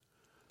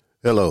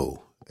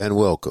Hello, and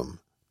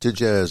welcome to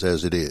Jazz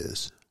as It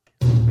Is.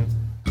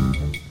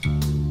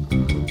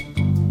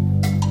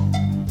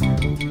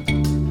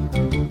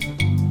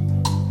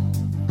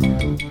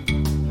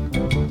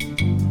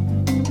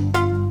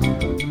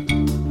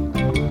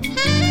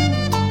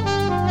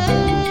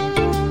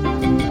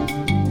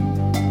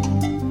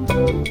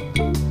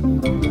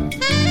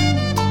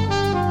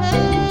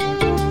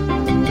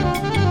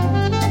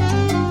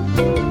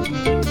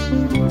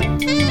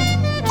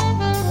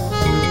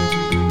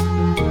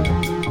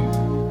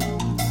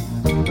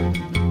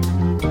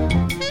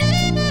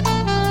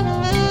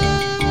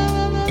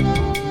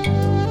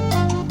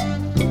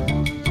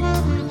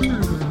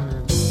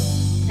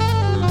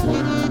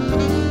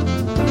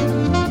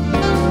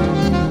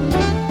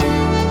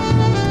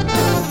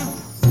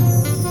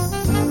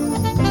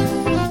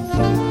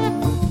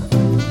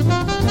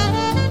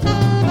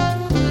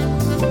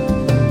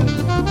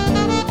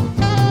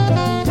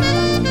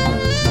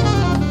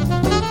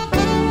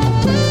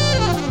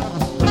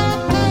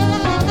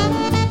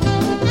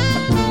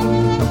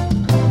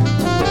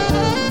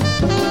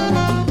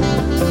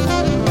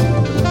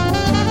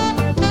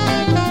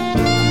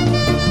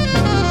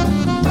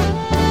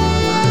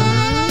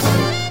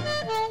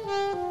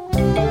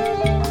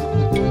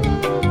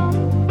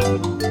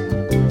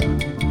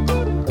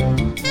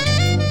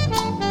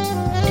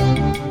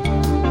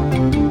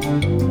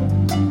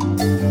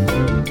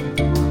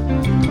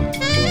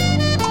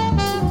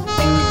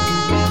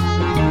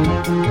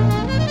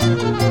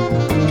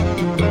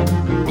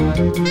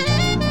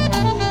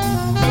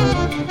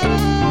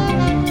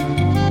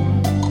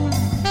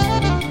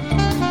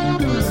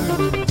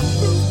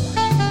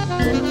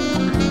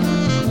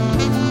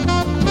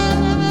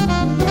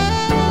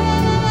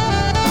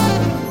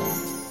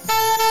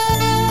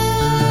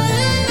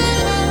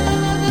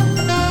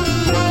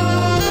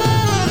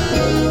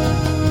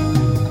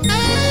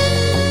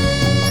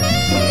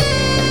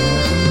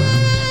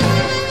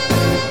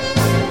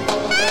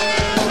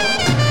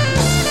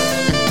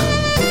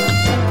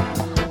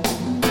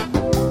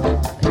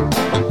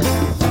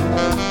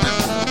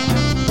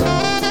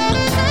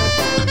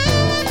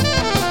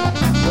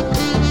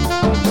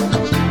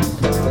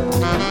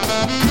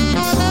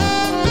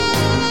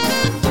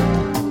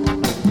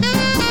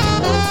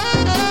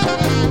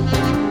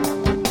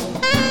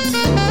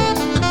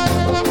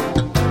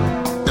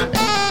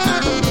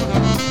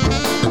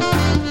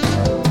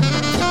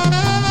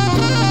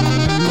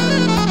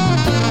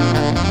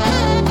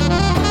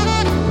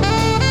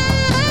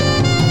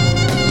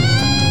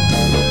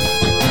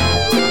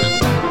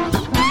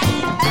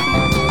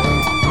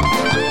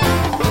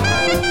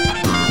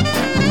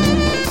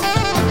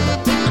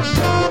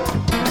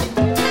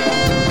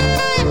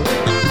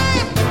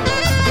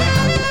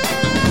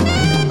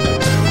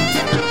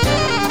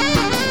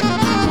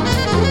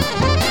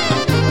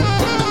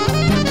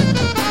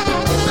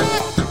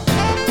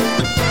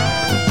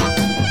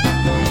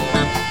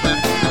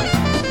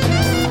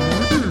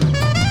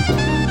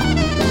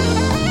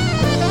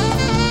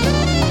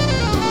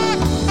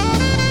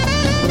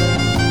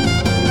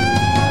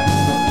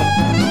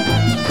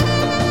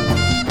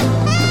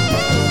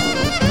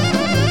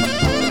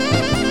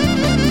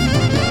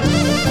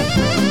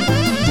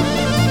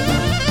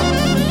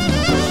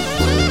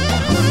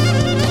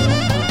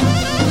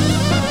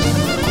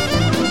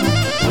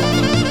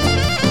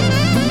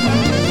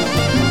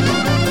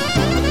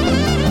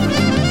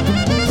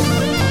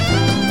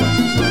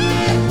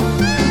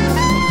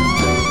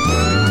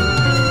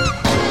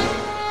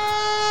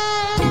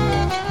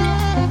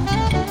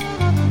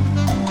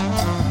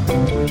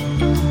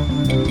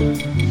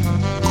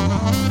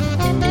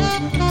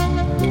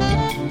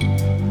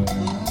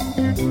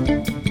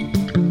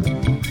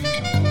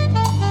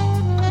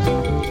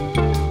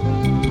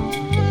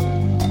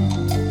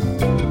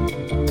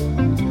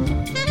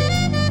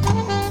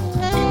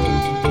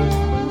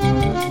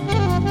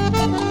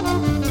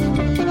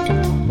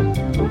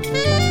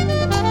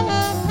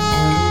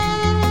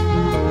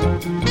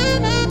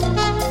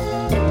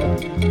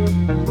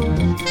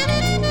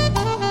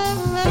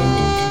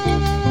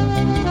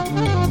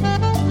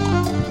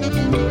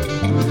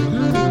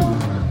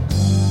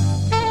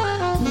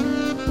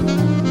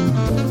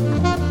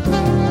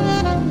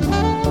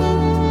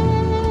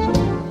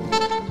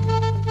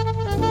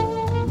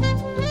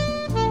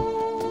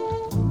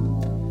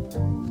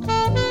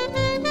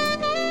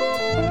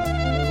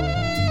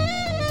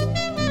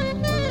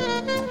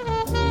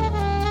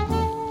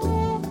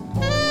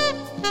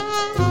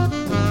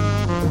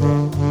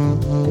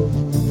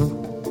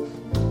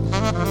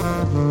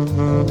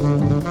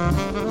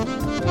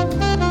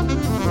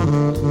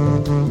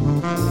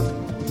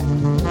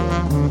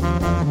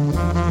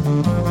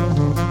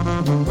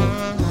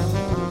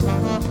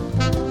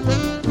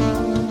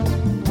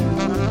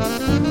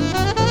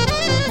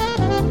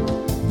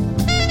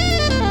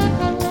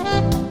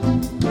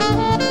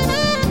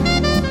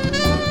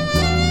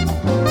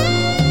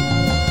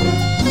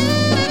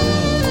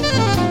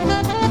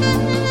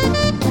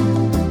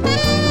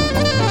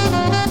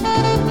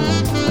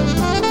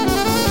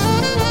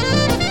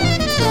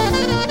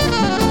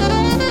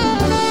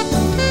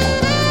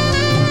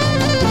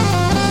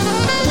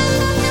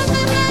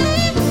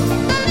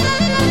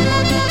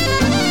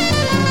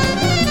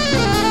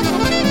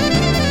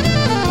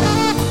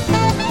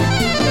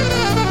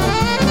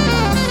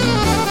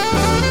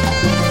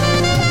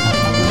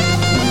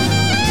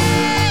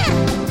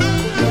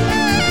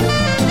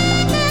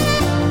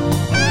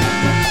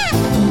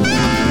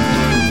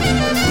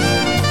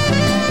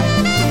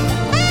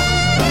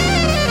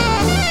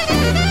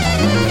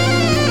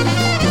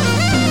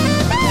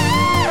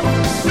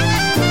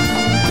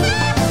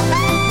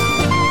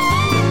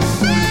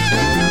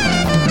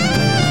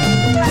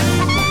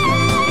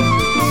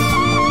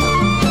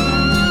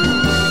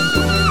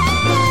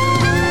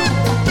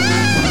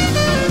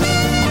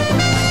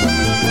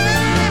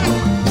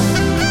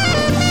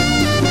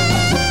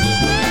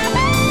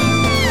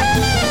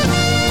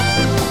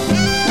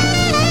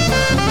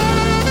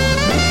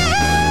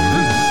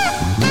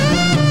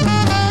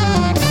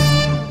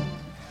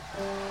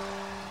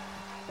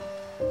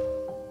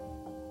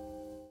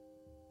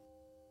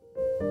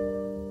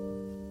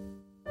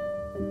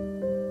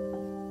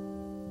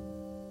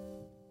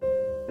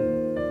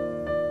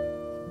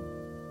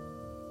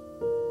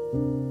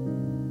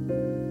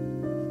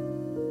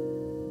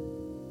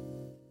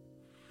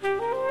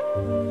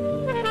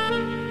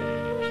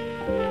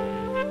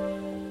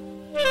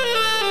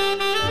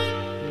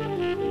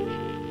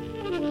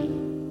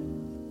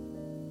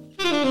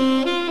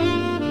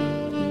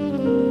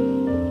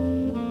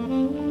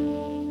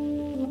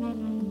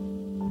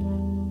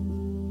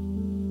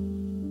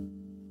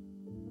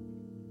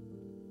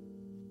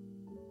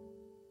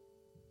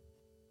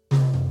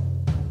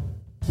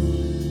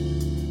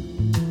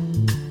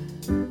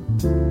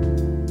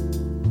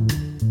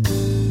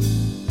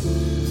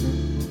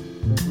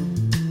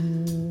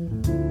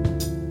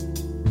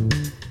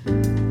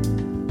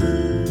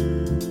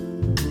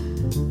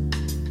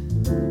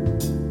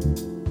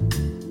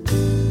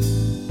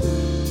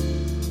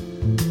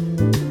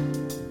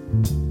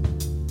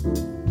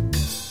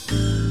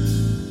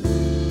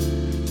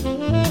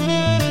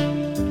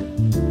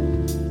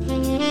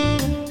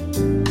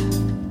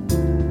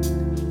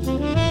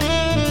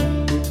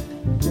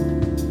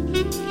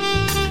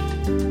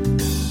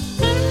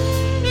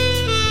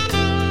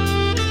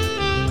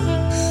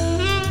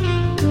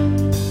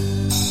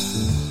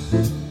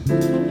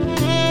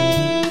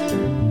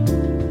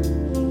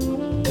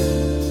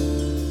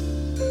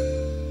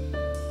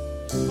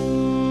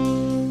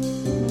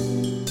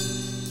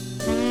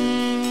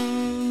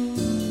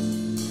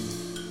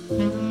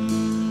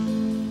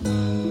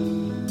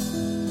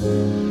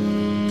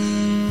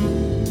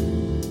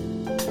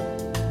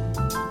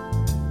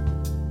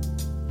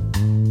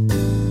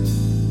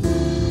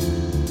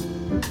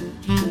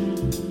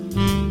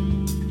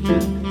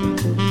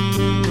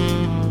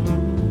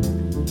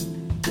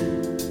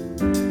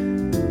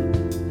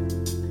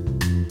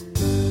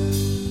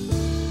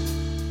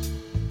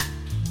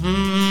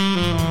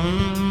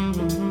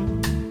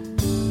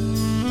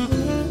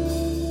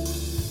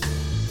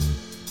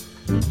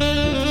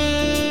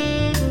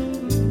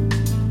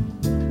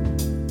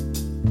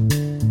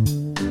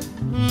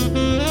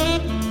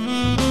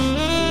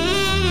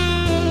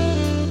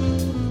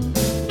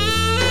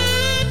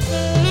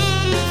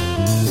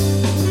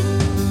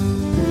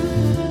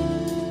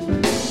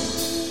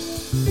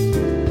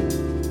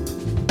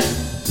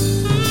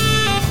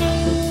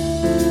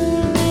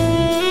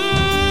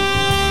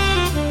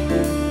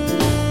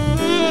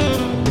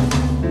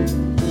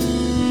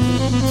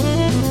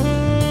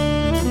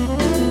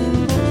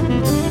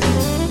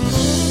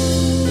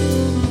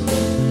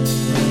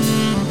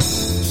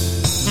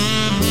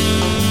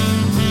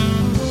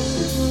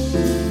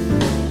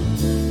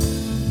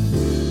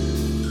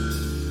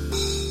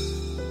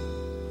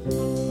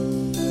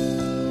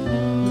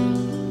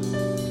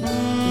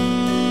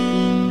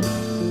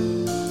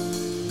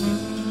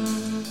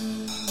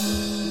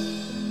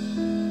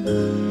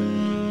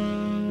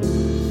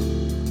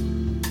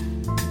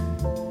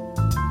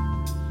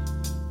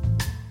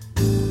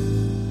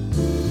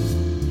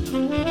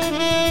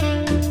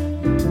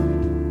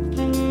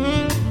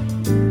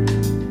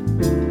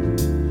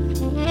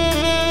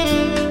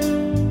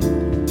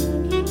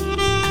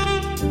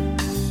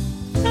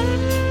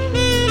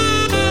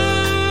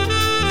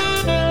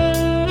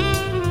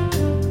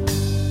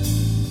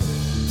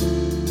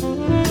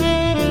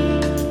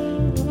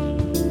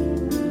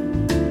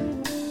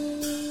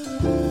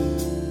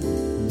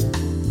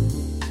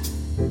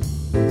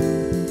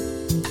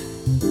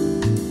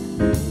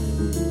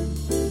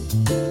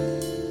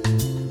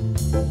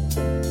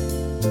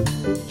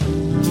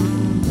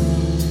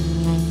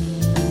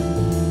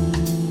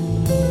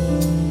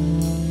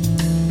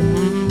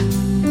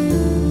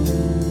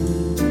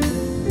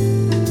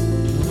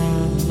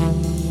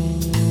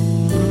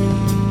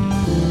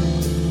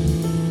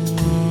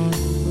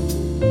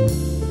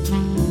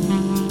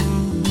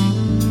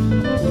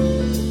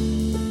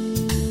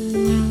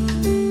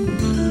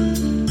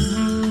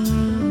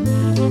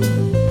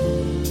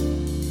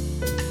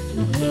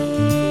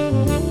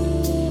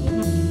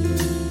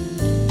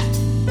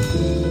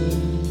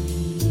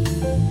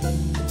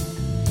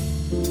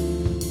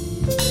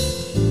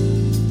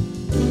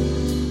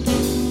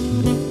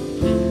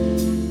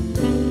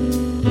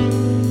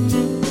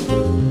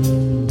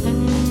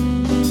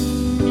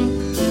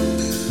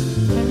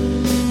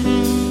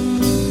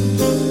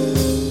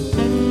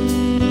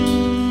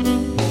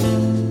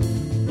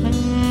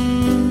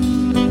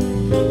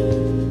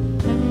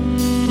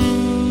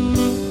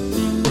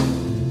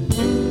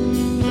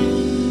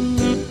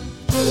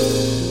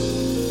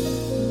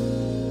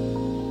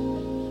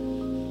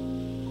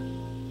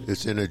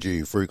 Its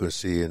energy,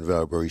 frequency, and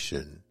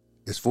vibration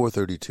is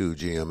 432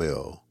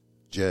 GML,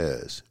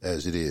 jazz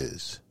as it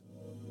is.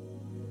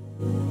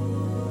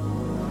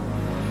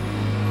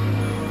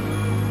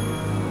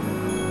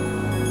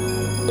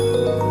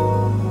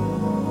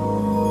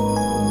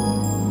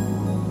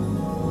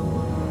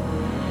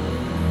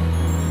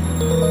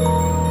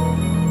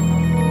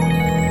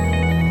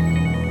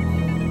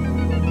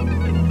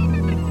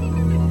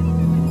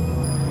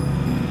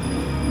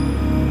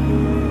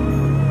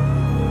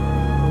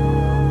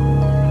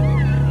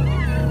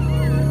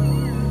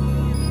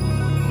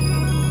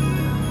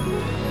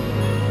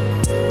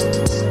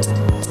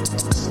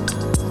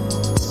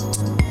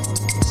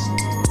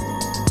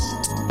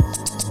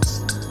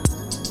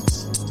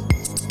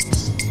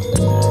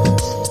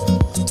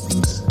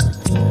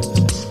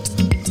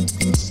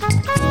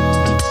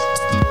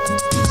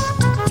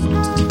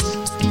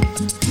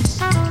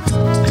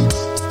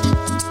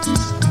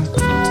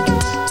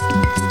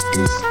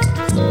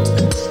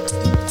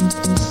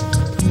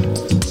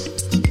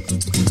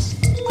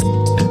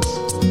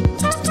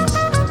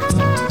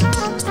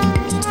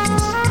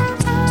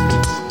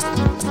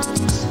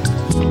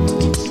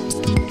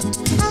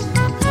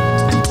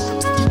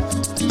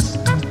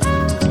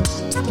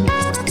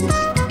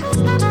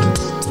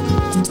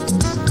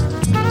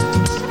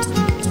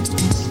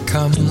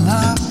 Come,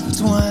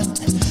 loved one,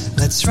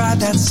 let's ride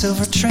that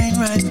silver train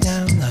right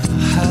down the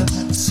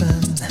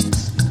Hudson.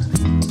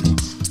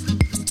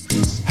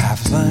 Have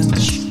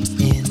lunch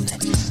in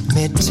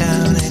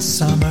Midtown, it's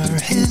summer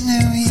in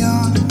New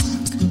York.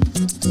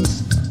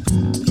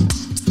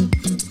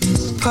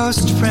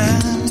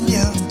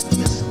 Postprandial,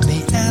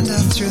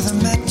 meander through the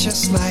Met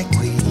just like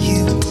we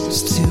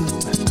used to.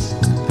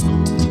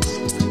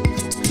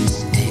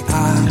 The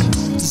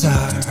odds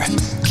are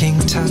King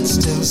Tut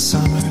still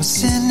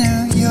summers in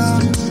New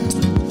York.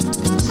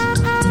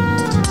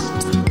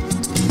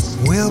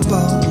 We'll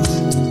both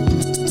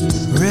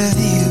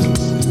review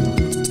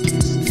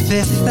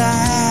Fifth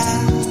Avenue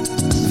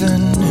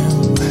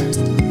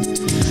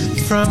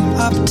from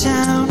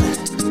uptown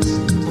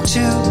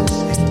to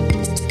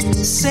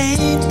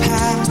St.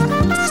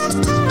 Pat's.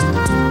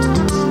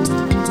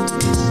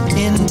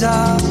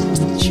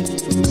 Indulge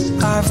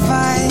our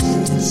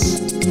vice,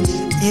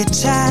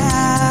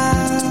 Italian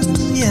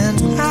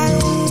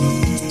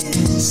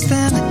ice,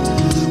 then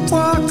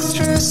walk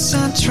through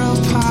Central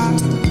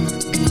Park.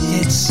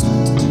 It's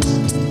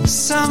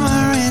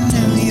summer in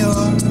New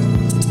York.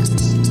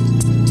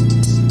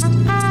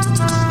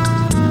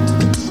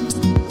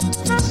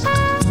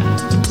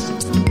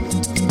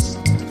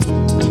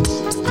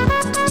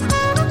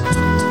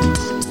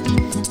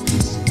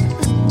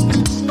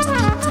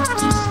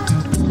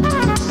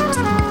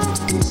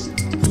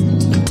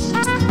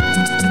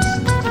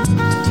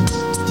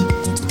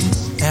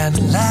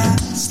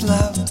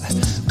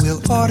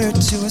 Order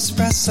two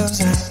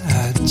espressos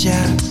at a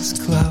jazz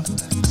club,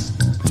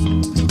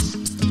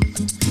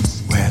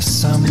 where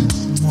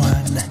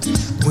someone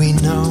we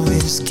know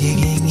is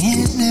gigging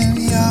in New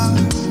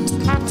York.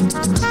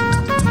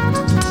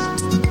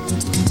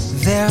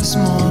 There's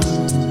more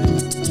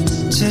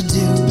to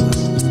do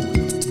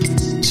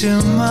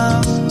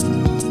tomorrow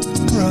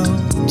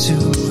to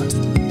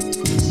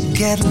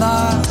get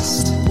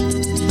lost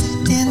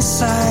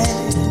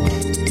inside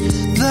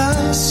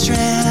the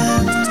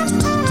Strand.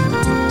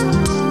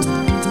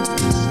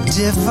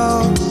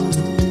 Devote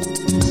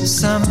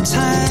some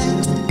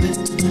time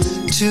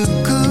to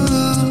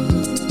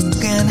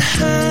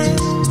Guggenheim.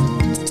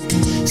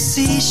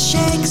 See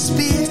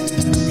Shakespeare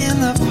in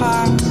the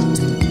park.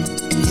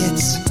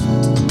 It's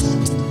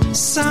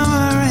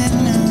summer in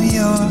New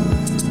York.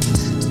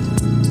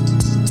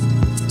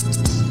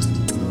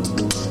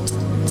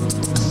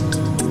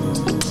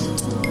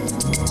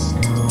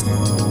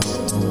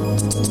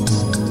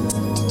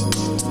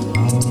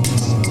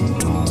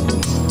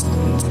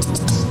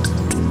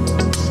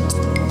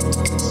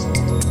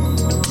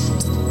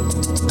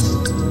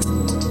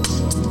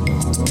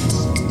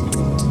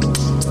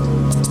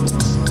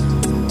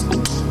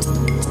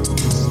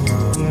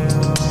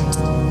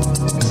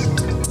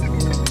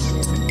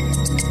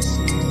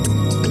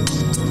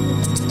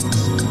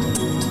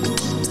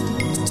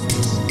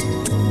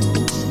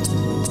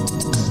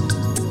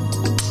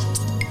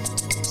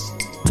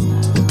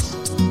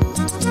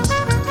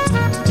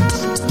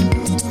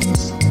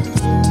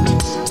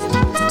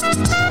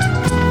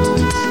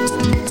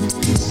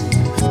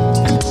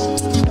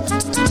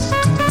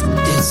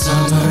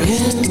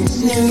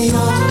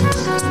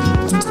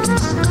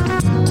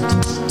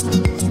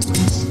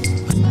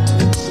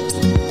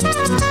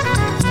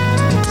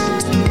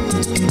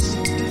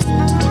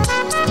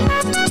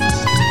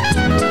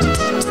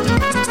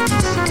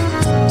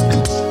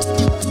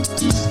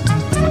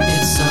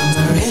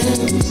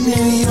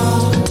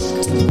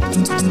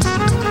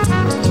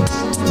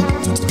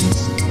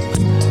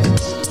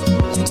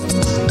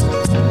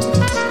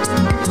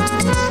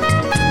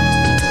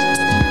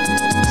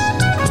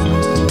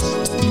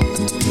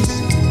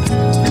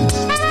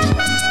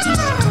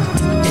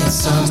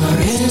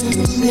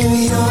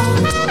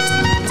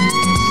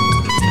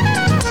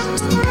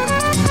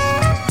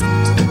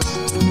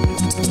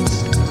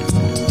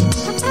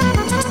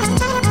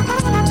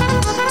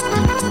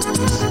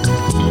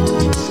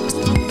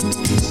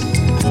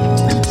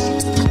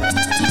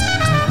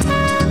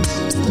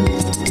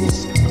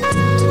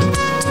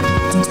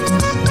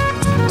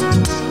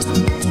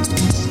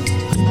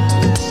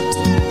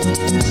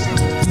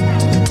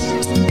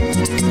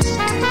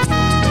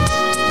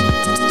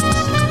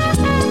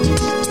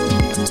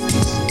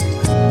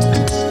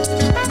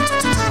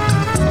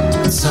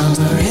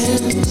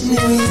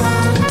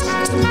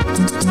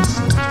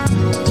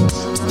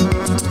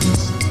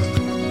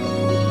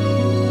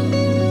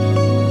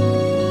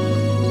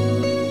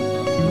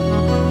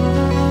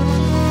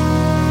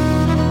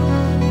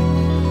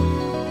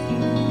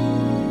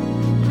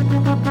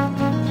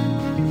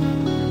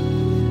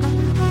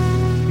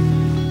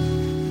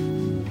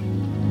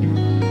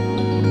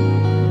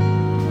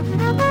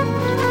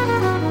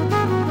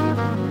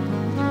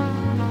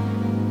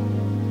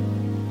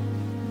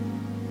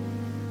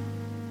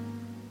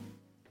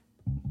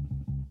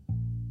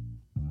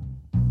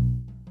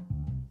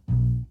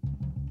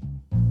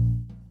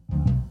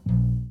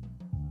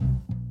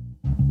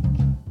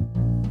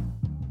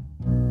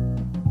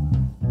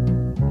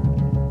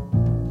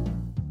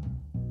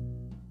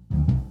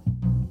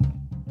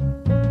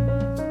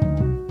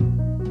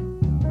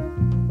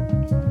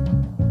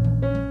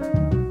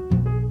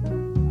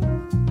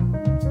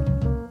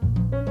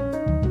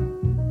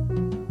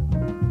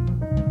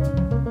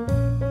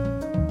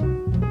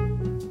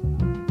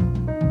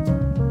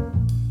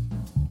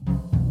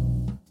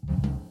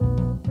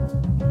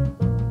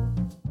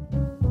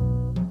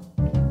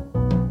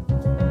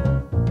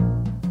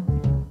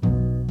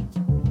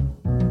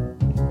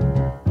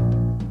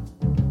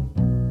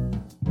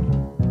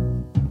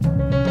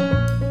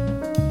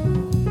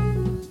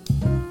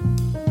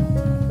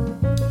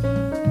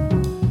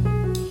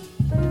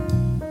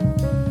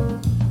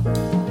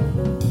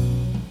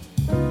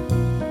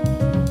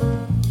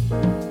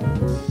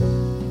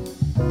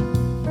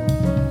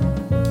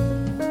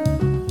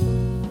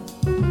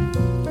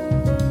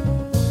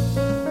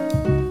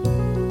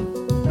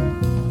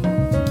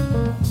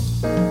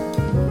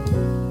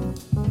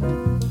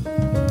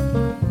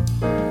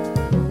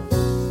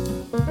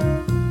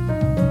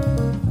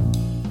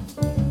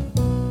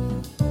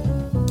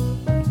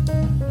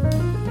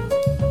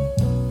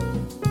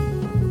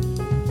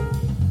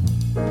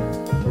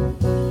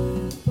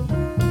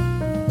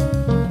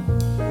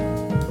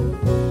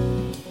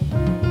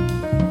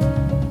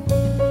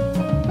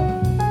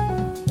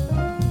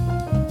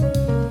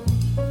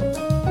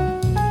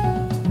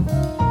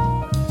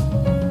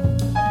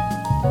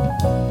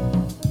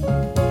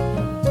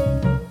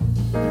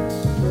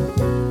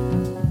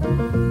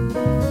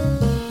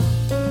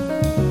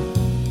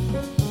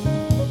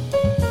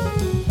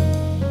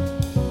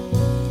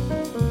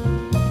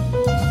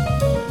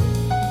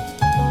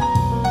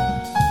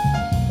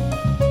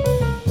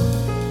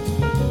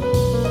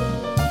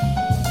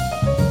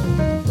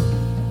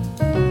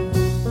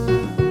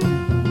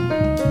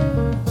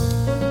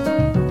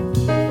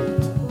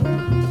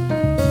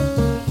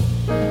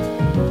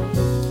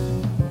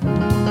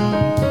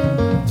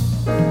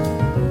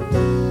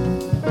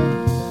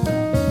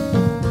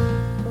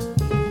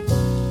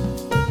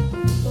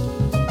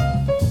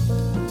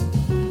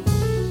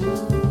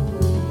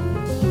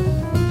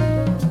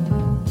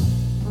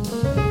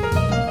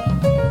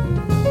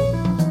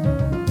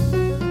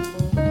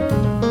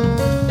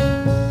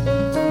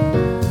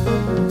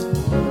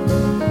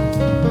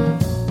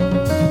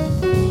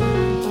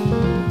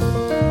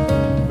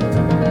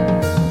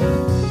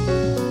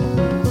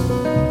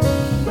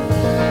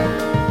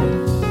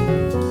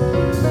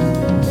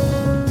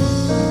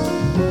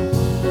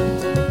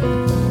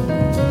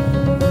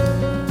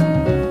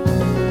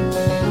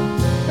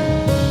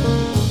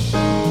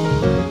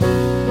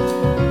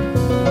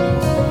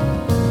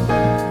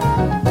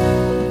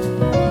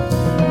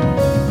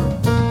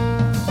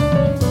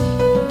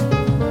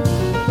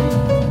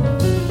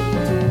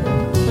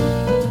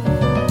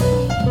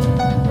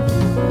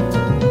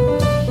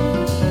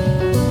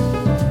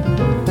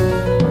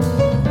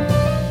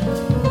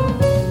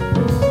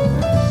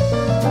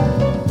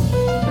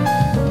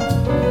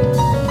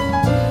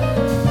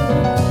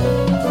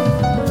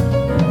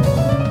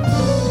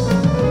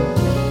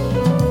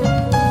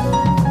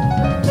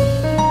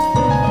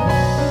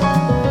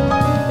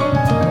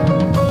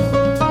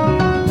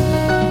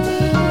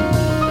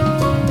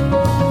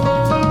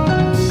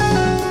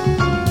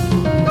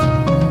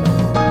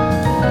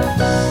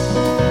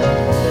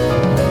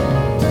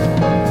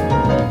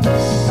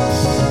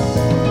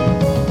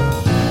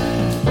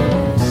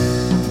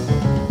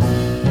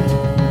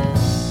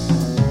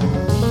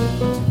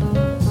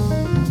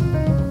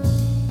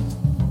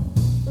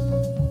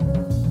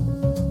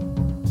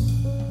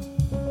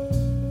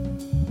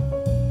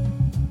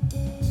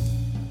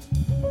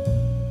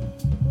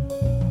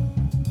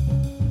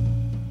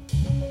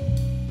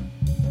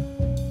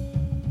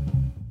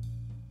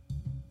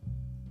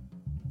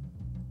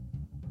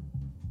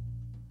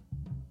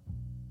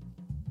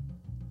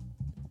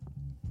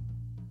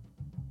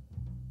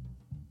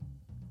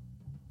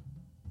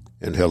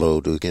 And hello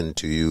again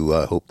to you.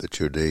 I hope that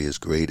your day is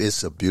great.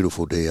 It's a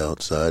beautiful day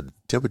outside.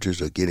 Temperatures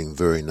are getting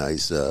very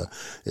nice.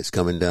 It's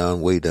coming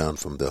down, way down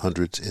from the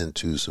hundreds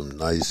into some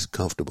nice,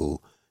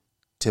 comfortable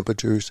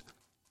temperatures.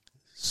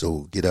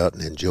 So get out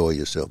and enjoy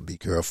yourself. Be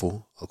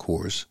careful, of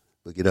course,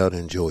 but get out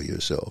and enjoy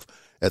yourself.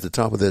 At the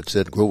top of that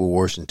set, Grover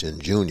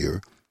Washington Jr.,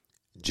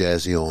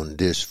 Jazzy on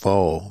Dish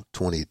Fall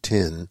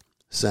 2010,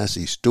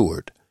 Sassy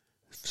Stew,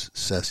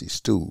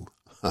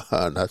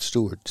 not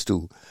Stewart,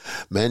 Stew,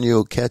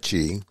 Manuel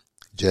Catchy,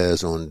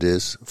 Jazz on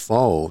This,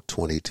 Fall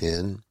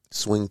 2010,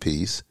 Swing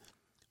Piece.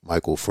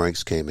 Michael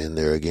Franks came in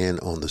there again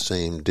on the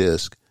same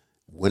disc,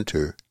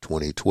 Winter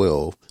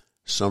 2012,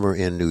 Summer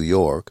in New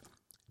York.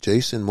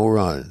 Jason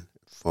Moran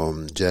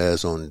from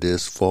Jazz on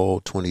This,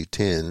 Fall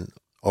 2010,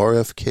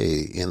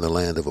 RFK in the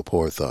Land of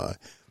Apartheid.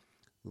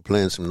 We're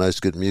playing some nice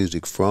good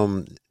music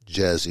from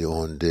Jazzy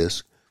on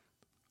Disc.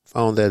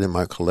 Found that in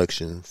my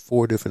collection,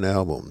 4 different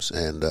albums,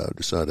 and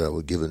decided I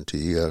would give them to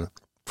you.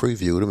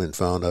 Previewed them and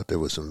found out there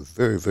was some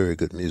very, very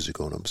good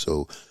music on them.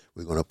 So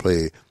we're going to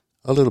play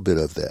a little bit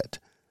of that.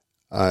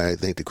 I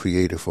thank the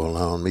Creator for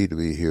allowing me to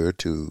be here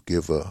to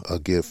give a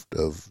gift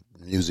of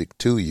music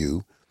to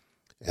you,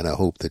 and I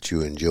hope that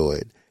you enjoy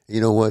it.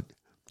 You know what?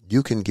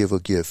 You can give a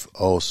gift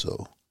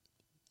also.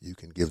 You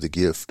can give the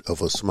gift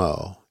of a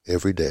smile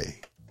every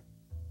day.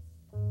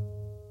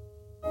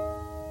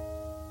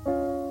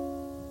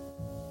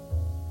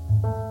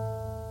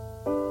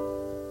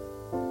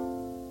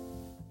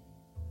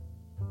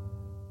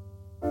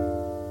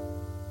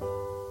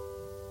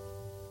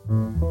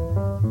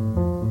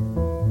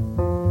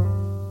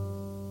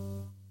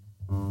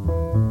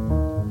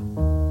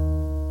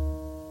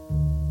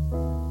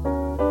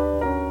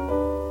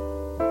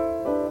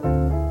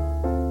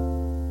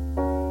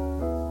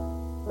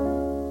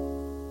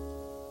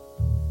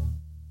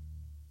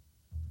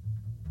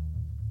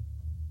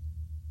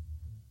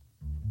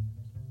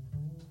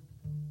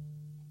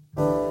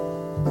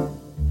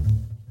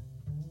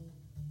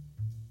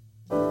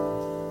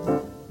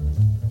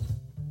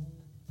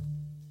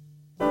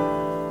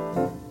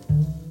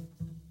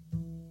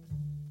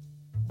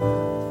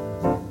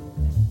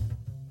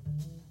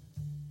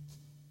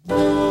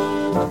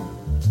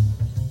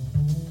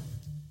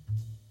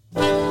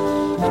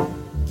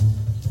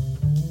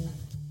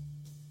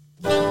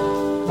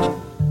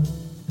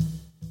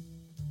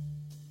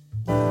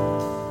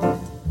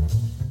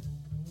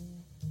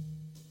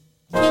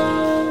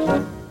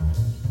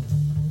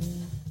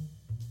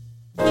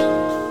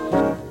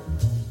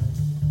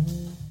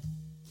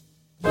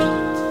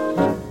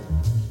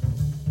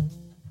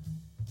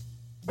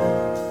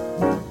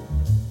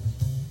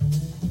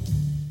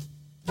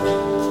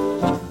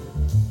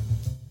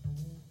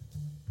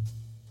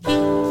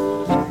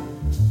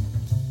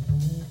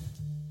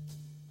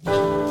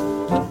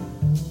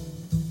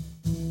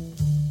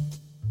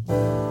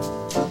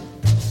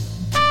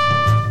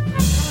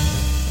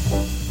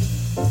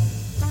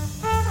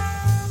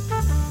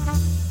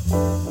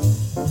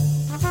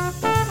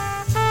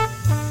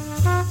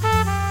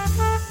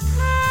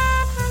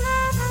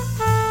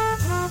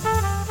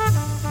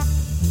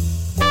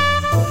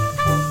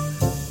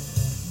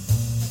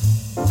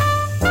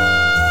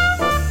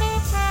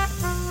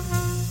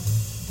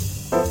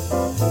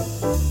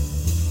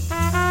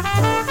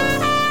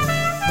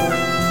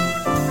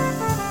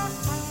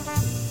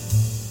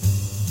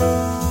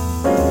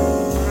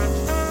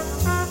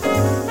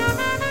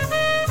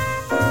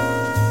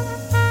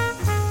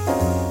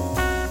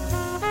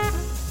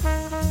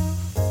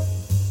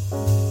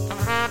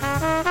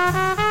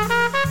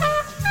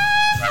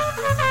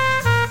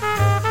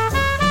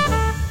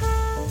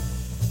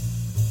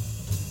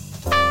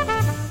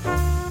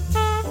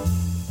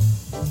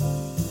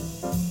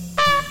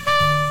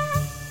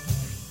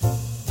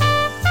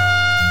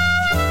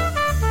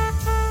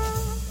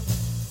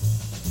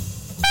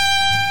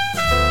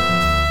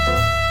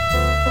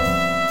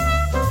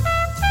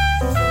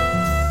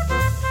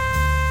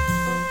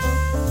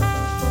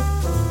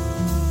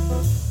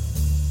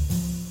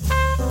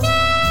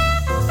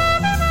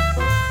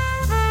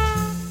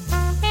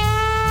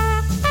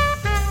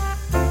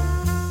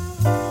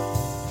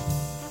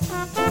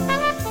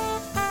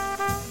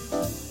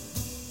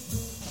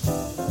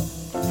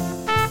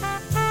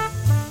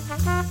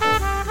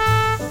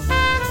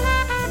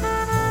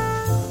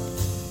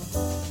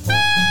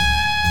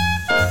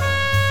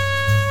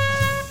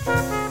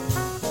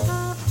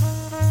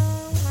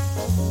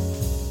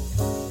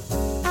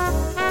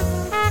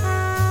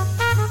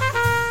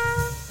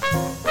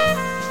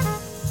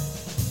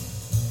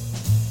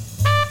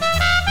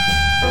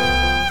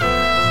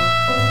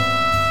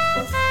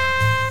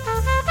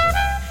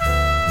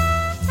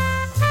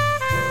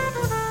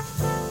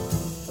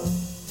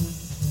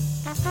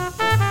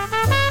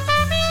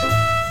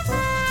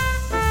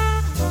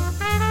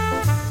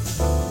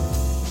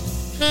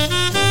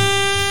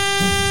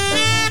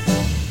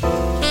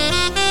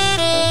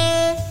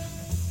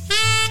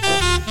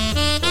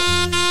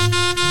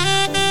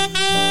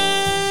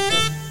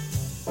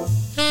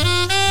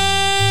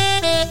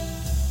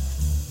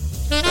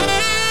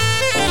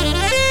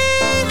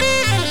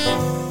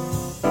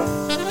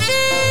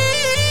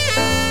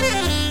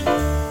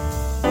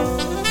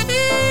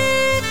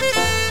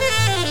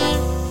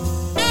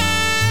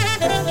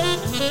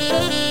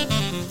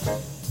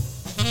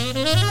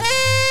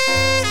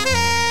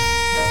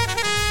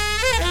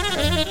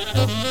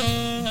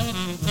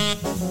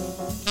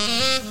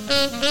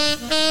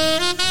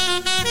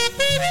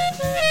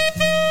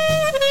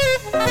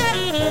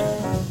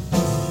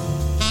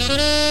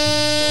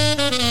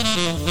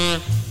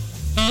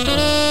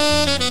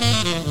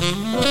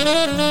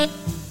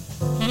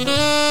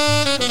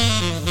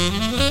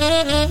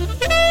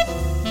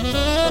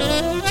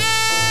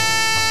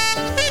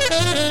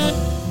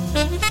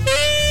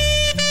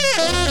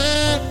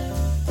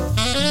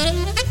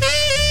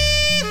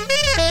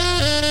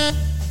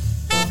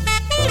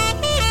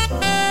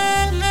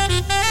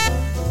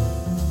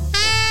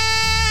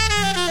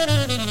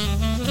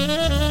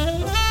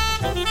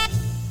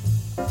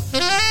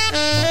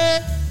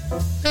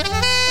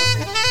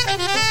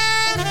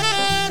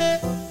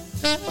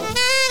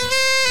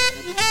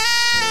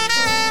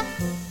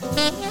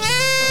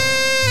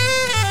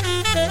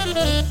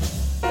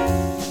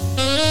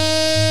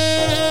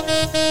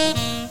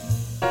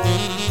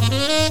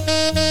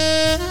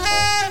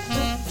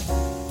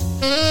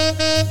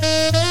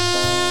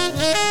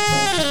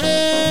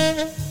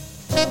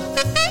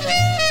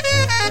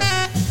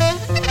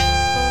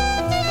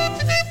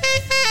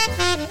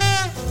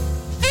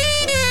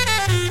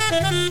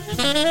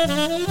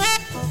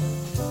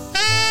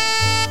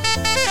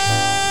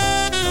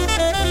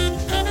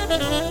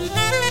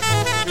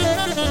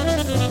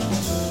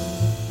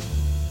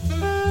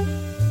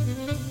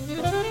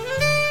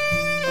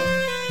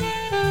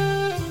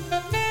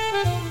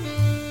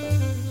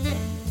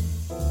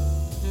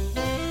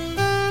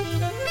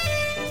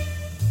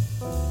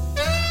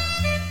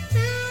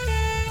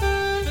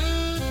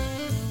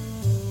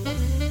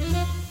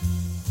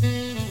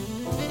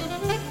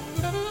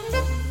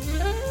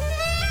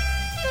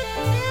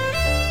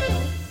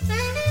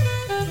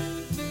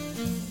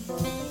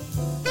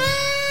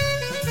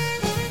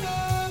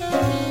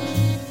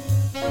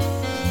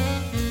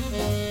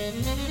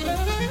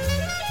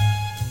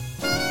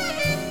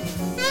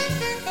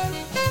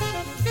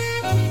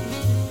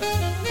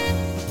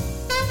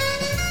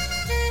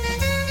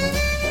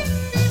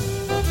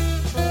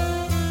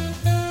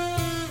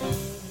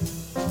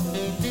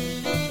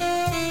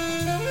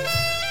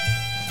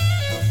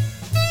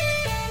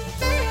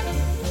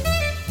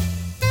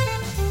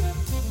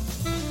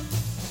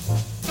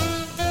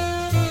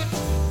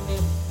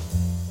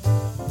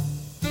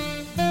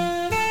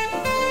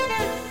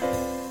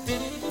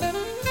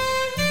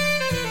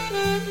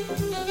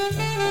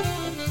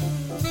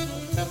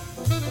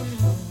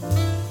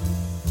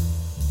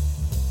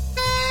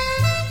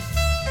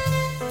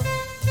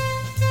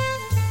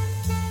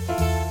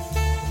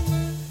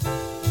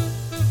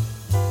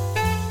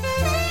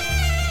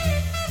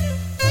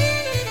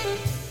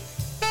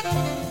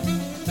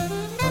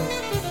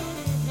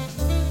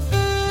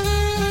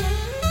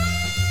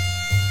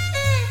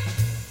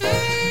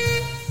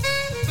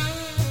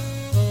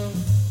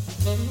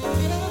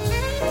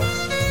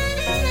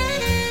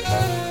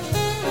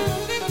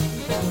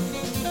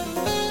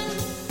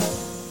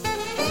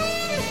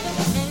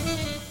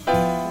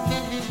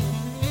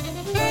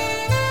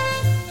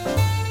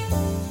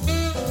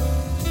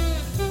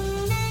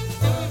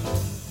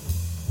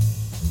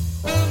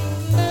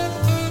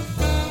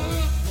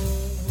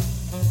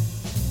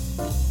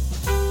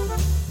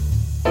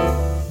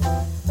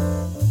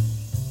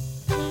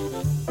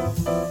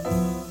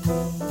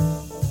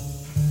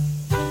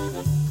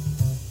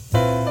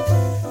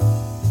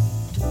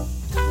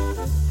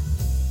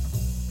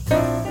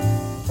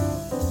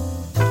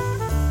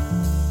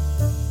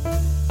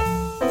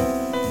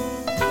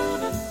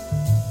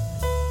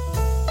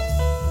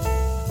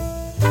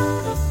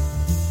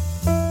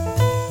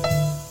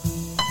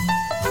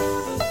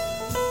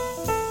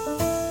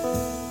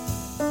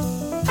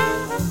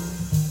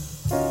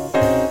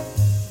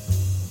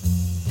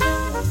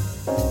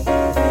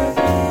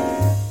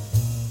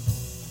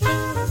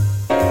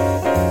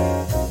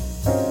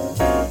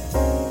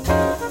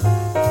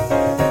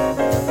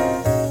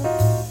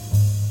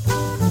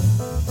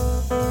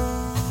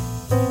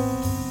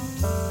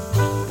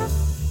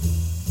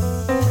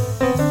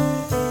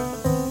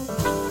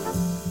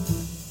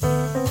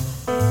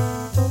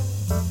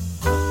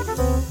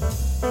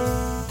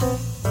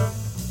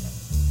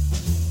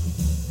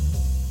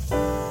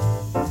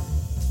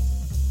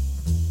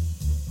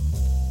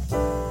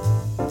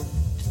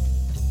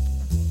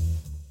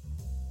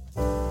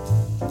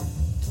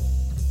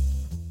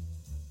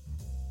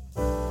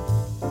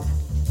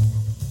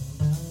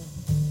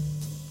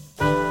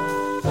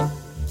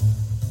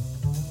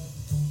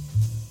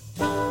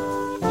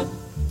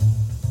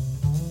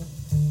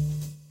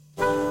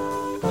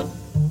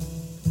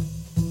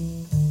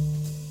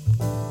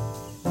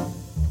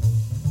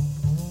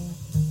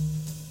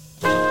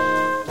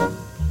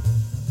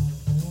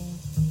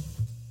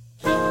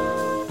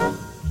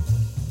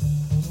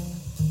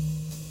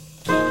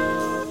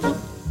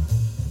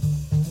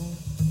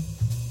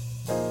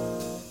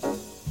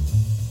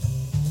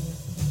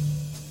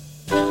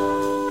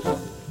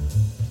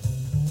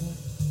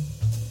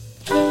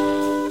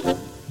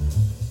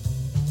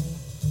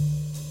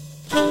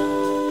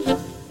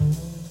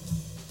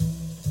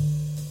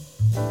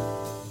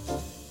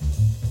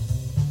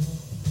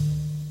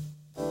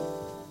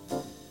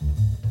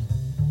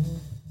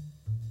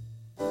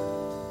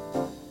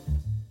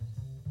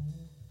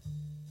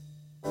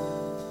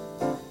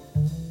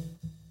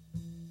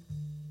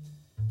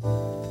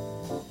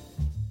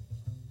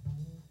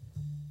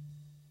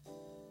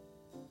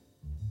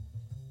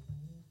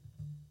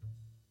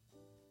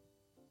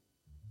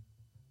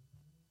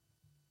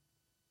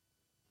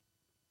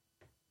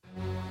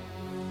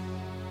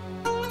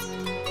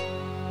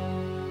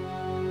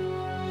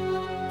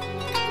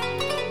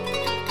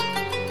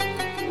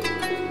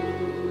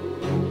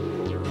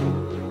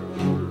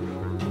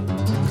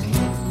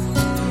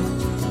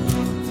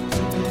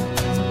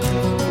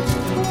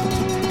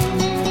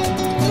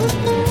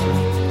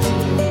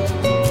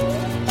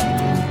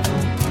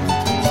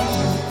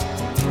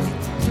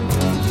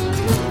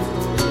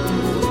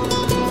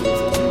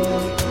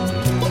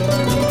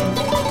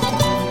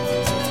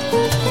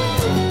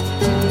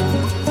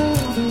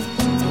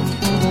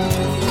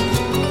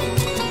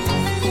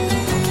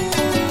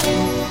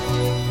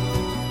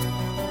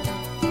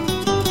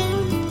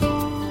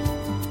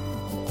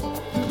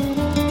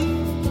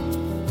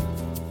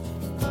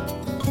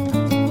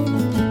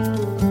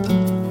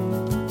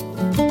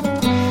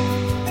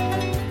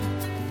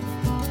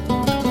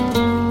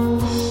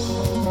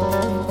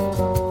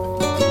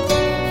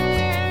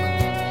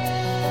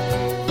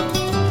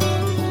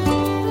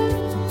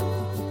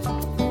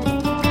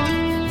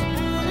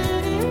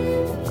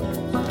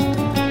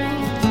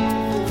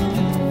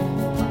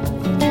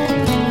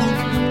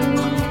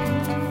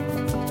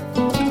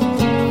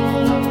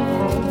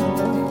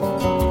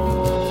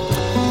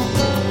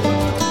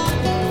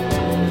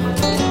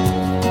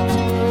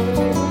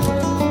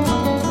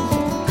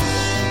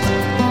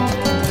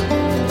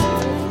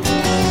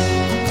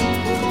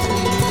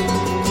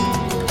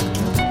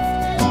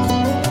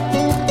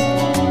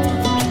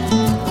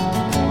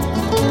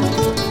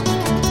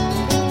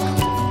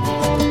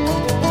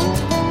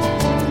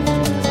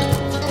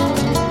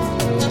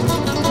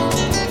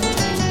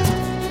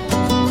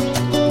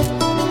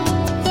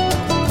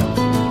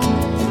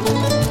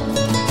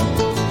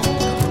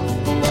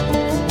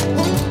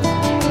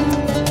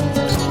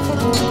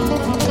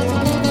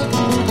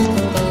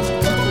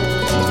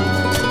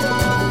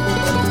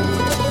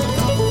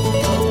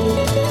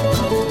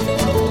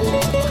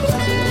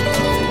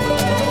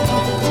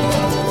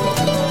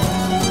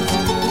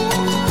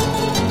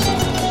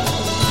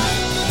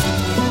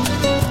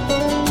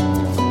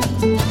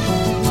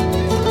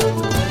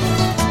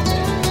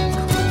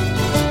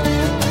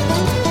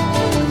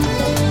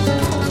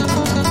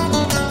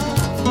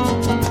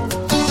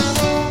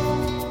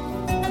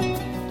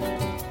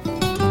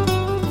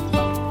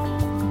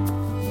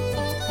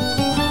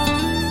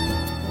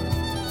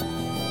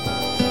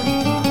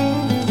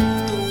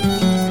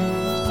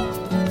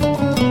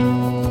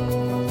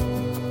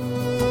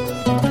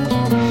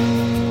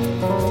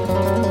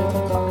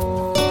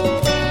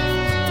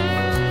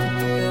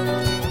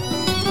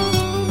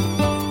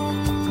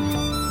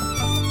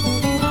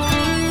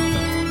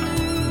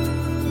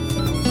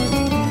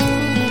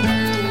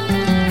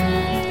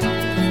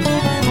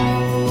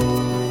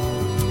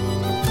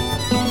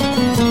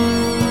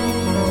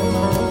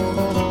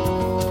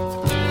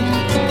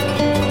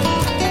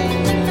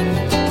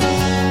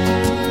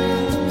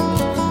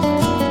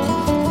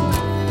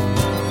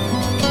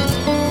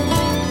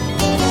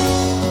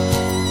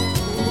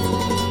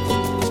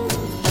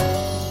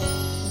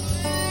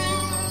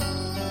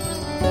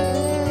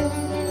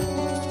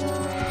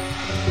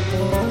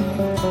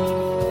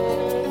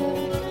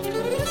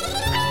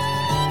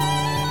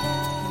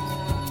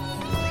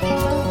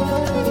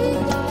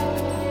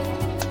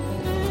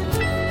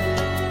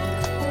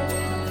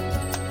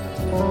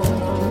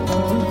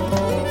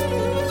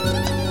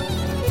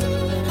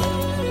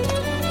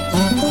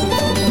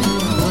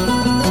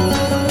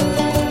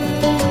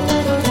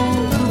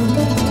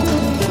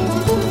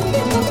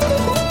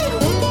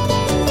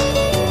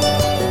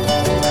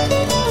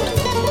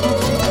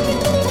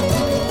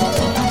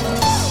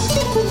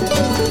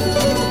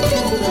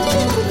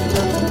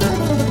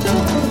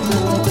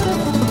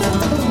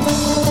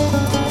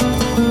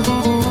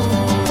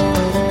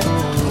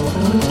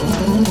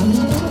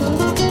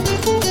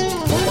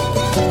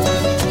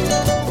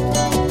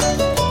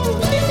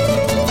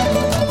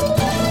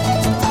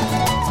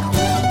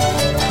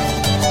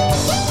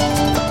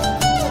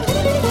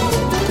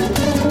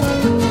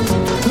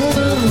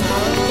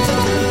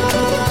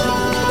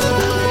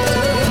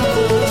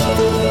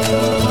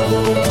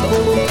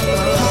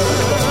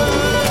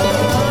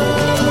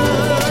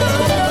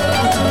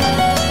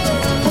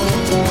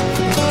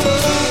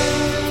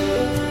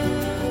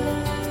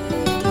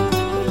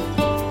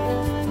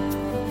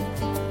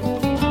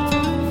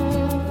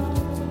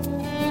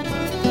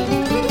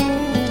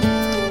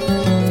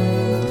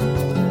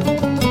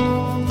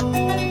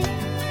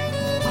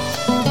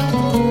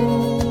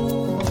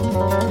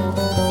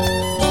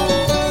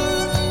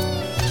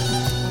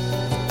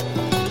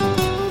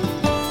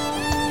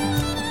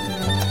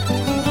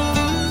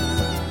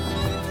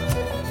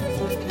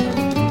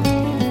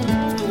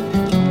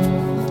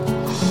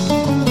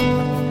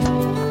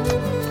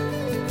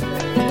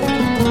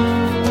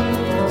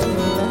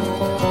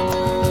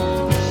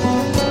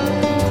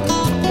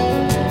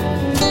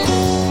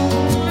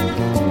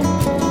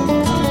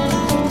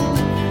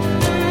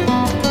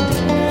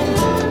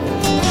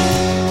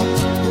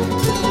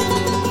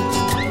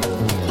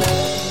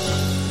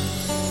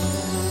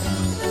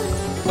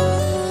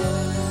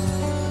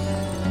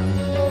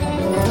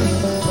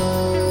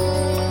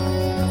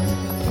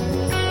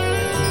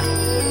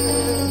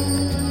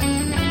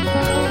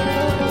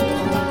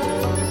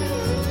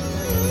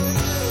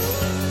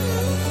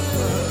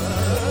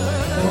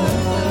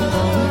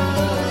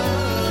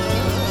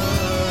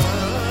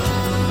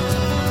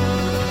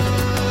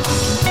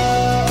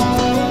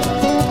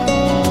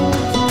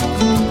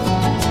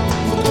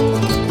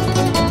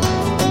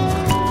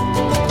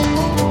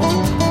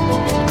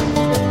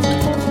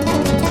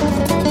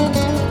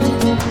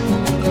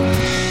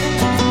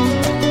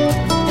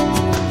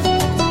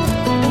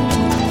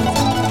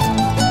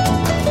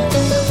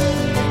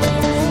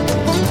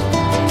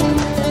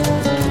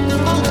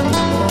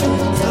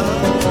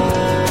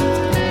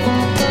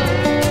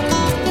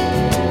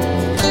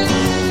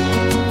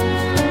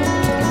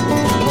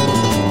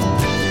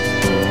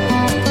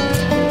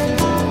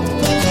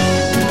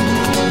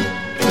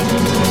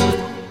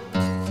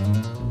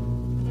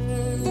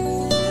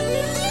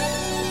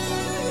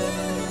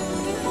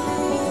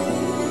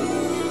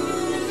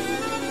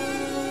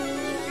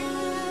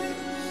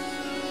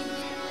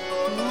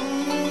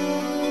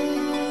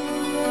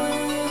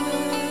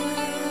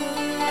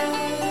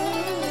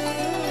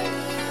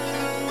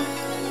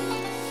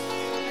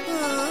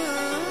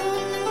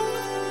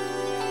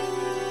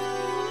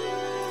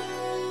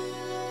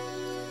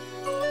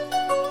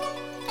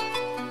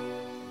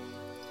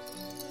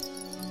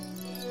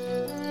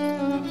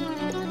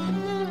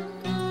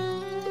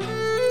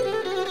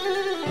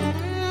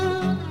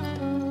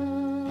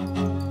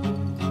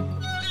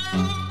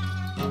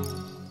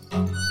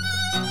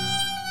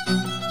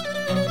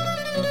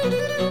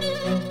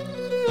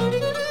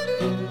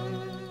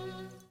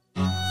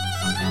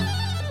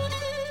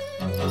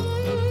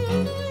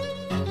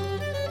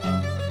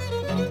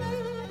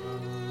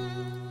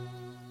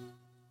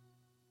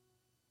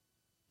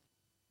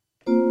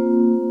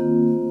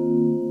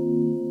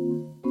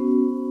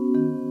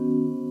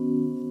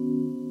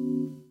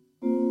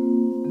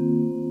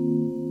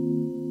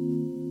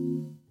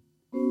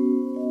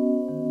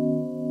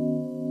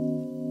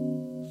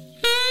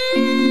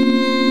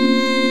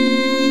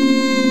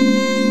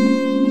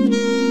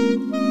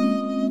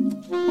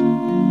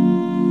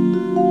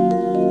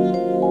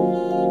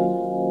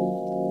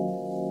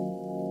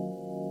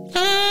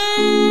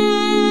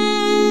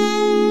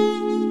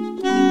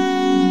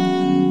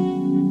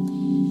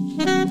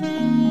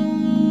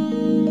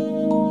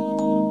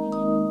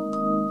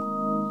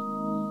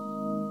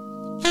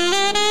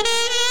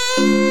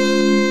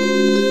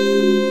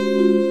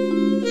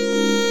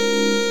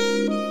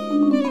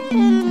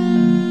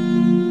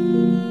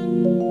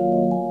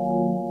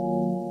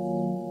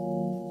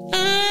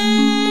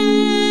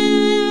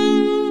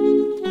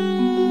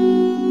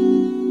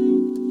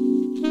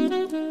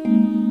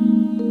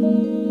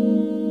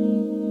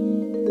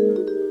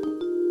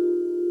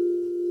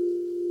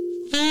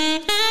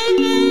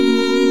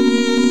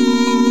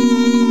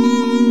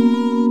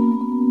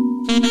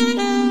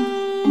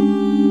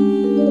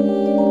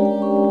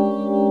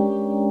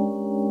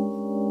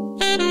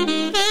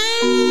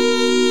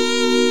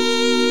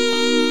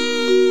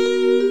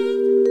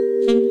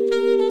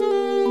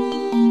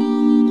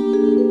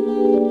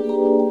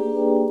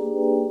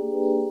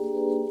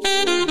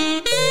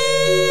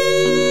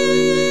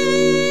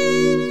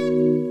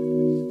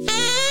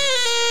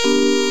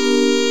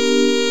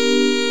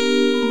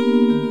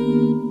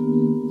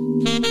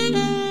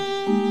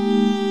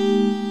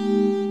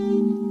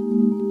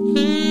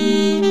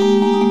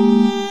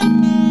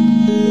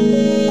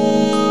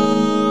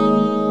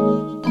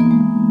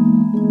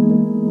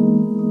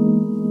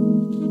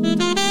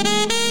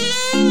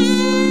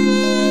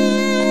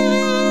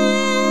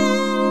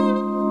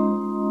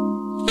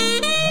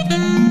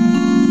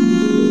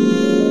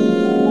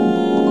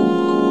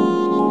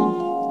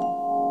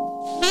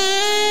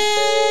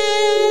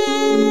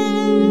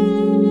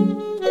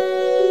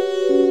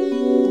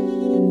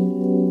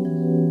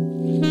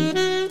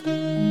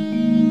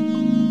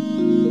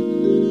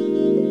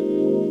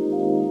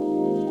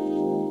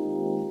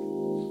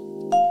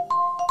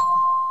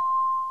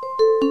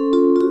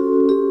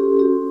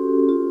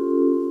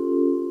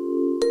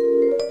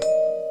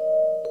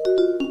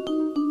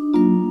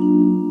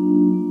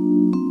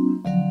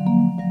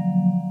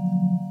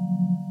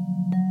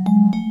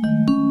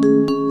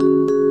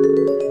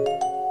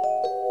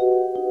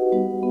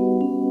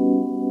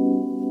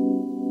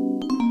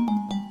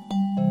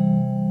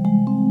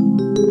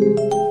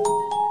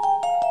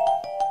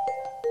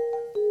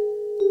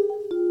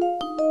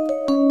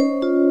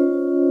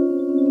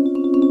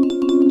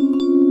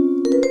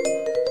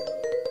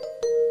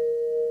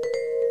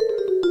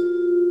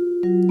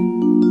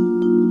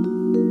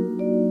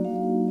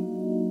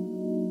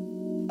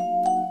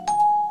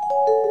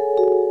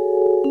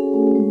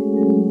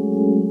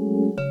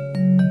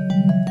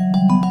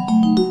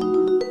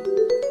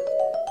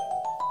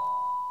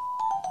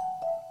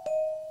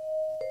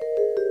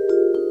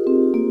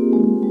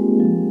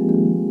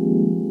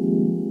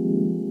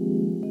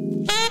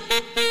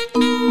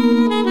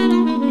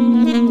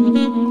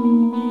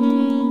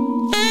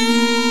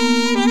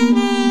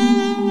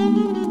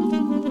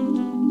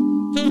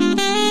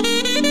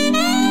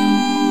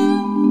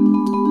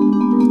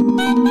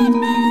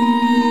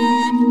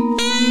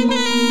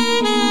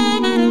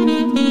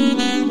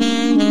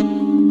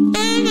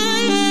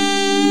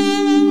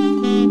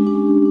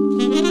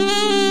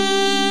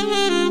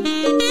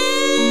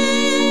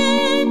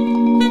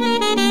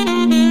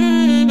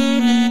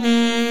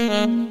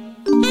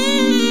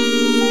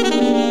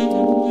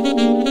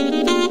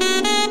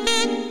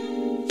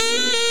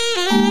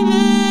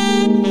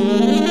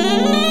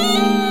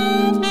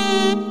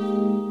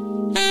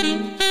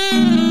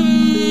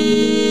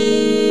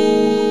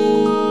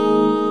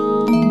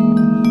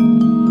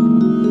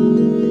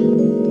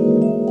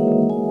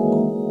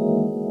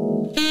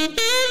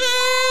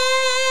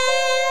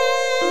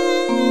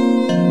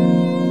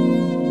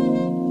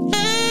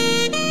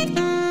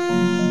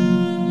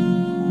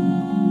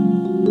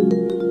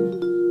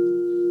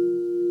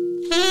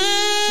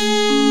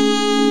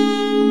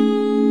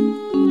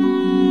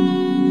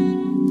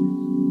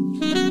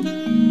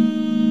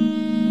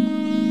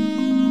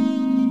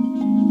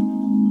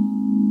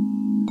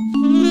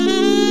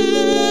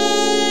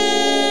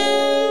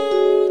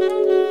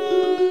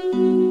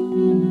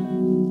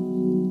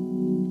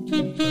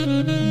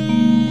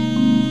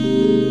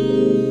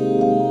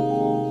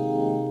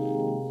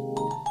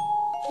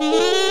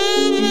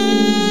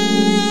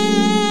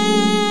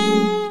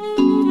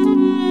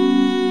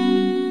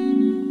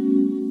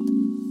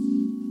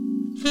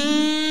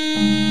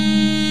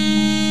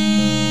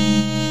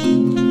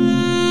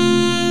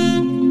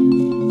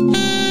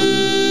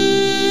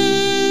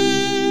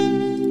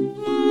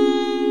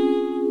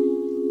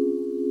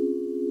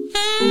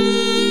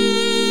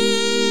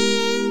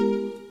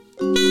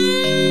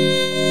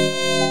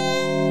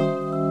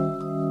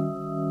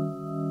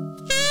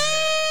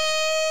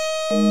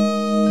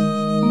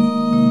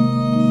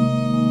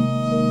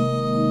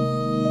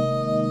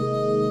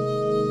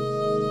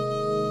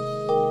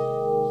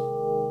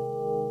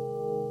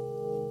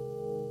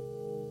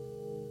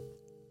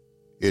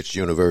 It's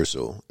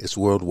universal. It's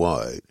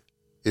worldwide.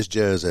 It's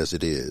jazz as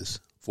it is.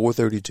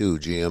 432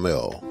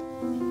 GML.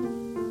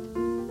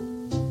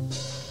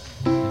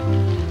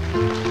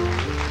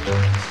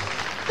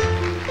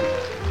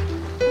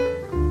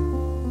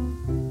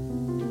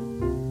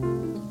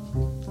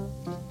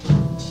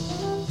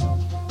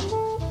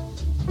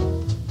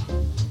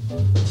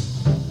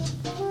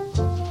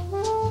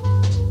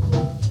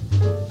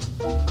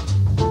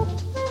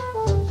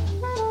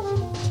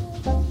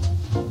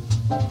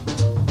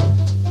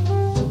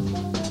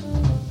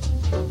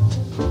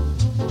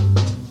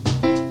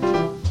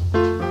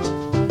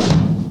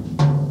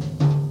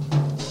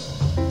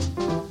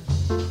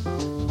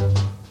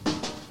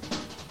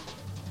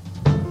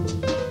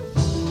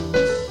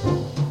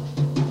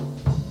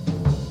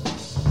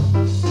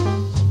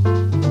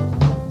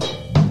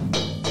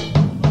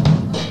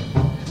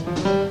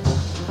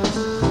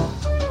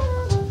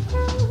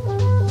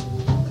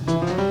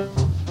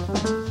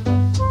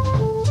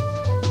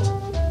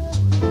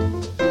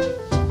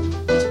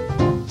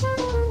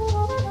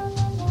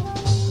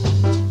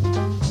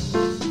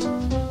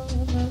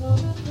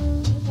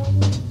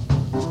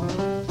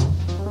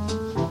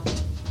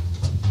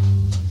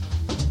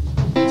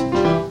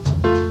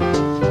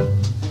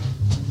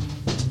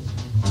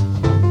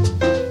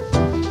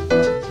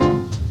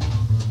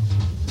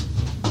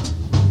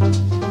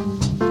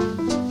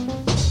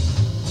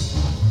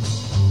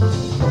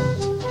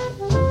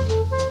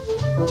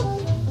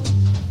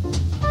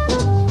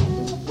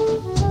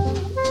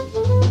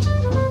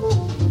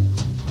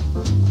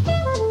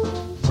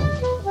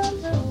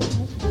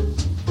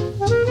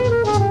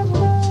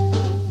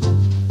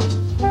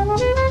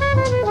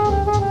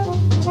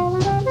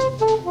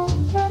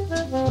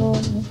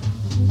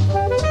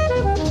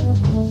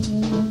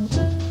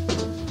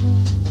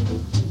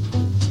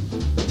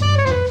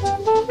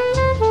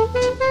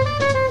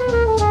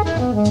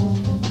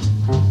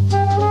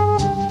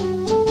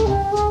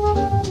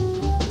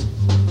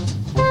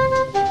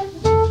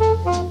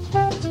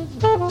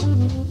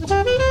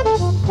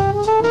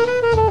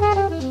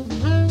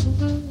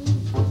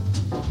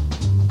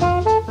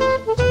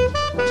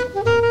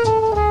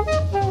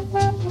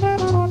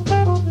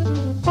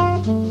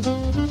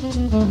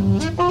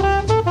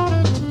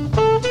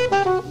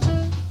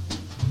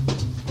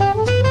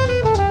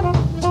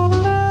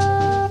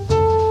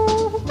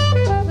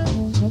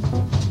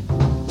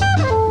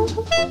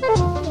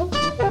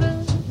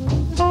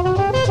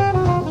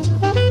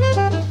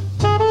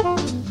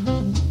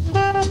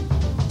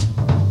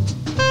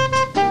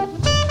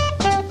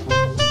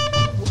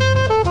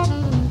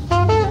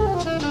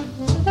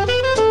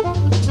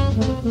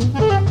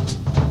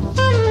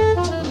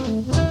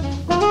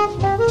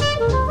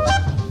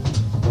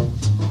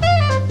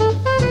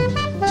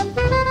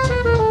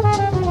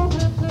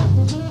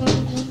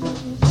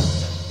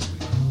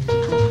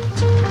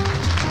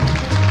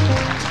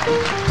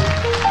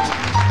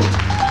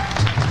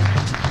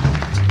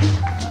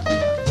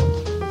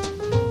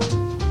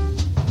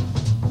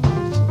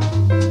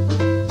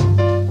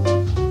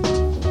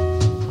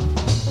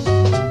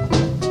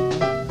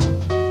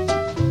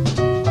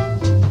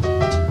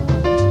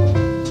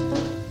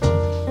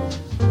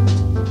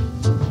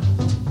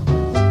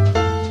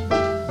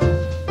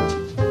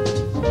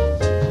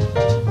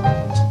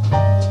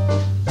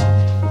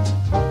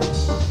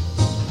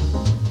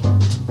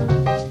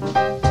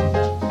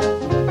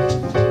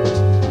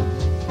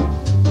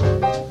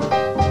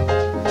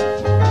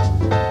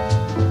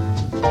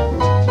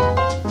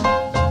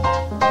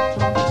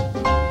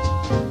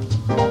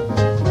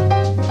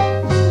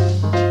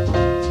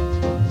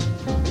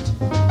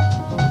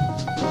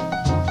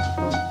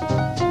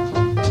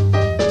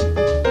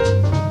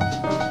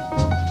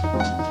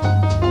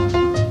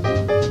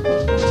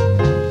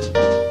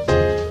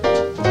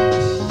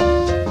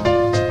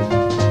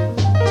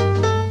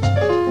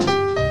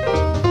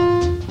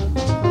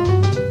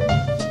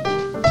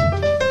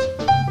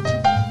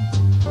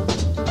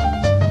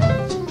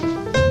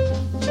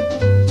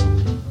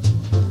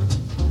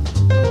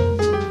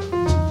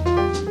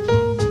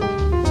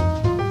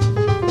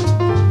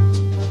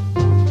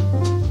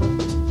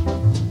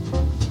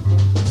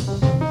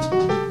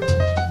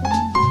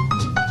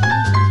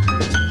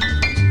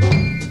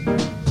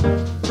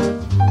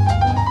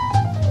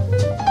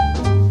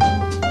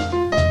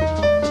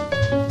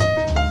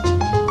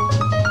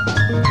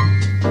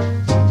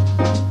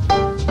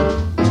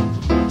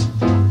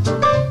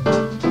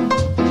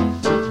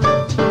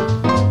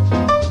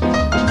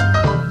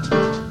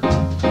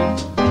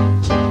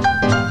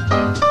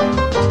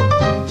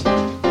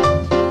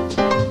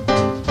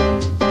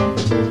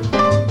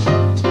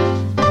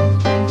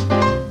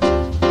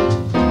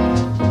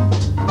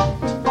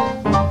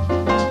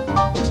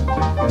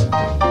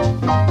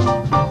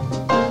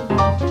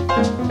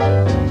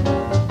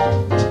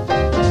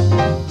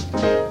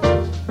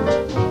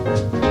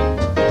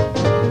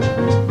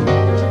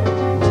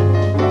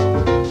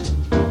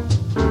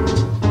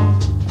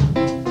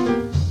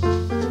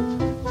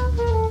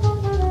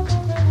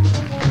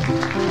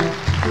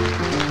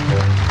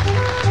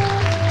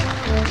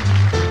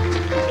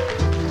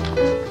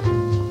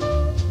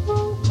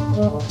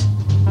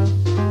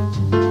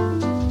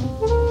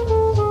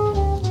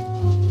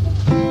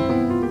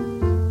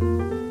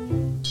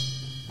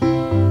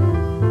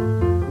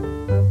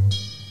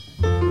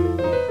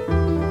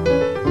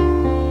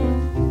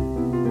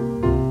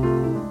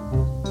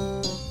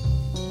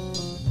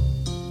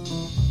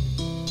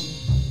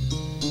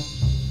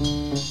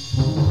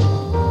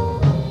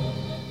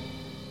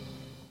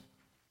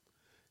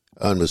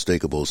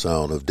 unmistakable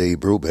sound of Dave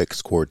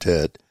Brubeck's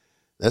quartet.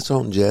 That's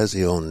on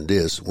Jazzy on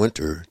This,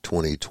 Winter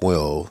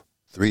 2012,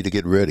 3 to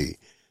Get Ready.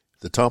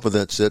 The top of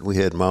that set, we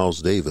had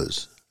Miles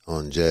Davis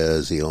on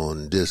Jazzy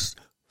on This,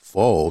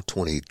 Fall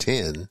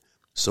 2010,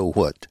 So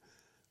What?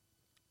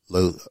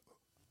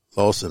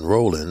 Lawson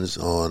Rollins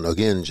on,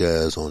 again,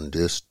 Jazz on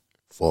This,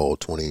 Fall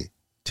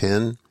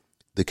 2010,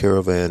 The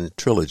Caravan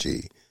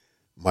Trilogy.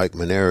 Mike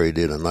Maneri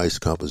did a nice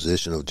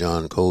composition of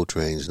John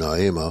Coltrane's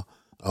Naima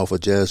off of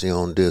Jazzy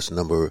on This,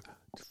 number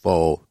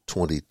Fall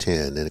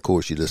 2010. And, of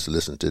course, you just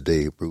listen to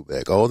Dave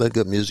Brubeck. All that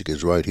good music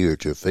is right here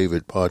at your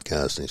favorite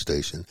podcasting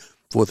station,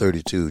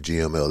 432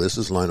 GML. This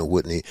is Lionel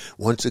Whitney.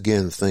 Once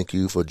again, thank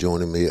you for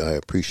joining me. I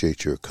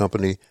appreciate your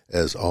company,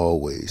 as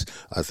always.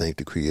 I thank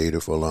the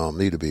Creator for allowing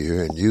me to be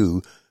here, and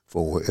you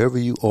for wherever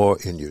you are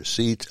in your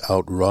seats,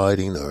 out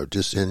riding, or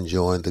just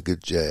enjoying the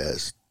good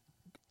jazz.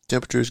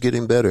 Temperature is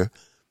getting better.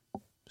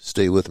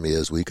 Stay with me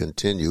as we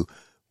continue.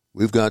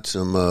 We've got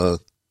some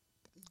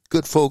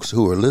good folks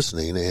who are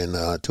listening, and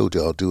I told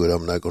you I'll do it.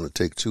 I'm not going to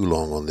take too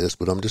long on this,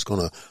 but I'm just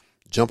going to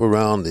jump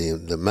around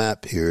the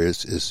map here.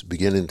 It's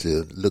beginning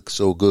to look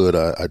so good.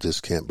 I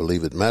just can't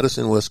believe it.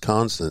 Madison,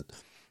 Wisconsin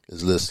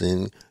is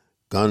listening.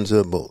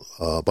 Gonza,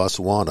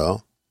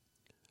 Botswana.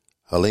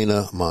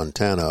 Helena,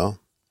 Montana.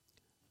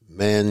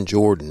 Man,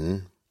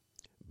 Jordan.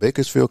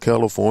 Bakersfield,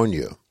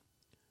 California.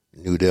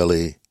 New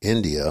Delhi,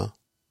 India.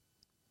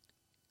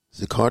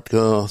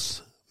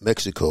 Zacatecas,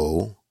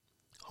 Mexico.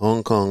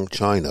 Hong Kong,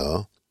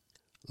 China.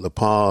 La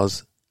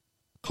Paz,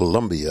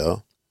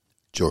 Colombia.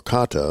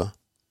 Jakarta,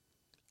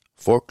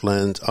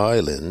 Falklands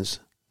Islands,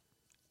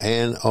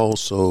 and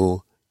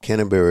also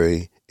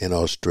Canterbury in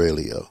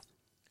Australia.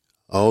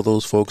 All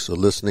those folks are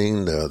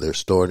listening. They're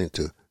starting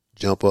to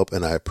jump up,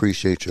 and I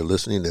appreciate your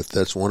listening. If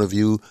that's one of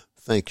you,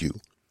 thank you.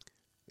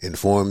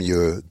 Inform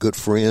your good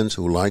friends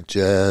who like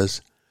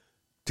jazz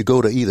to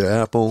go to either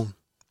Apple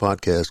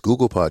Podcast,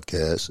 Google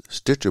Podcast,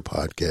 Stitcher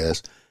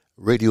Podcast,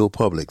 Radio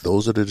Public.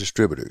 Those are the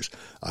distributors.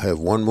 I have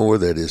one more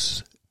that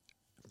is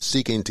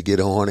seeking to get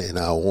on, and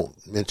I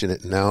won't mention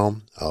it now.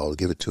 I'll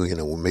give it to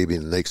you, maybe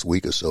in the next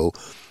week or so.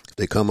 If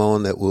they come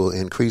on, that will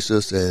increase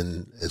us,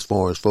 and as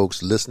far as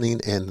folks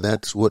listening, and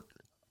that's what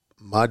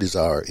my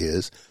desire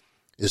is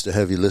to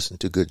have you listen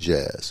to good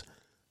jazz.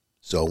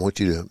 So I want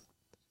you to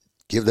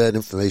give that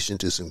information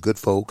to some good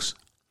folks.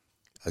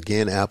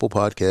 Again, Apple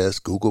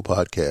Podcasts, Google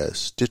Podcasts,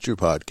 Stitcher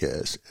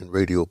Podcasts, and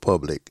Radio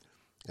Public.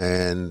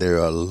 And there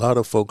are a lot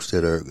of folks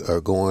that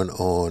are going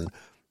on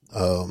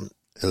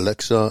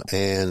Alexa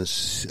and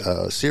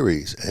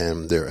Siri's,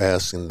 and they're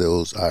asking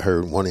those. I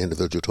heard one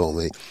individual told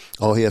me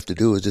all you have to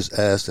do is just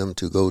ask them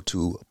to go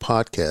to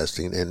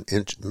podcasting and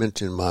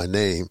mention my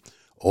name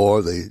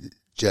or the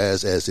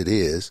Jazz As It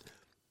Is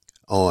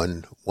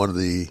on one of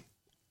the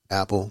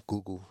Apple,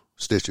 Google,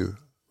 Stitcher,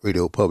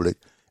 Radio Public,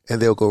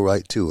 and they'll go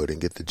right to it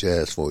and get the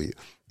jazz for you.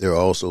 There are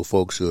also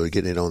folks who are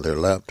getting it on their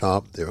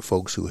laptop. There are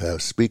folks who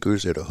have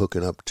speakers that are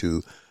hooking up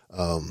to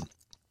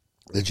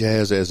the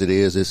Jazz As It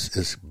Is.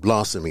 It's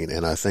blossoming,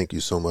 and I thank you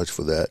so much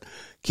for that.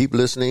 Keep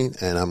listening,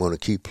 and I'm going to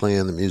keep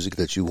playing the music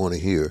that you want to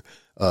hear.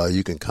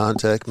 You can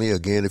contact me,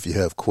 again, if you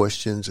have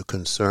questions or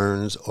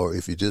concerns, or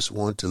if you just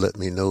want to let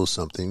me know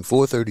something,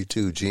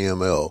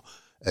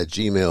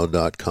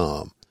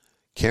 432gml@gmail.com.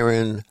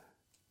 Karen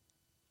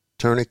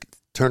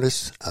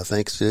Turnus, I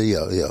think so.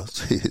 Yeah.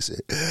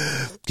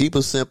 Keep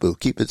it simple.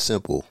 Keep it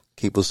simple.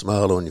 Keep a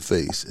smile on your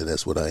face, and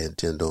that's what I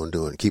intend on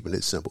doing, keeping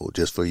it simple,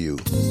 just for you.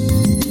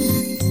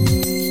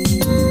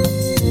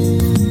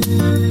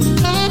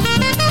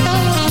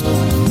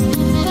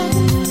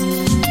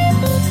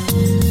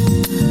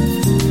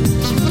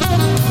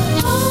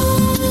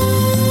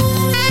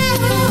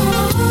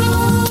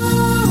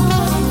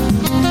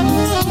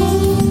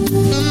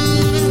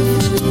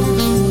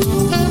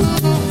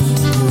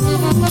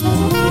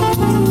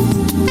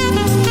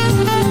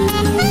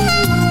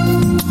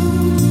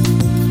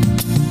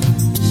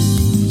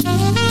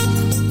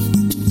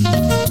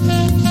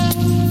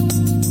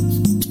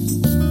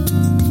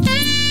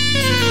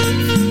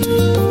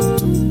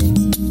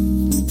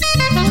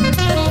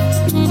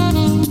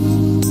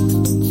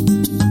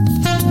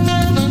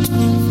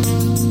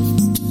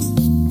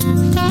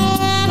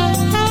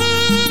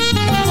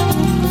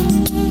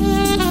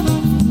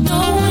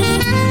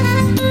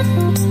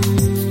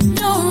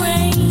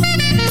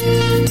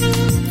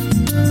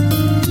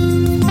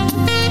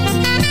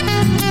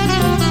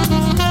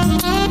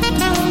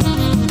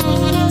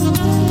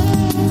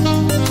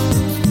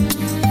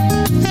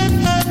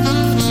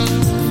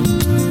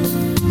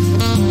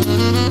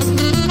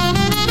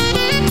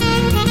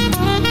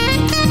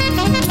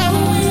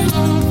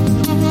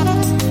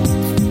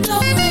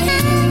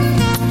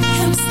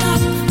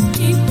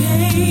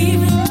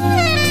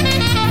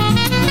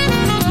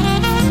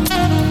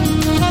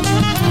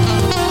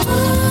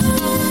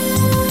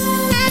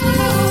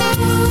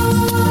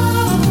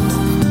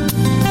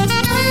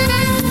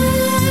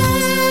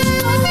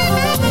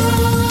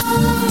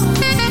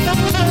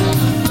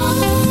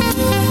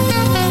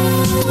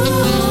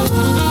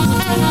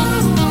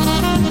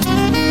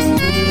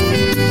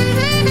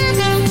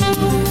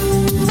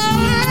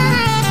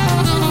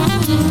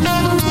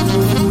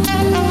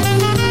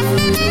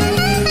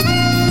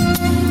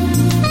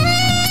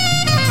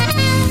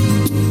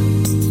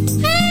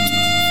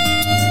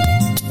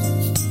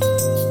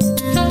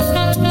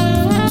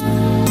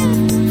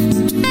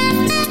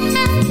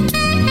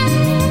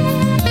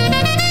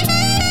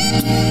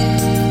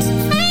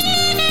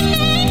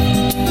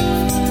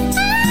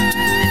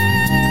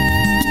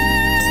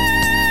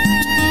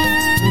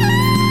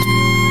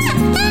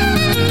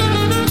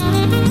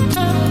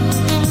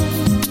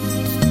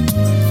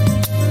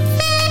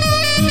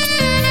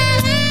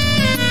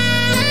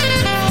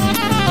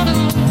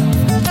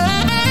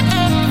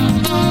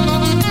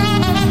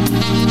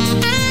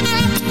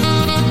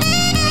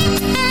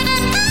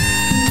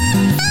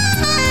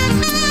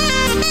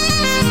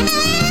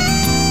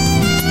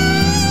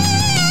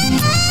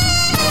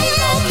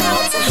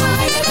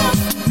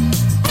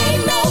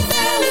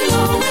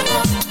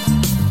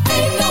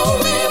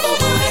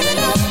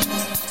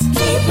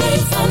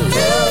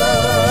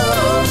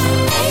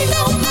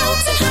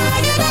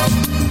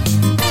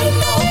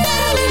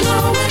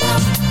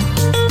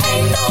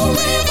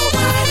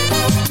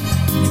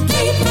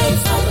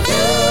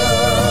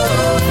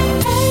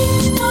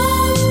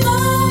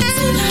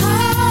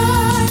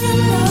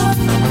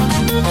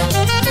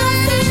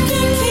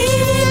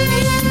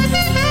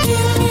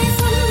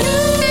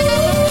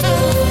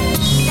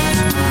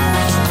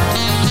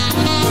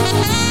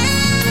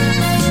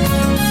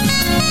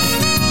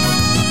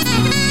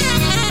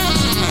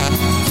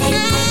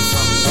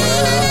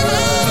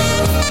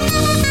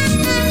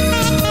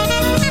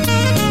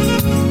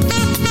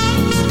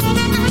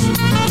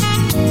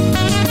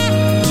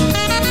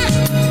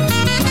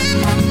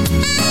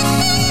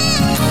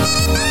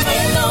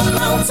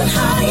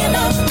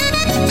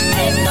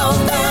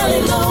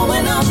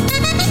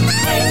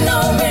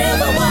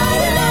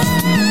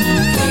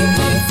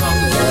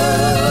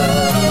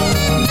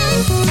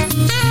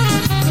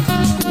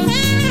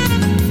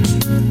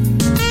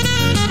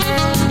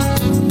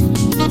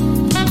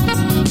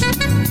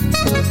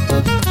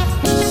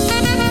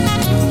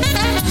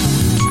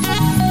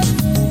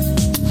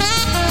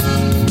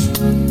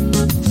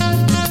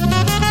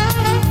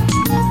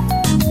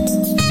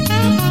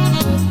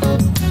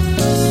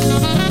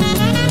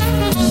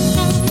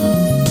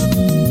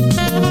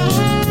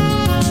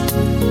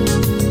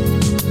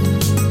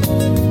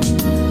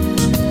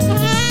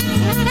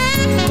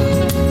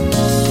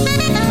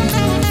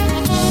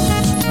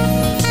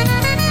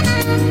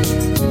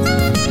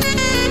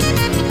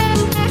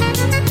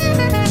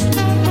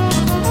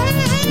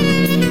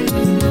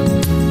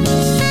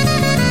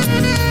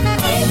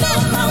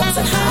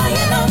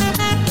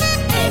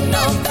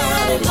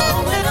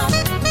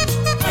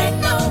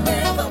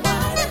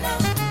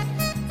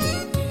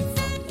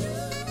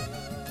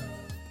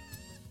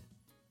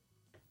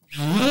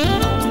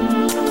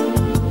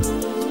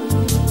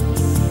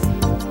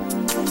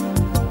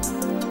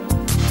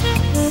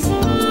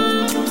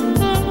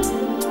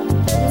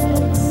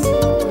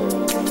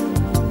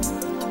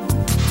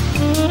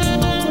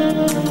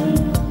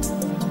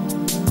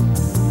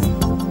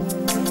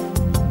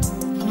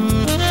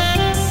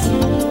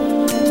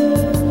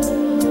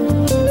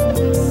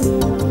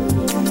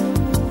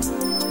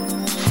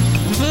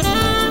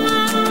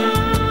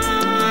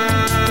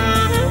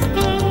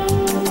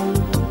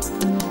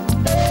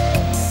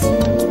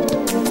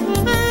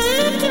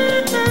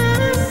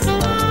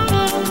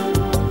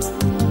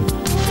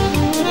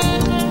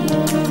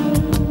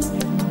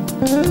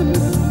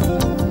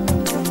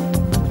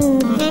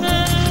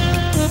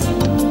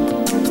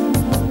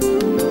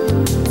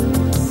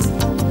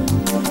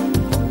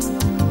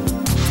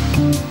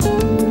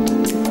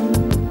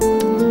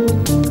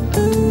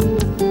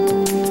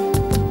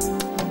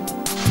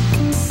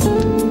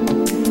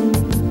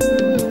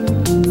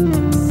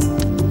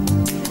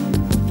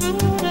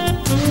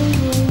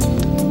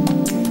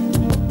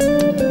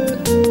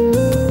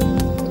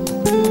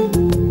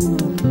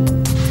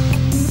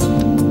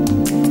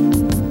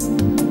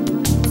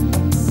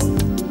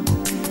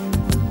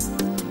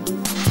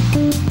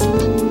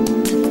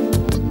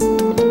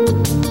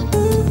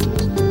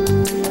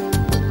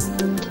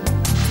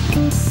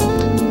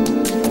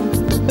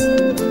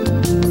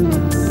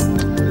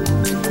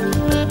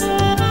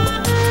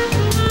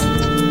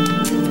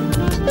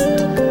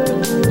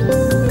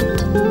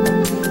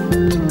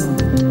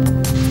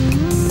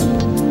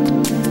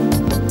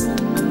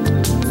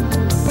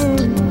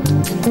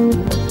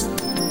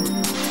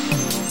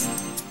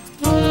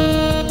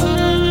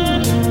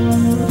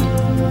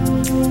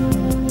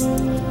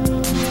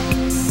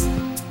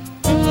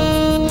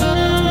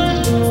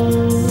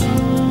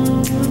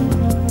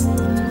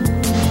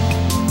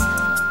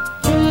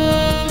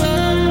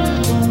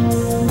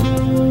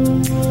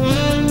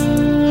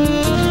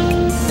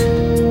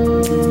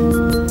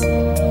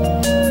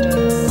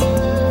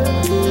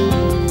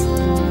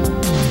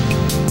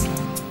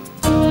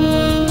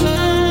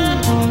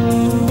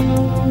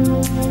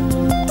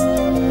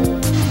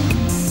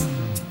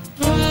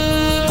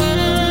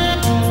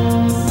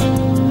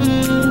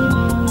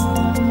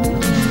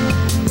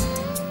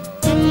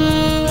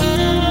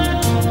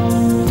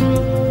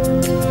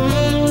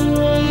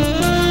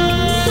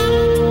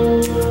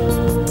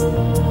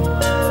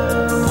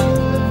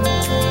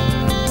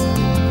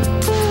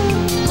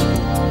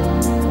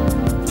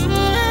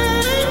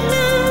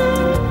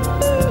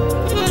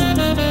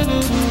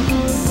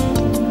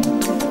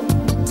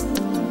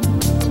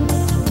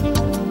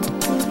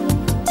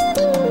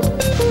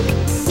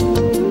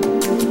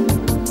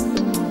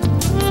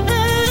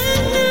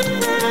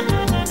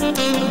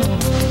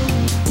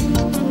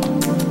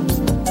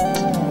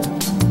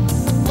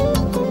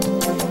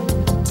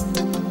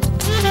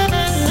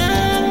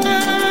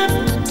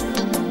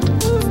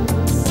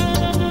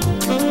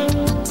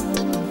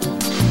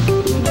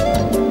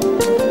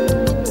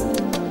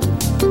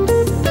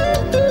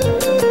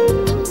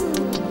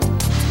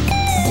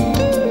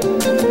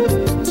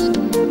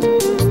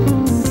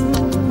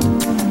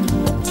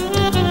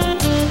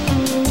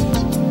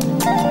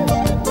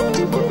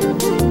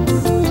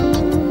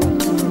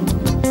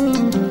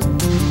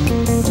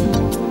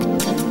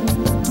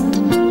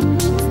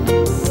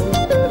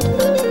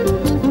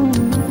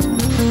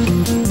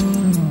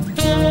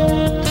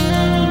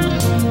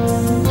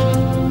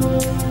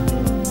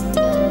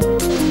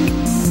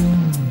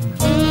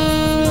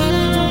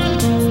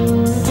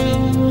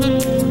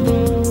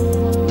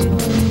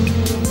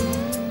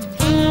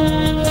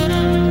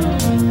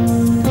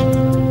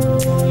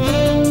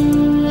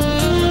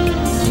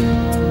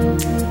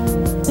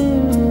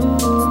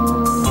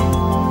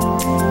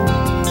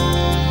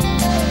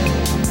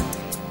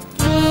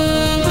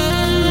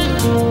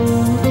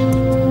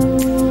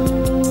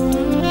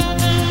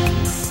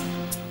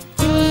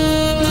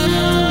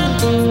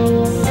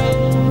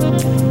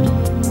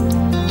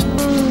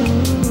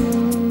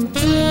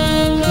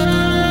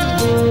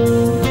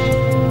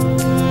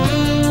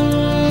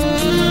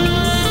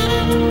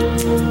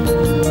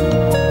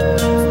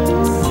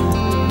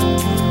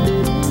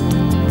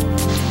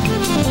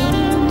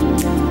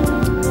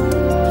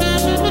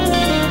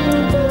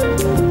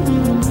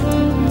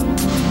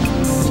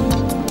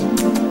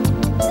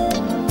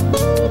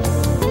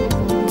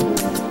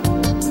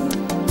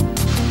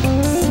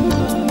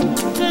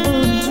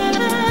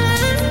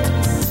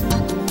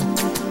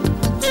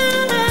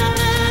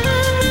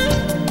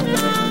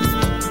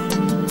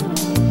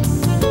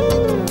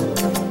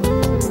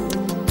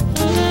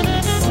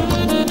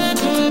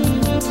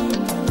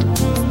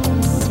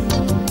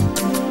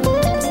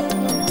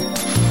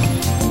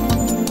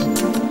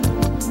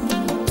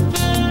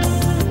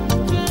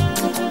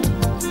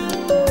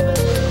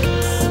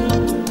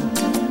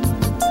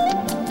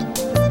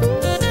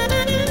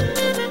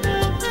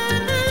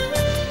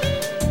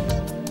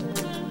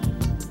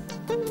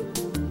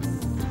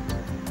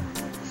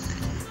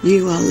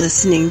 You are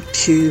listening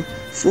to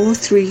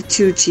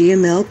 432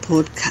 GML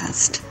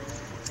podcast.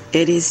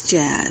 It is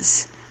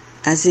jazz,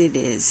 as it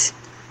is.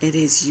 It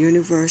is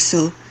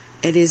universal.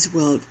 It is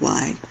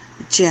worldwide.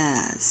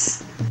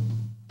 Jazz.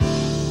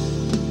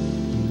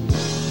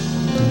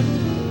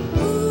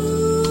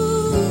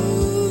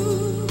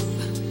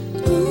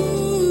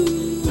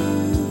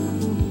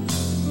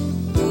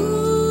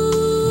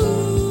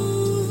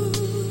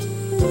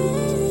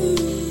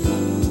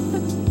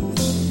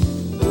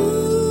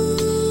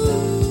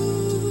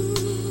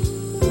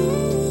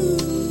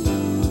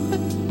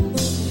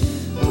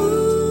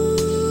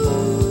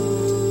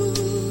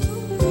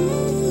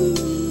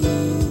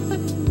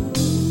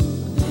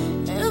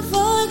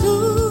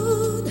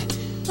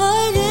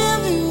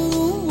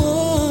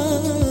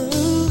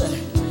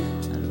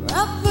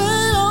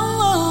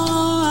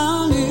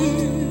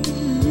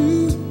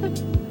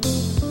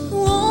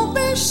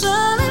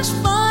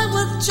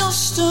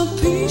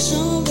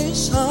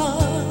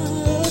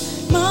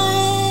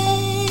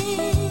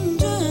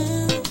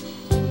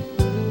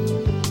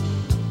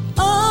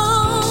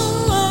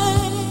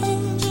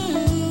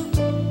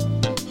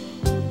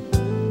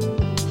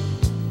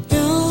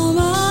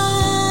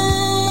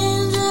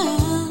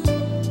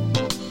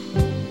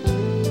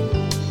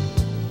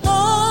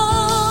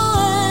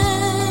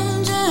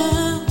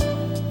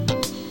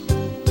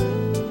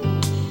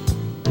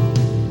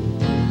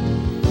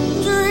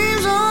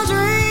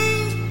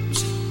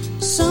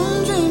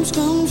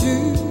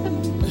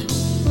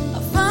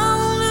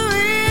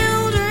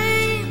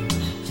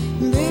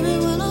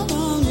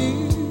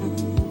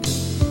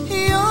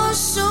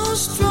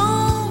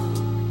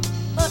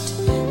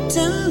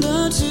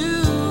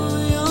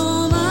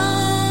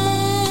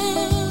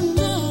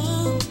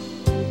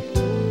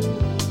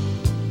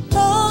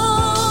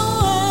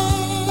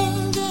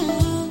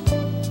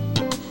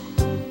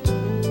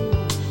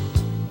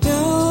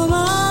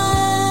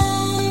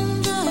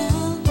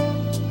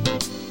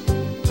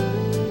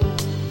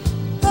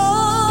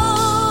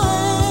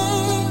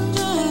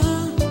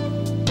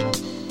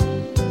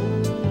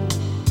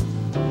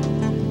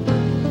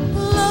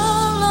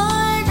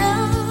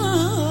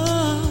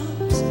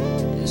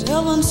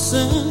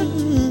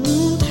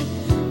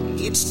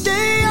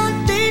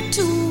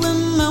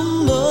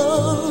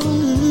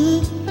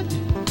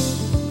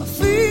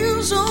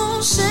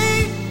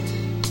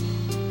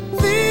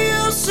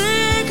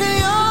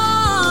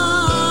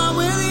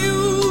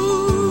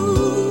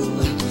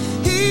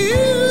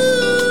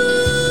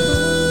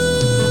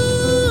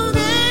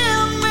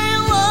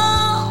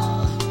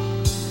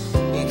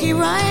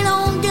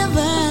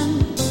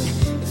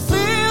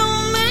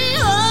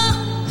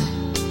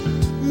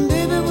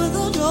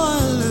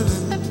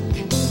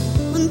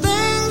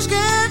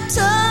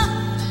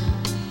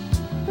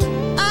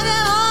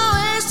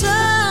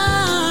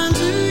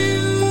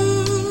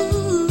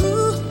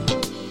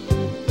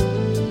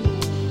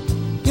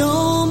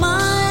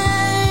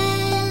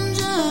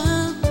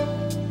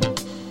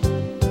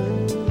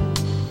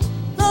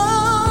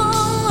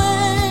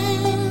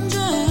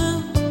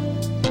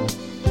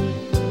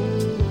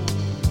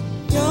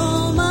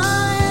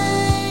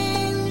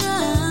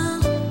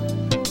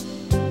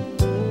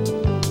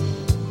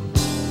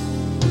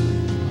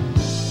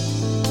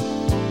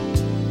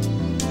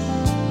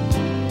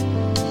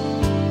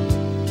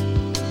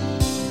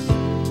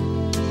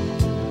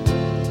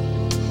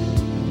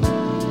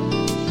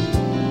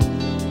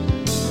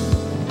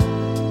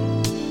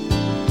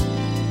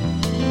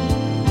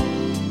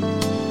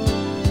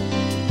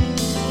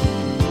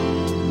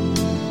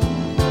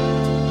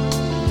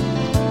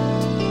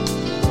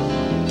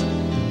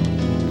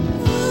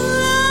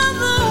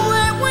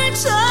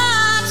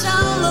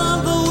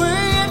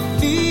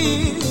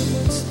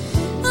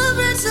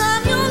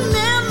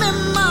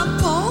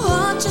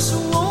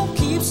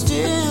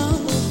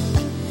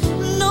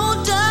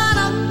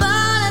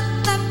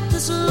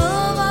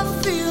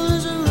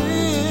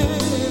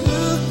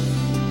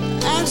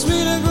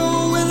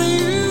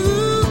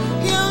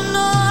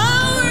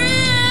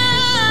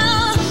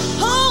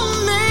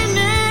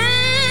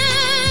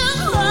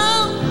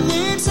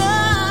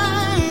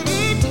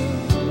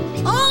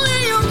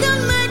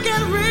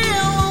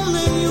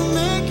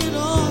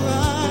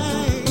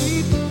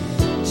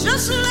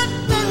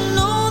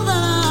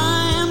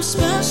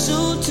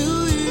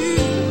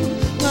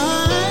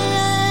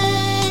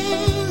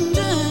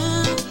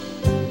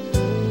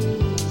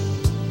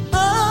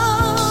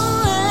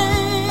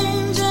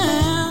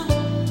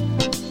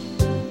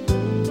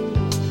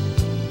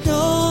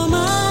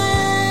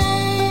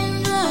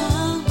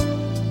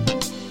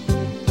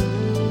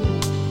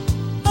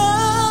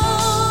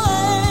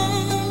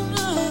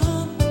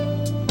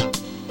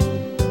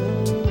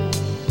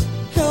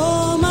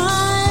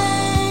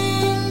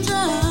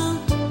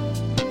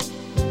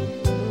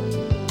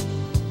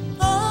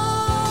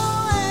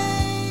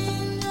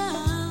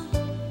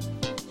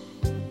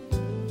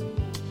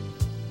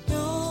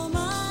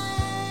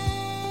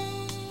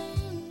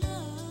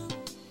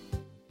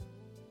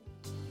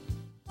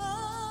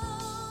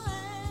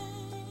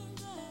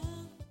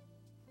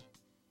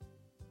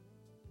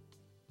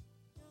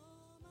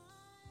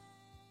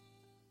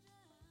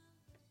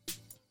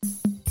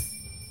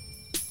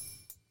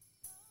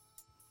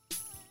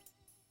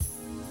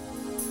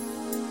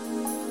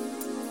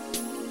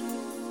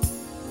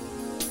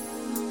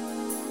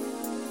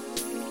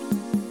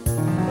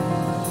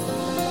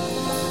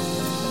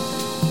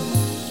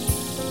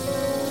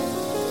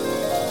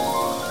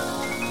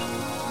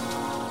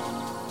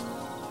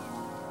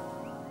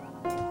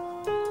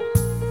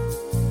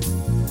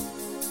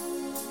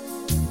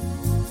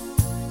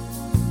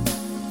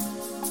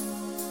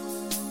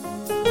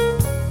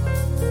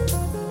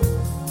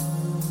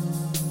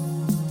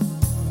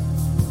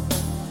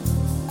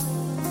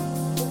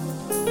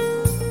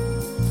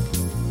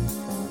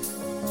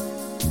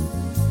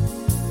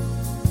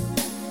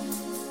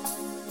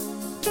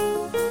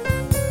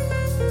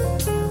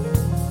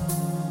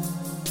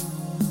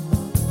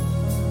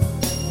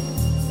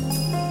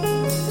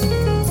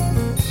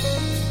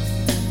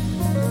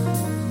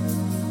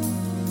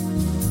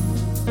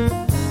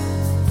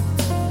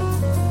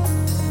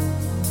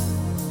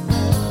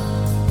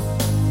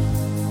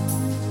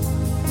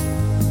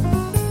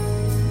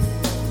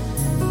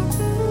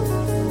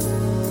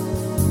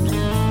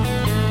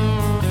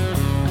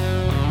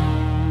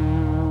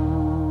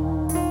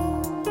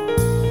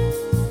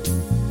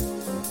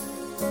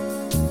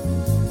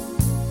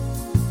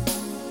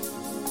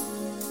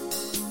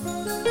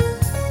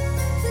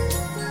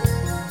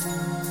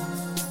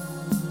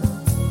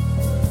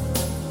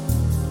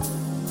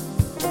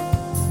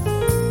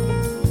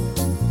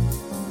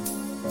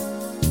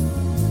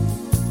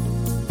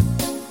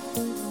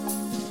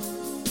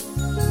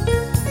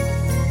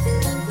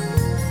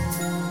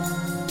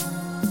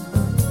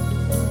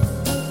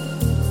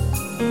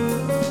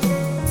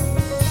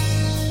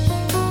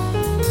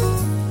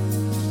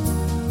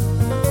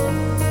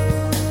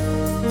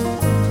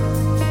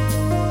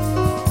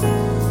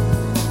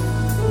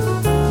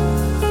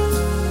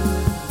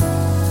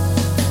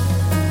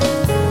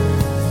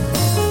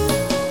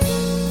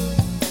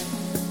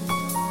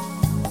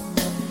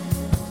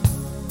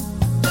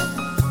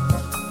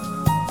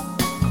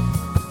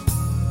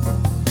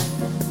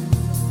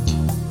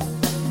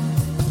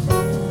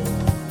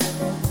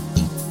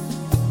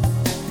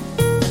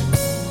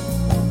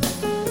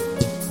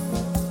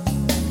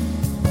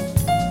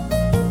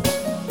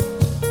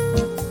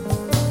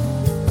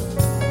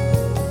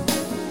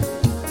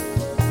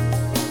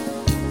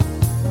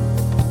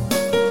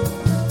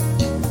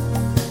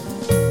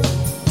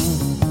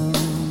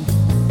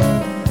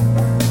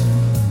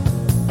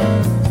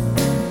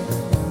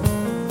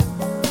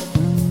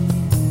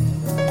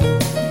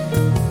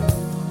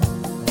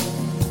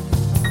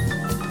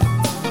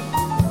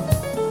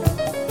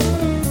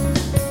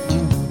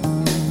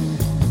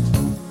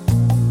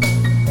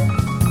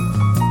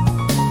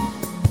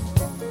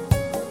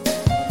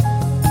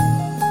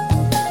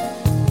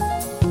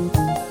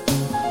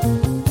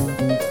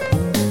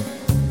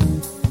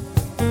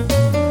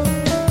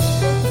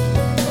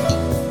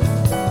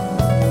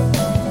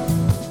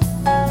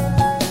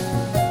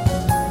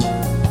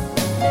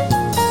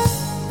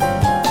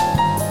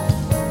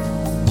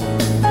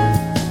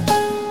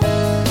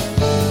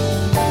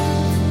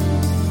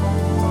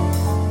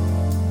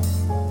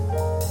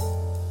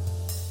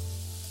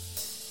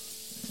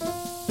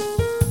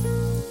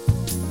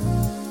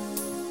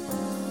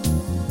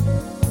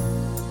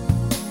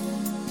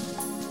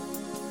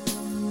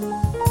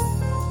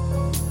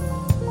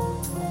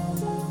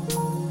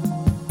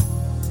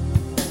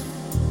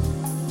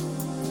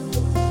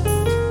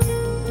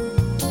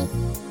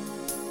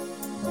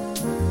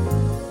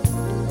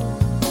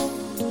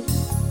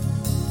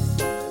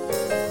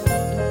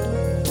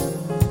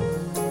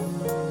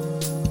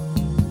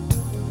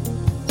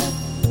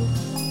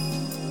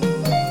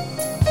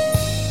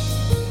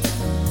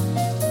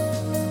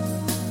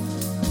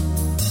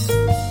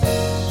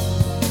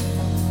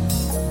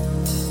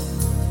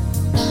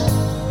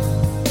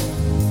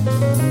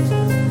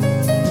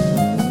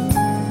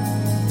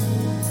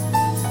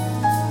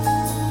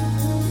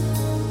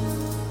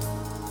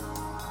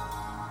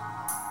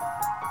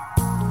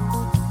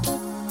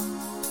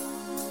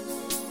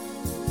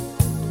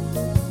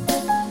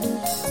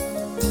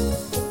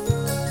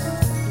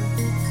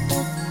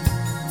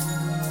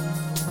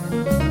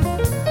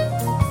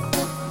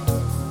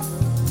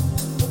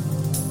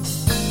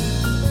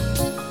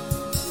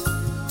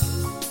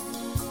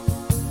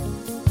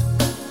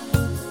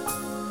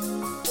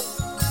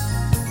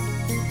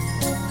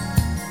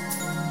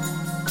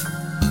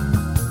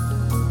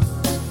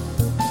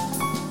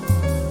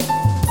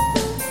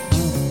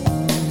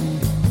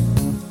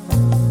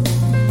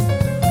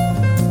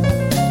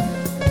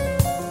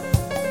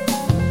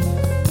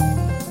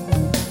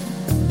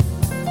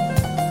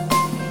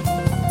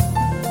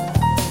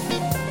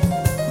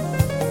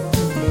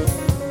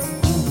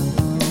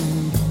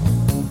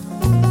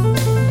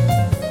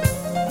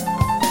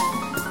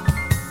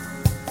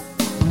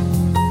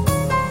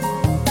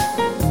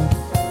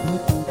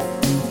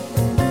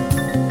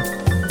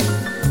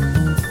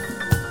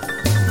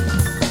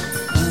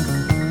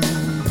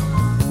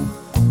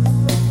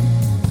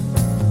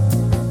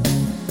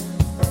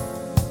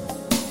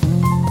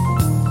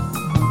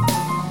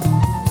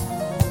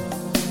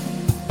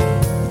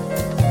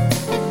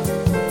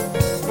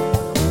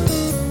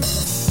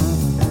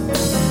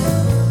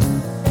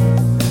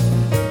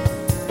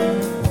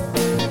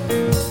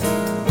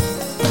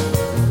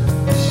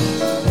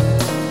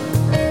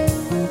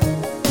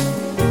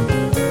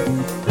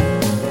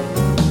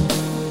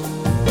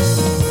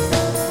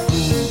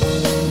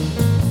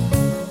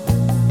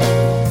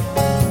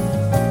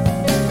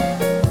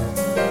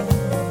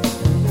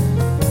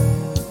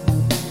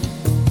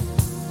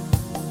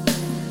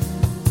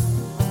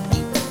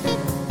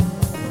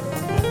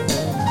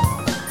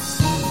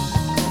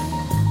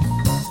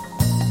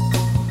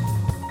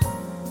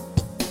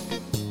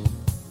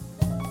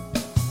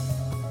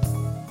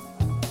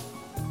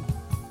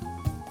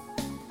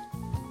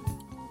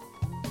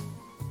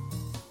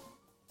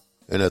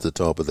 And at the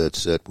top of that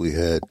set, we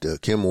had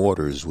Kim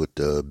Waters with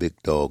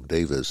Big Dog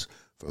Davis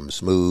from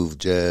Smooth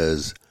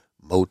Jazz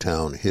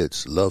Motown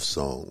Hits Love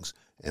Songs.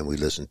 And we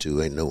listened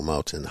to Ain't No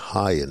Mountain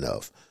High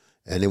Enough.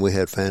 And then we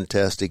had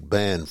Fantastic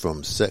Band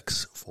from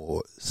Sex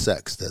for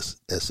Sex, that's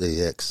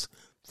S-A-X,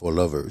 for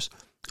Lovers.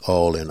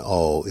 All in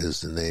All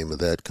is the name of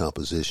that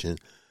composition.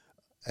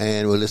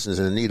 And we're listening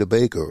to Anita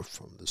Baker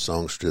from the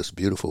songstress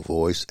Beautiful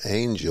Voice.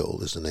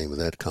 Angel is the name of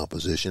that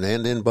composition.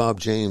 And then Bob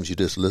James, you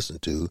just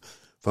listened to,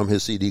 from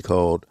his CD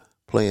called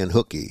Playin'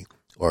 Hooky,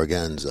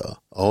 Organza.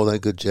 All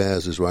that good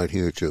jazz is right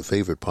here at your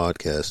favorite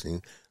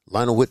podcasting.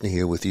 Lionel Whitney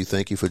here with you.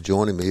 Thank you for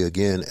joining me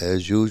again,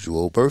 as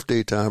usual.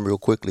 Birthday time real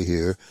quickly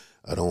here.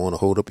 I don't want to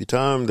hold up your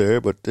time there,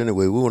 but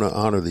anyway, we want to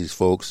honor these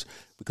folks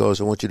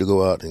because I want you to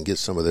go out and get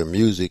some of their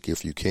music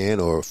if you can,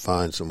 or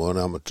find someone.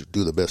 I'm going to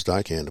do the best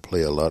I can to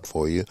play a lot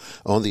for you.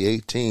 On the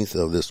 18th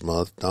of this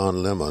month,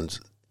 Don Lemons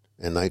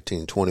in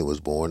 1920 was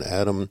born.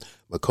 Adam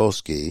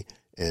McCoskey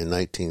in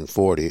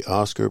 1940.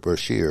 Oscar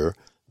Brashear,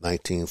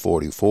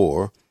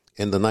 1944.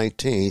 In the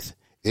 19th,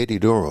 Eddie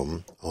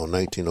Durham on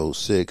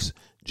 1906.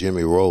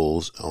 Jimmy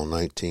Rolls on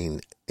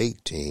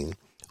 1918.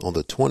 On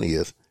the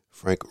 20th,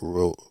 Frank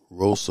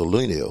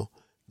Rossellino,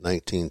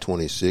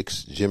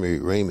 1926, Jimmy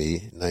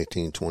Ramey,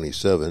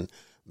 1927,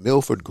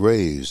 Milford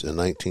Graves in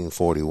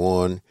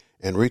 1941,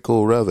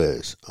 Enrico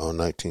Reves on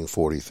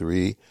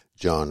 1943,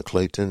 John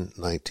Clayton,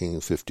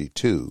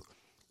 1952.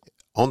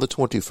 On the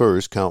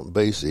 21st, Count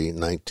Basie,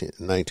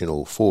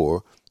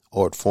 1904,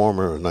 Art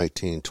Farmer,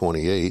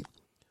 1928.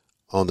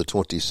 On the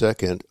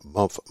 22nd,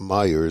 Muff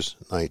Myers,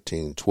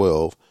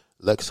 1912,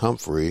 Lex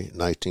Humphrey,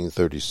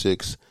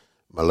 1936,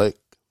 Malek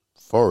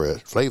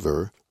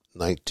Flavor,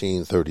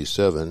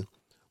 1937,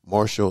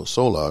 Marshall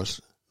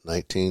Solas,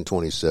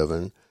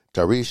 1927,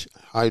 Tarish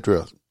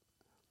Hydra,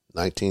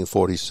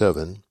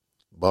 1947,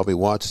 Bobby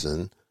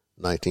Watson,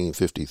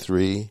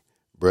 1953,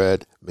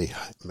 Brad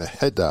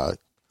Meheda,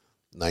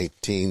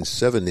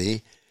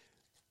 1970.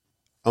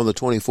 On the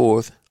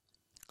 24th,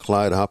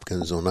 Clyde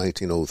Hopkins on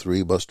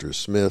 1903, Buster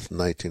Smith,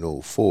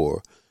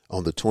 1904.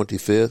 On the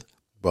 25th,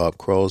 Bob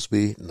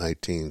Crosby,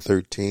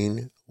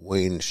 1913,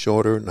 Wayne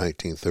Shorter,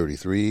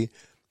 1933,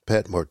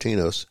 Pat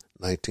Martinez,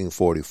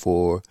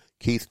 1944,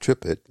 Keith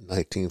Trippett,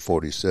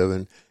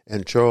 1947,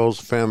 and Charles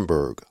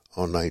Famberg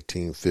on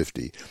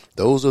 1950.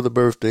 Those are the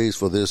birthdays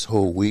for this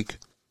whole week.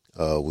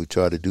 We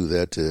try to do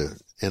that to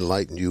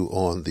enlighten you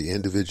on the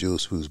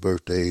individuals whose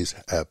birthdays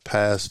have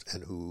passed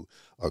and who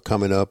are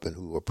coming up and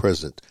who are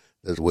present.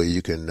 That way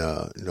you can,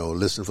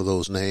 listen for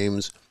those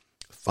names,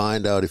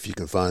 find out if you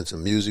can find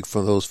some music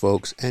from those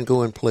folks, and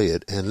go and play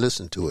it and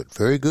listen to it.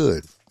 Very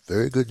good.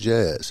 Very good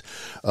jazz.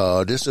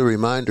 Just a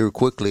reminder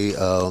quickly,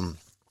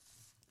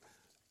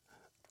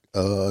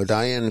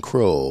 Diane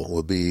Kroll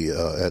will be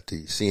at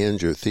the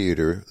Sienger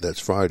Theater. That's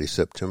Friday,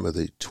 September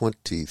the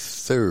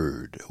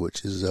 23rd,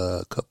 which is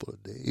a couple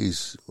of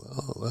days.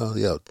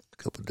 A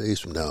couple of days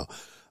from now.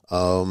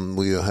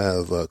 We'll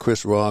have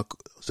Chris Rock,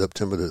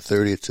 September the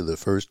 30th to the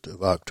 1st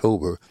of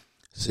October,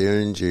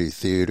 Sienger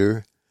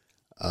Theater.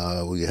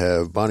 We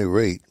have Bonnie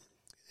Raitt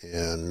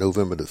on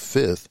November the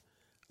 5th,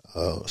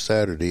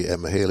 Saturday at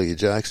Mahalia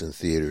Jackson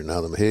Theater.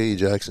 Now, the Mahalia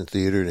Jackson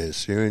Theater and the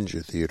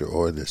Sienger Theater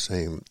are the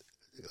same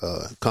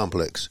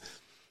complex.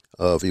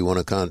 If you want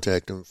to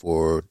contact them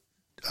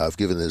I've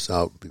given this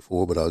out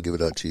before, but I'll give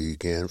it out to you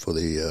again for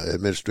the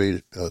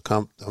administrative,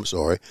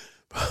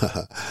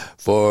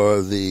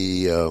 for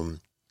the,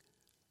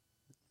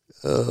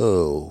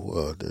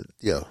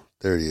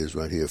 there it is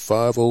right here,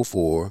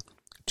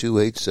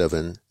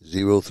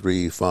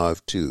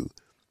 504-287-0352.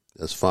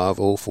 That's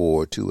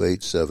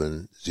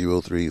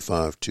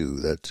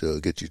 504-287-0352.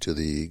 That gets you to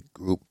the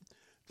group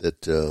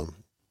that,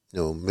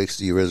 makes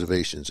the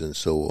reservations and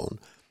so on.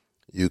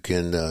 You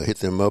can hit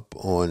them up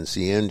on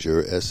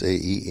Sienger,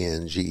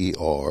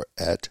 Saenger,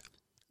 at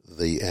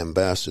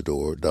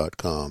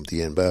theambassador.com.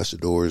 The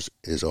Ambassadors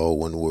is all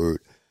one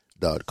word,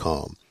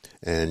 .com.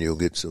 And you'll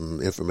get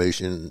some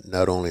information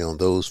not only on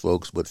those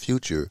folks, but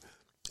future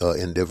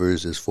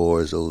endeavors as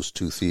far as those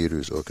two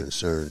theaters are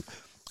concerned.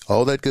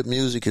 All that good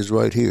music is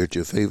right here at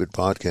your favorite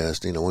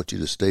podcasting. I want you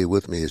to stay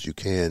with me as you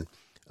can.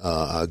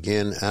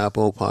 Again,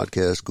 Apple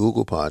Podcasts,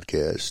 Google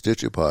Podcasts,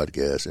 Stitcher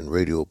Podcasts, and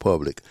Radio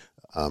Public.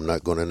 I'm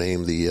not going to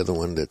name the other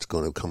one that's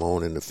going to come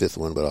on in the fifth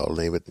one, but I'll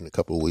name it in a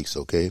couple of weeks,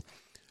 okay?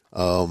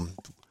 Got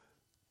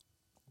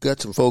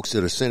some folks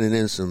that are sending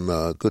in some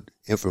good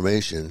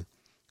information.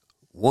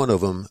 One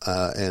of them,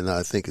 and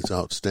I think it's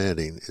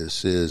outstanding, it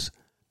says,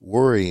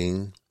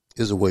 worrying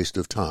is a waste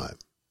of time.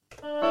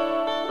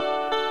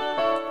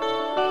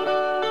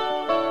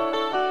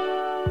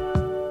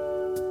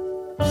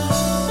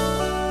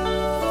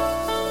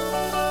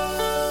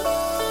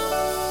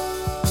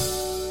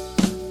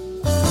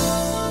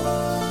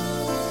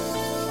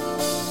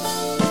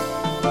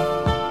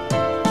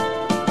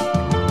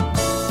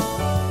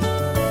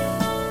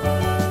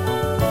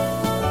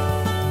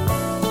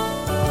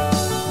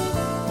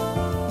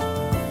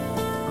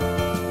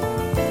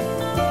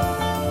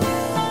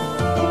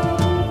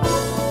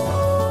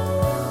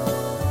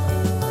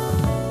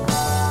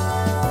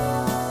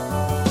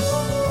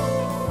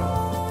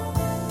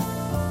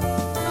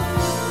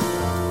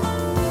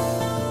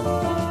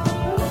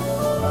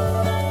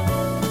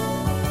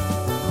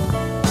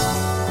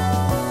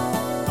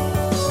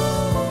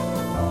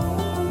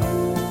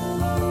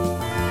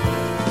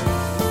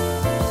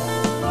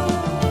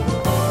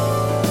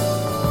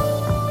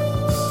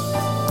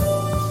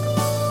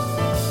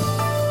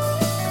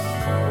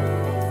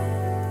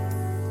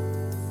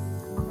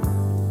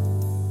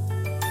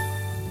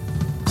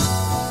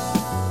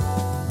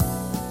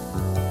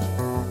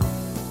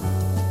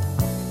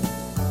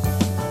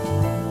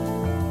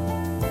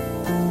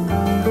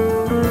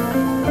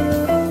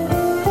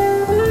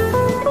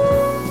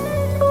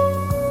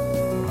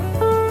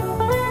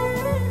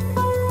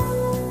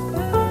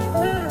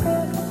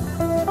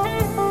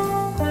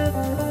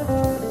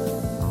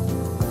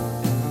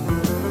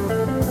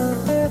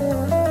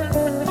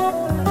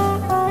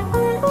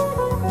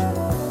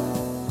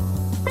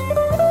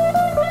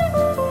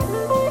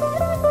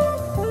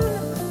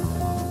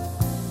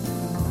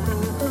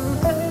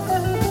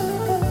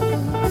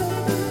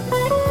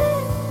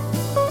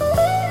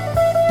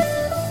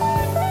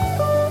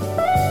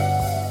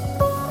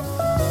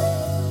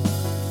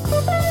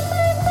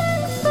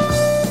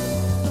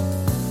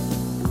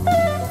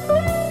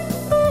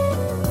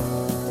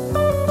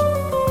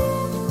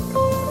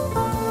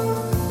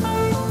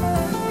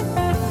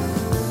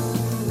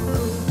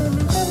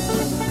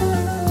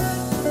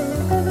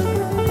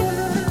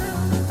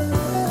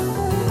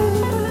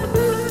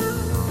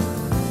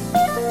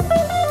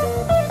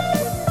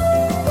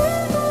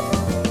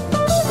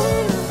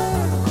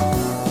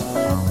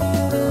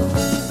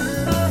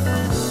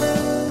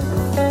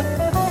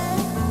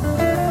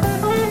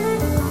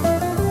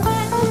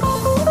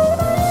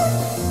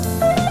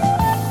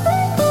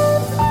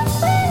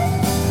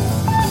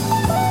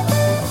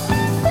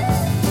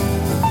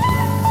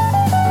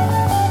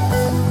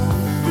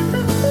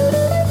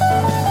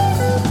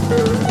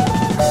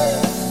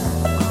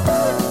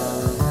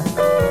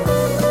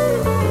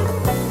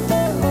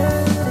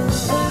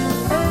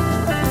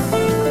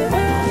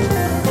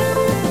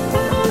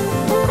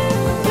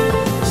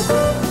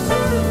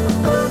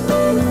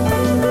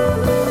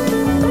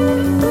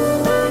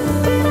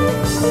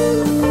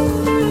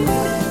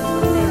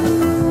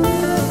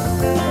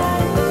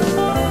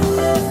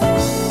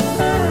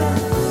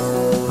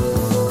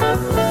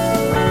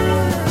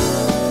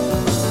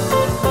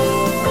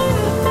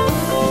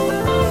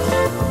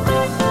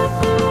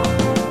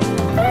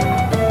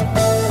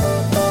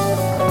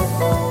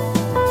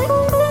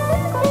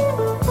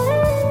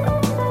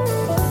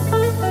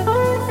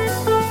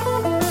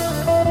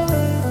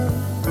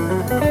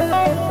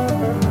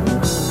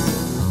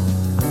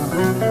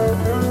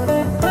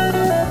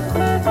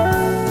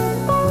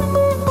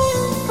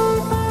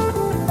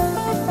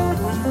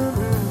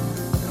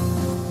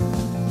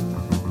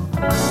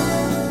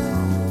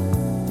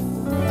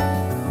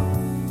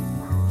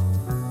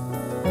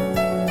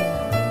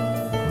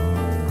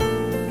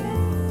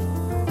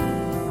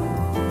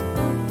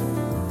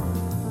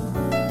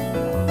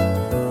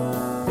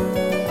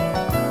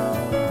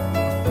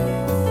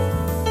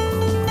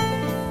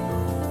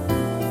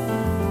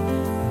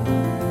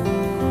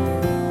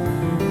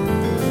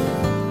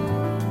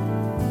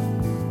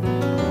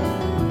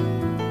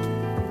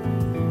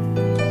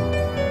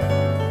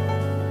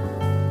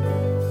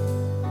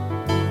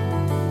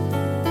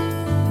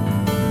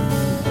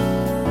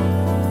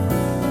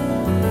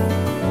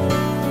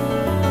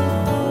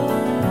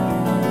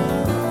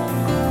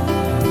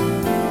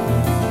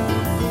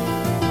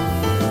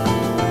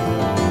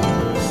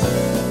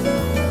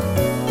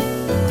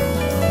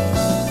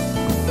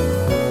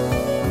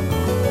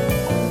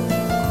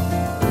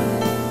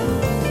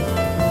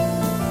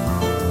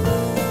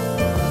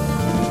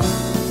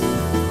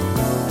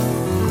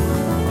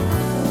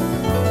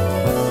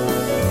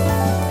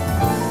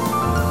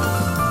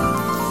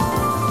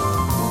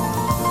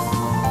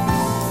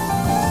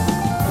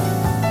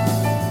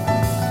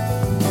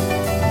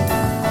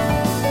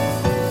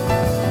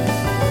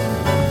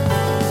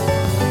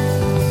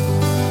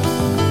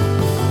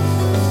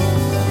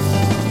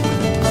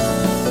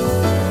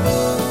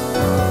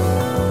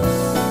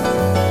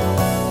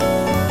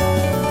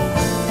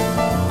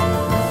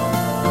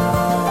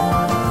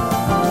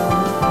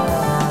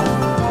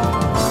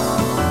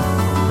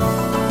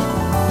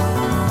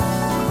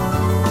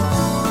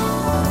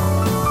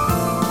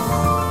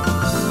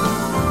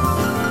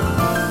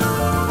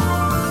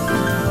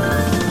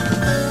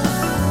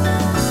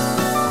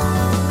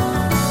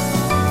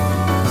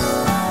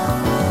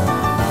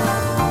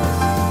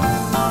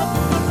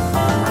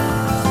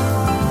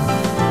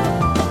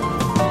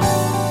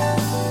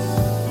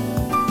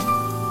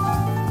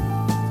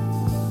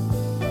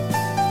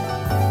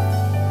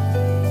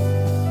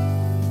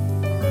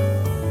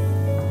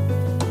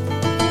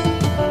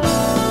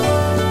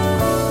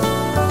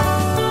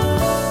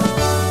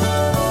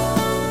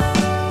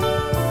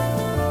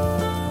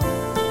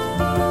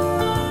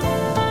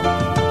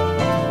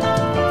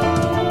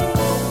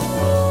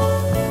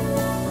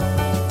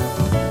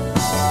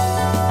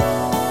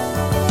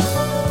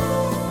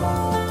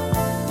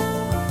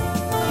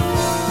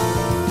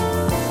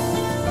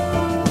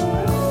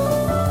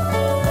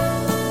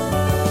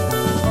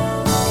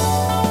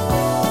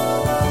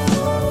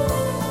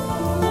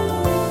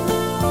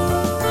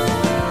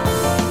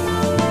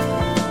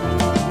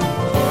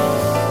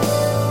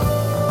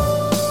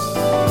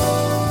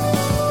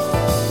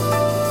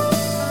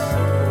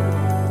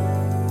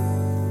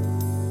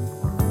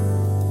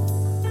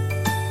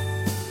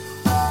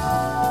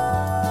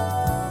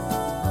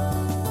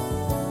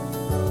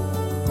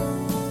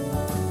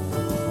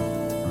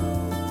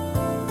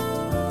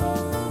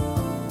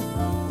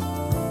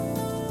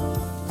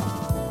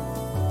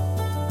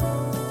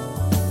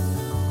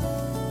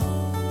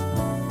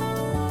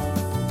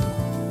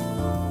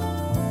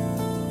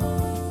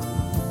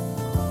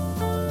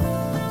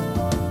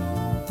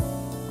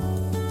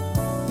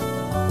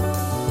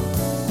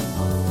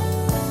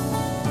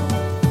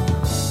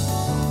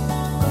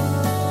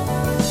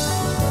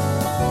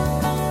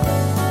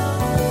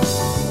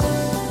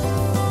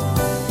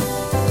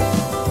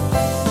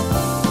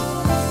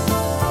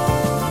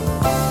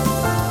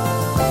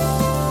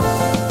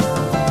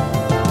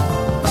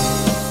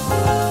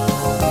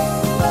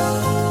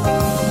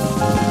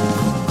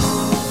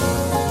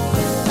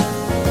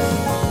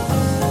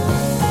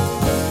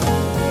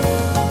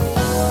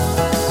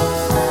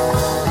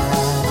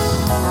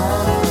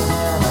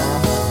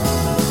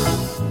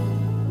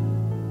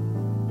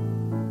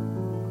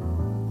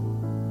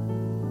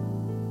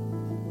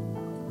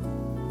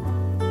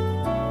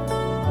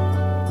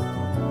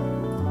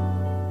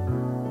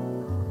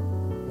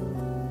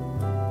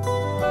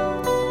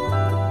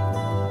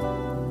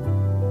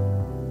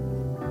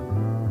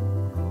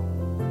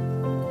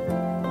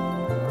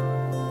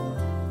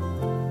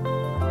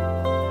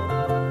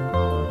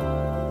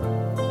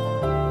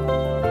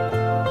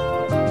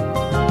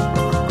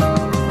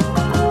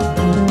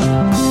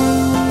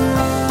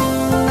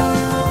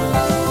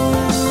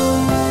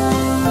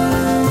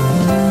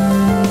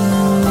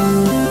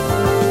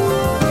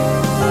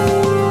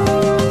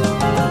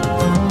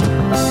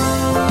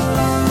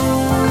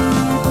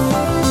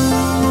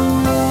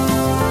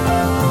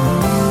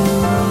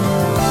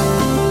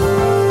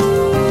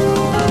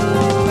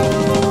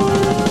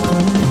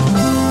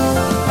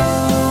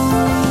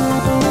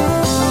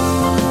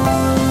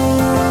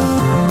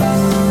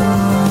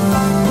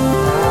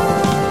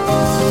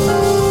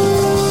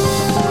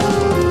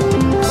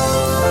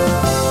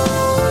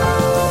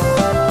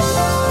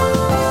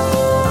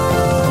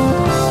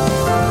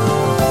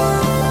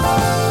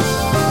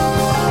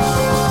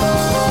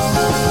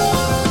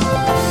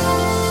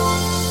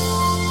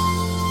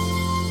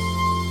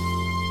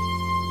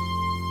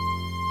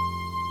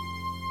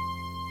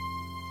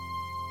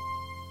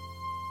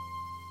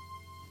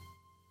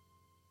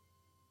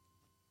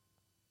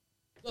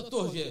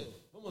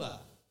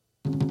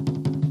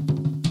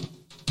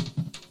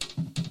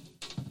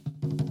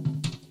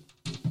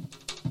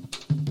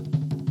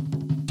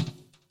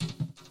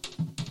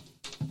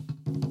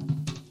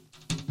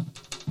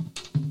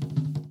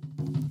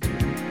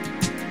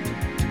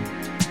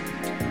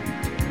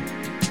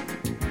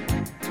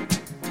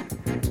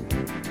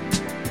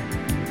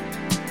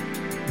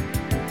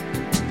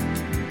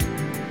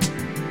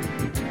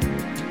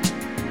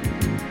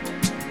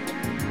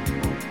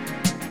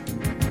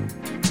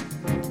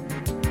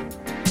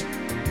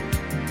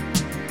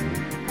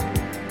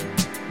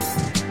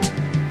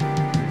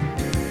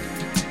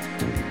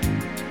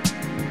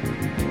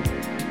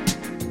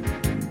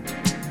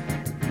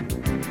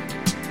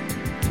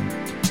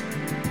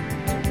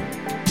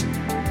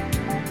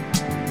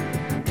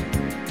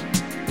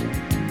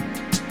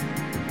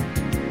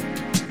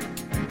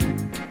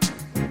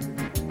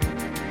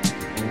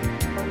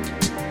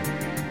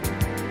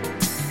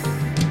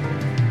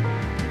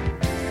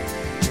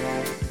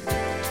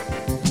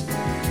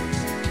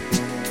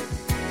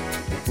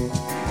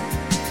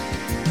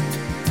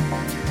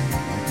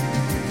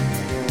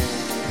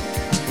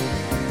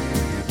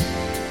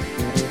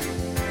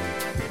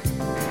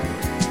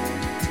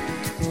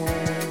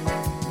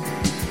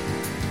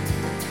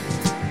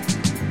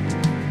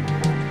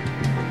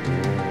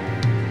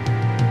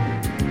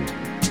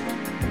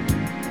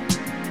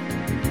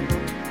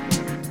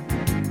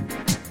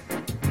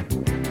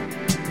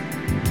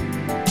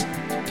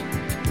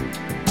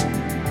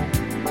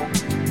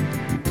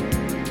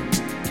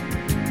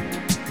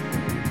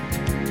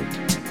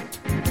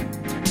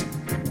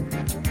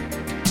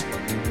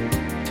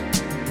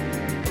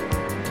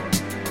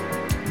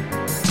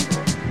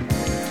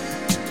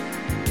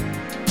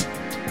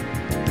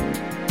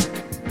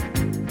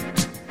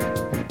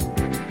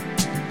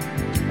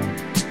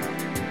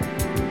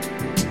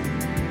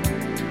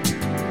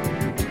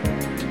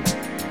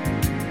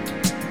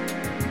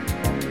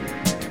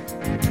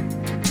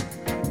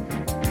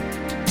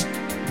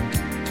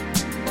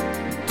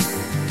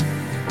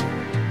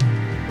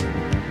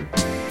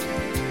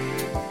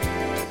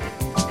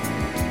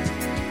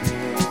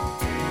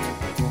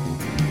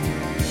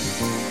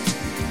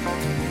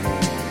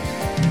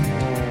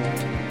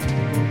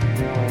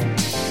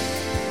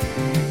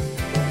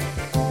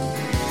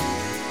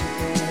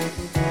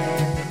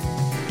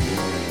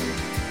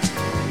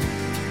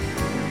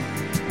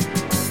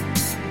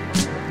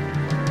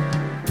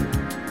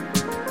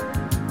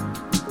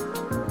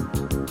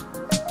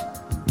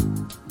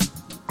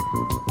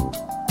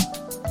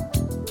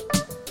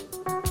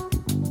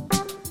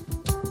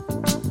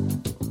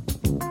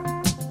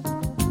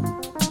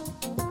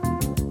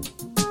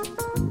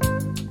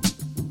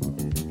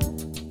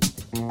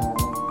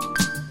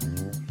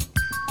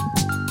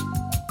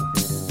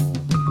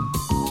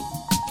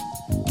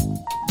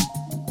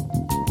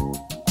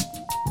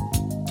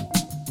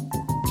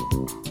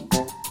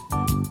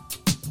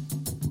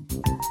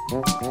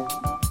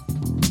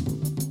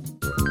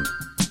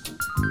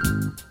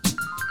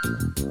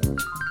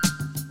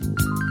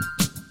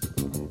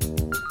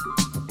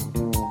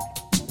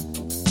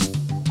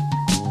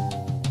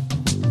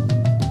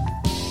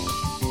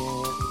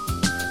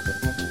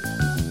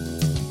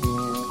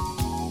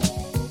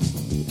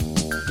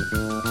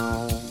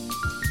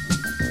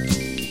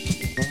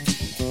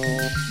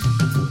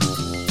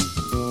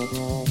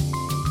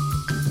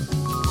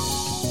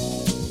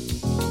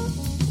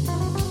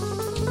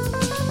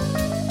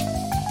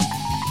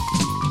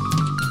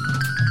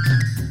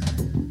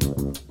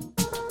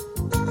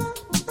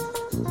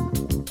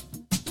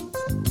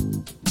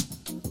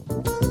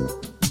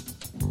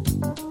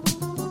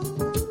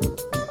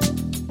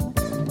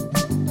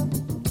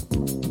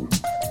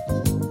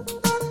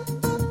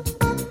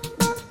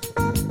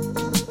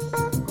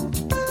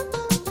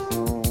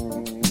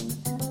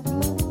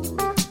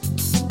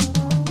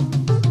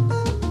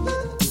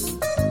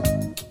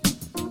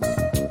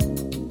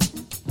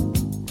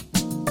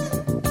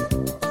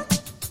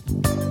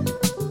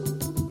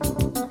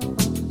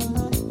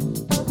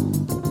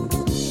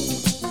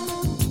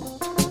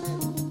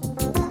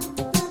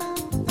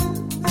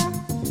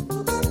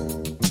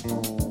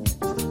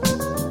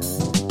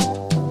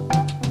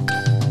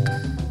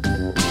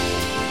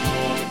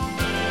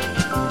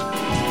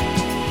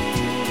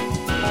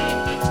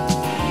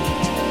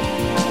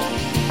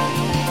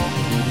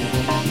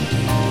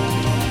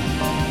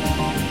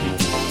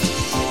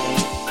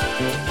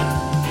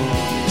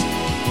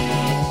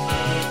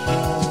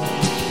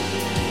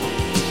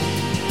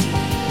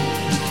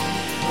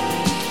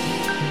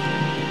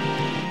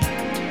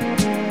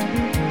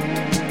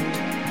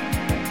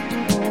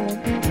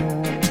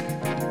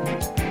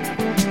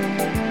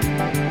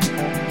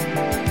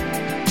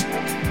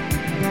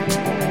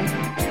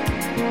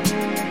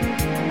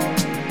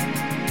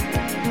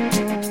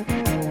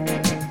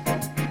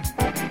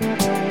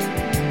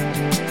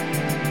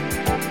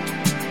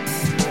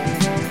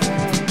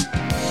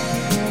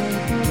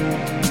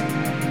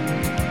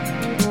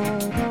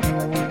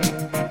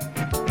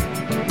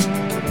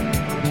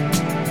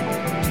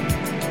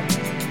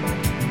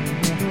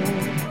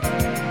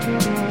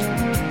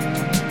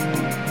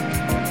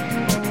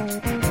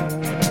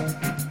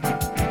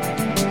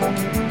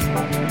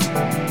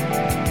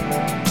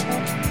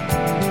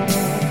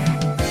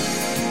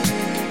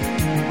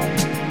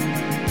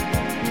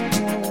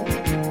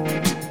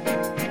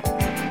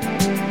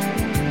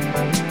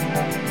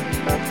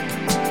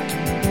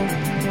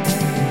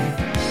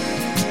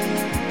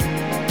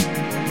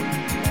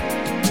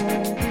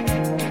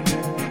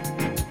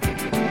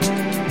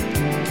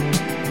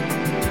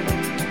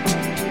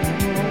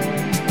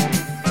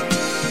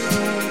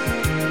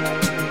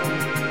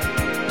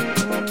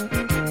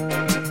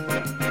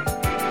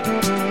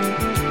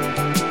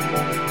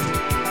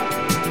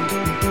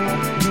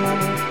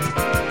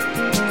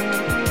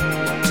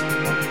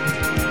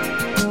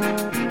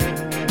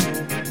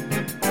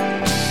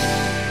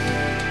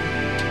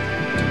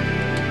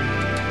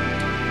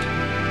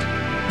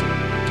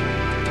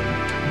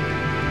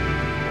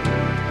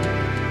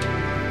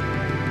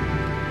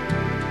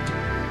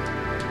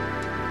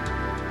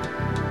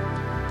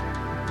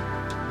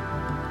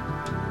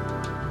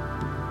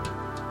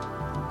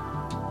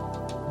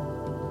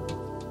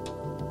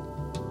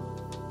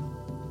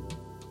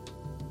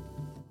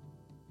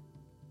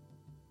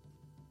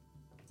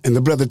 And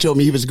the brother told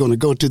me he was going to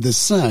go to the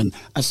sun.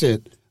 I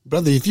said,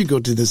 brother, if you go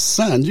to the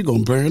sun, you're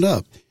going to burn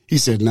up. He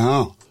said,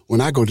 no,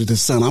 when I go to the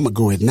sun, I'm going to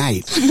go at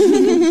night.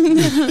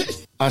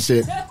 I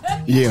said,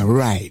 yeah,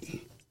 right.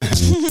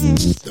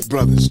 The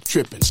brother's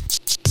tripping.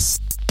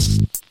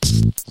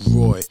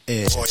 Roy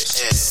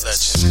Ayers,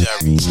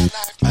 legendary,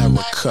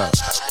 Erica,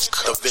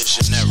 the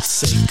visionary,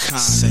 Saint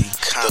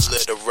the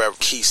literary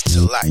keys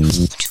to life. What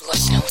you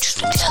gonna know, what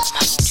you gonna tell him? I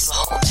want you to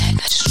hold back.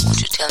 I just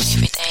want you to tell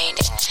me everything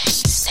that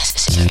is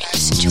necessary in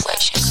this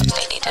situation, because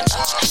they need to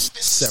know.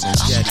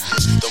 Serengeti,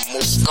 the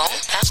move. Go on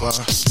now.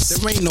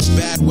 There ain't no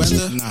bad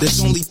weather,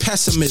 there's only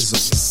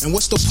pessimism. And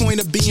what's the point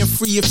of being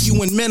free if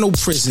you in mental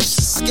prison?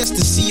 I guess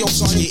the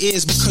CEO's on your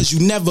ears because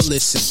you never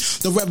listen.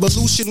 The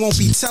revolution won't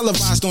be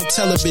televised on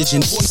television.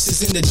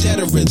 Voices in the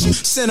dead of rhythm.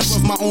 Center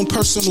of my own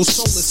personal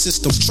solar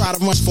system. Try to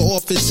run for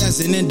office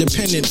as an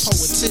independent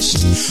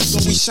politician.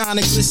 Though we shine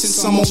and glisten,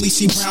 some only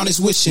see brown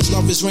as wishing.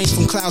 Love is rain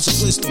from clouds of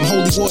wisdom.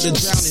 Holy water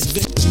drowning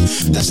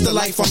victim. That's the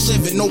life I'm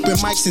living. Open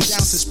mics and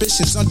down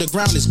suspicions.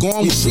 Underground is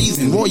gone, we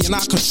breathing. Roy and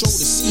I control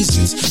the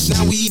seasons.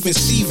 Now we even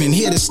Steven,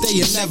 here to stay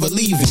and never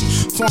leaving.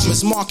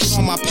 Farmers market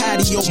on my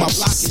patio, my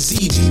block is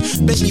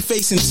eating. Baby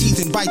facing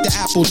teeth and bite the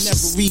apple,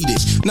 never read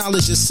it.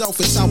 Knowledge of self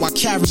is how I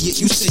carry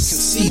it, you say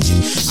conceited.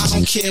 I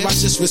don't care, I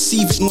just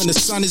receive it when the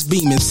sun is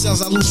beaming.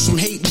 Cells I lose from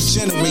hate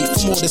regenerate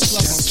from all this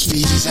love I'm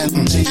keeping. Trees and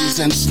things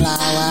and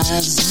flowers.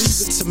 Leave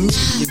it to me,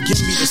 you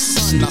give me the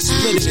sun, I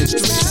split it in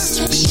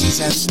three. Trees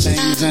and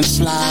things and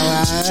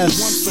flowers.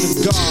 One for the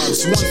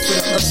gods, one for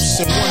the earths,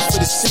 and one for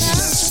the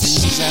seasons.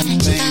 Trees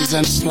and things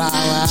and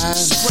flowers.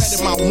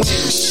 Spreading my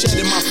wings,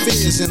 shedding my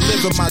fears, and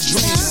living my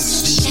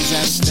dreams. Trees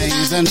and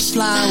things and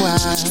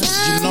flowers.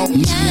 You know,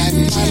 I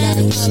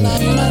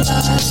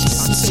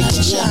take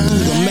a walk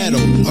through the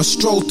meadow, a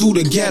stroll through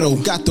the ghetto.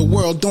 Got the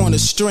world on a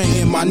string,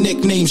 and my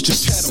nickname's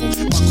Geppetto.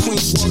 My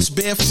queen walks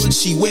barefoot,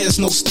 she wears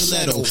no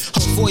stiletto.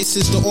 Her voice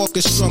is the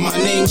orchestra, my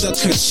name the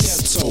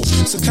concerto.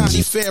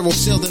 Sakani Pharaoh,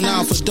 sailed the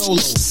Nile for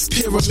Dolo.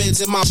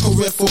 Pyramids in my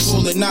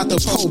peripheral and not the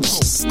popo.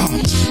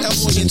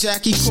 Elroy and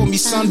Jackie call me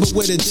son, but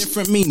with a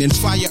different meaning.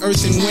 Fire,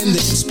 earth, and wind,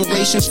 the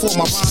inspiration for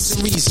my rhymes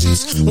and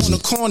reasons. On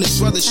the corners,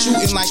 brothers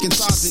shooting like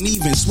it's odds and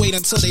evens. Wait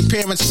until their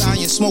parents die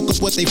and smoke up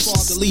what they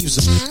father leaves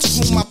them. To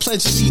whom I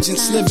pledge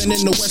allegiance, living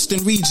in the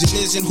western region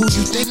isn't who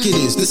you think it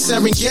is. The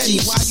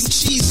Serengeti, why you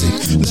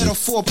cheesing? Let a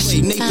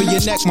foreplay, nape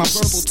your neck, my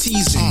verbal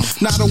teasing.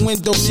 Not a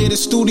window near the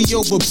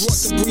studio, but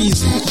brought the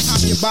breeze in.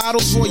 Pop your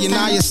bottles, Roy and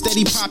I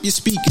steady pop your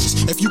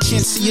speakers. If you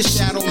can't see a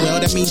shadow, well,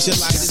 that means your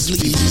light is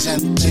leaving. Trees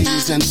and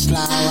things and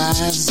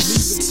flowers.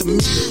 Leave it to me,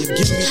 you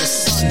give me the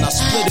sun, I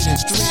split it in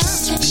three.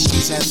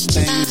 Trees and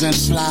things and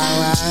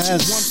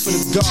flowers. One for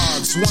the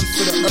gods, one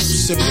for the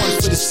earths, and one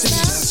for the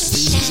seasons.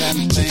 Trees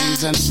and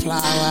things and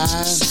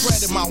flowers.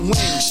 Spreading my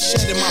wings,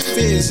 shedding my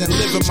fears, and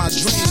living my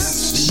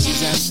dreams.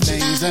 Trees and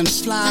things and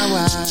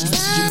flowers.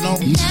 You know,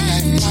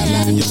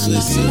 you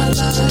listen.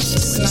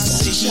 When I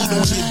say heat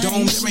on your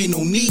dome, there ain't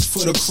no need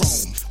for the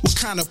chrome. What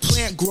kind of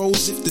plant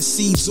grows if the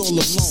seed's all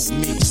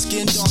alone? Me,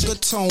 skin darker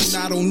tone,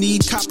 I don't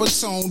need copper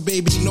tone,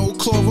 baby, no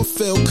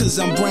chlorophyll, cause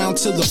I'm brown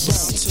to the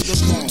bone. To the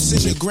bones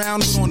in the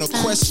ground, on a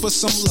quest for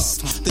some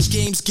love. The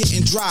game's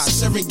getting dry,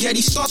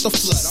 Serengeti start the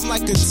flood. I'm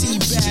like a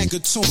tea bag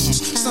of tunes,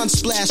 sun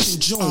splash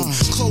in June.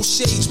 Close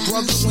shades,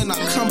 brother, when I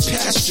come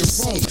past your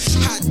room.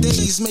 Hot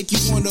days make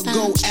you wanna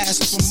go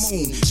ask for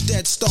moon.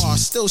 Dead star,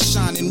 still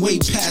shining way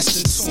past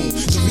the tomb.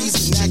 The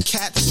reason that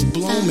cats will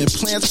bloom and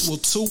plants will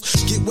too.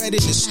 Get wet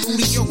in the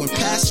studio and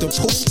pass the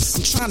pool.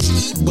 I'm trying to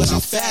eat, but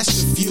I'll fast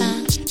a few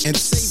and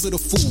savor the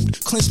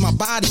food. Cleanse my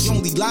body,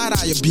 only light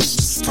I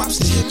abuse. Props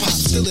to hip hop,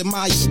 still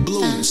admire the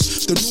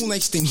blues. The new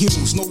Langston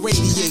Hughes, no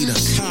radiator.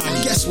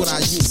 Connie, guess what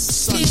I use?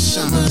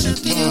 Sunshine.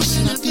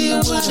 When I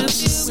feel what I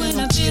feel when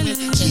I feel it.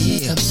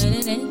 Yeah.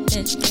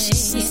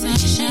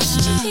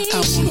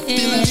 I wanna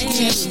feel it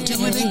again, and do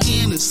it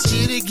again, and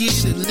see it again,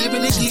 and live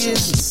it again.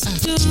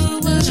 Do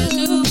what I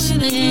do when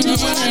I do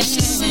what I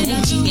do.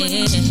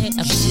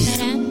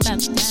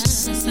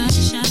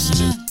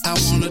 I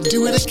wanna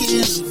do it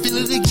again, and feel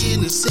it again,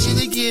 and say it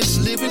again,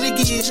 and live it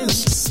again.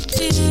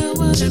 Feel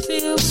what I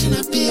feel when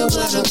I feel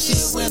what I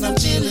feel when I'm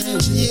feeling,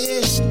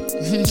 yeah.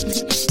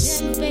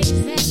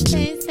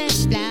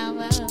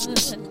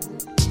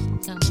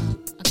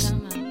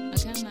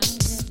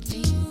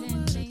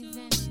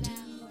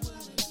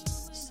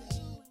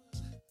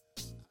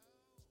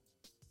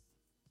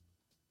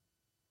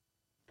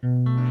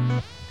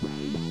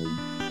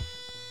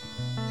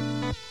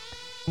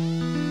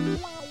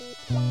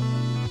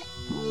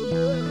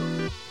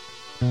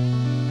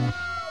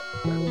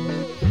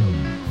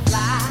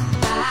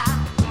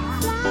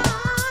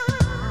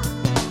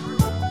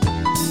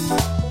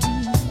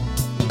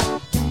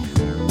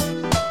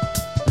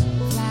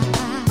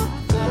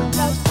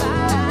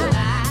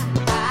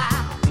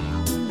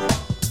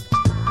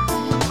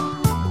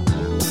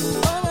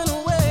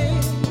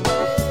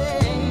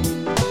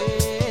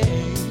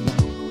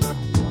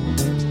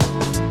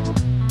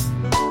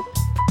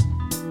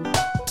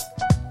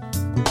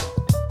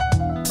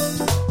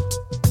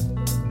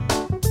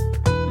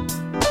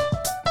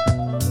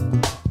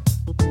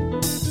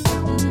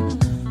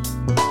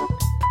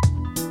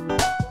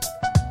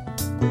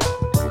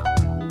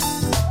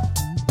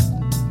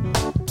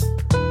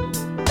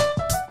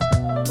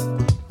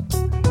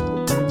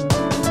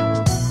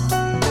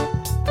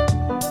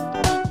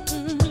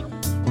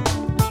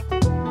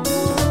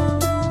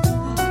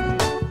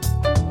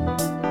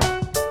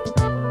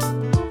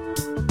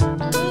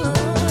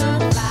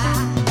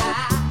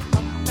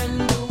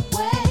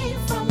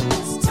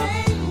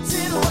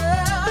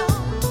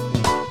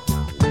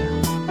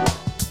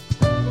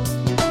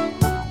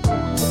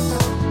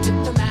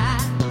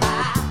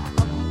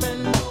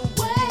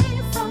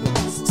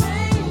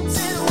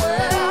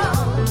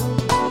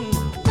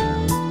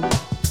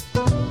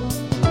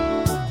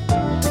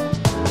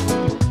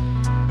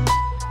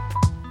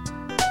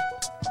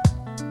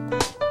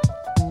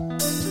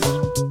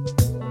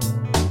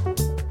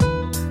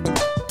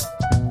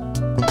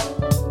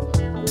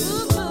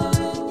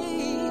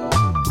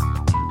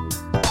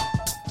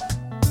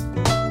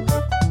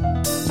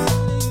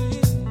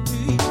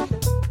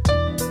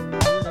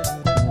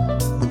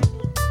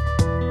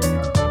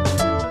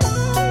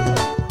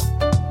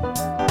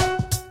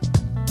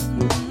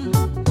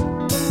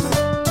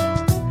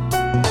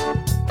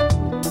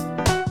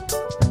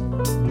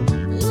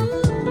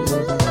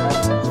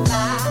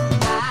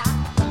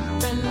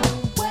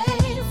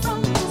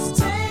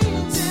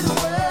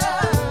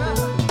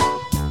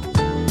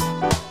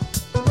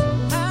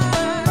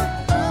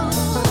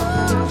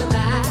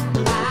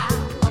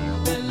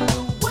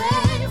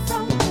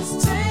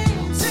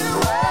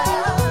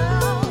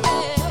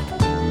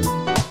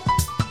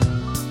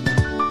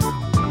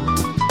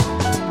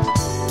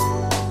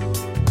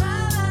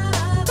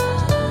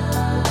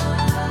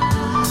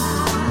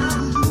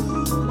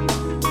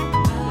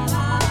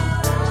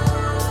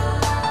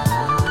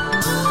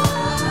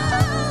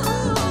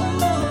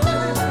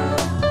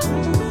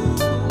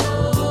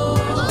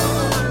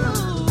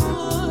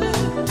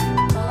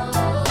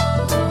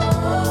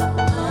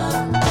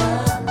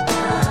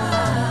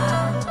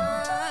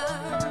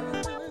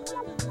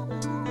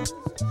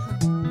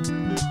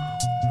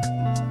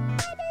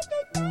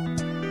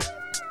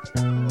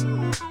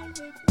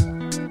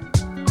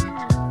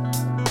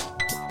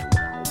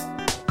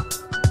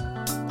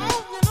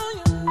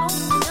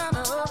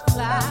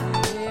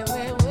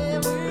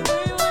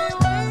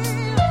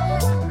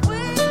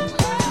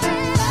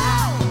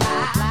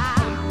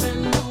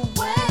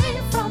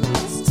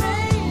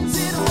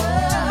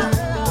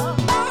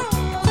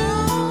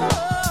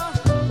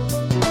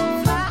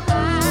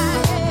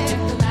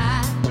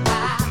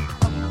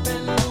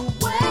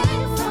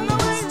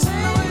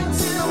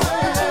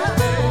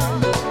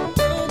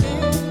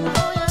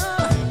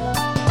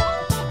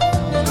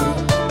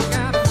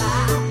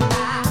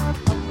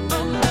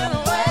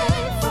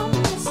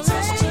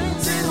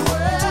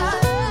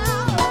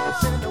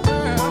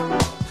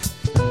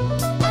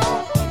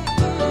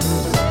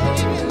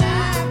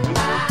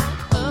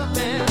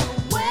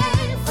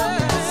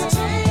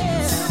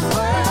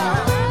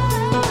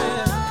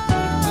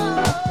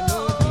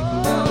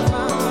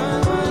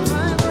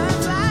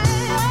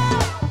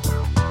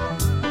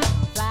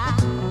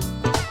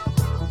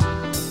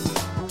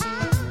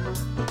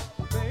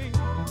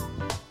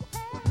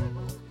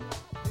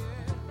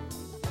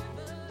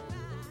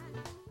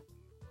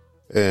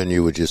 And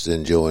you were just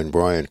enjoying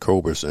Brian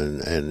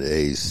Culberson and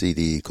a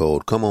CD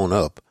called Come On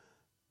Up.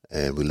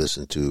 And we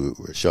listened to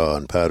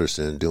Rashawn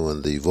Patterson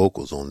doing the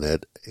vocals on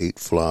that, 8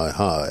 Fly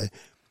High.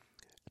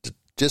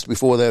 Just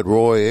before that,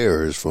 Roy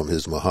Ayers from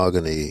his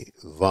Mahogany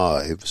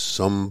Vibe,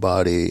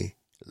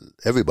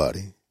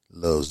 Everybody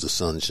Loves the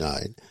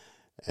Sunshine.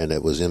 And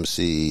that was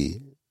MC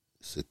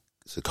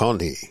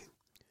Secondi.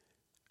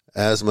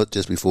 Asthma,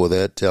 just before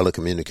that,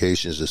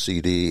 Telecommunications, the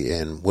CD,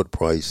 and What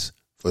Price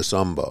for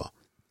Samba.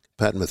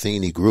 Pat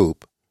Metheny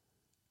Group,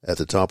 at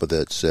the top of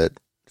that set,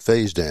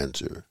 Phase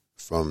Dancer,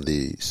 from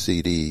the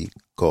CD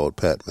called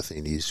Pat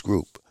Metheny's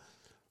Group.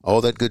 All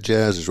that good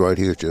jazz is right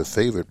here at your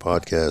favorite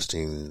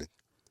podcasting,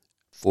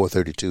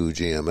 432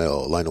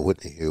 GML. Lionel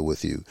Whitney here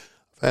with you.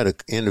 I've had an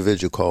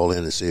individual call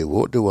in and say,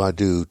 what do I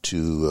do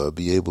to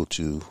be able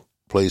to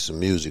play some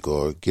music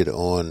or get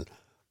on,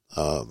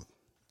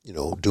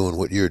 doing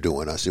what you're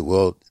doing? I said,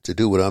 well, to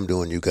do what I'm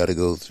doing, you got to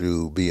go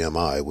through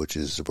BMI, which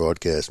is the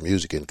Broadcast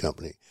Music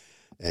Company.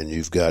 And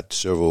you've got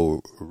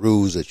several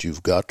rules that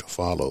you've got to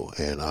follow,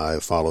 and I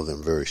follow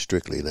them very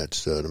strictly. And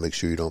that's to make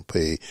sure you don't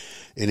play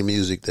any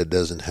music that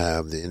doesn't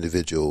have the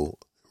individual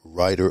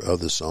writer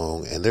of the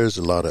song. And there's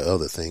a lot of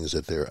other things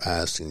that they're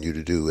asking you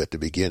to do at the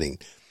beginning.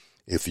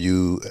 If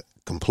you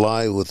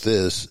comply with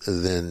this,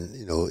 then,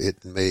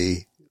 it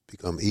may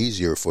become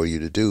easier for you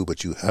to do,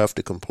 but you have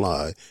to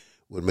comply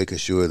with making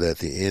sure that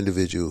the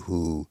individual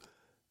who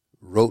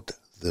wrote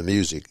the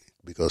music,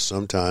 because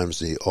sometimes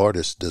the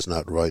artist does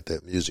not write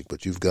that music,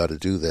 but you've got to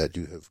do that.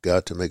 You have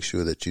got to make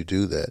sure that you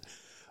do that.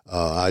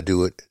 I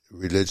do it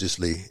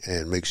religiously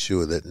and make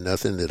sure that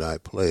nothing that I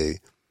play,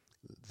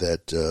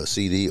 that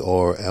CD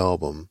or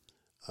album,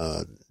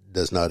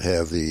 does not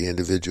have the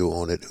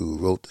individual on it who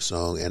wrote the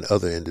song and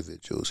other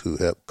individuals who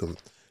help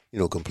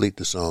complete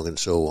the song and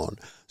so on.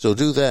 So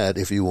do that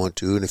if you want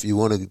to. And if you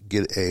want to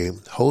get a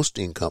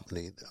hosting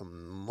company,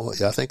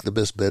 I think the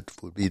best bet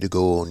would be to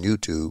go on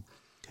YouTube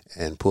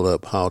and pull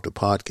up how to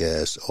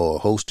podcast or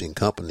hosting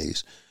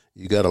companies.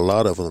 You got a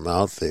lot of them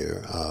out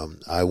there.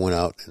 I went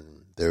out,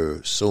 and there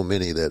are so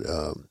many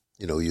that,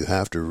 you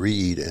have to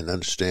read and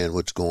understand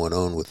what's going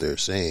on, what they're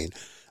saying.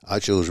 I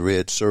chose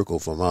Red Circle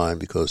for mine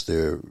because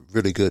they're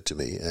really good to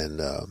me, and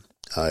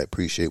I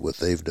appreciate what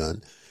they've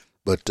done.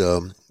 But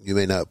you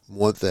may not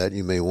want that.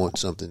 You may want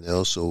something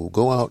else. So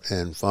go out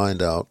and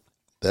find out.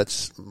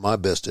 That's my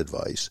best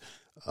advice.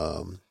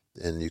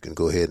 And you can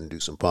go ahead and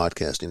do some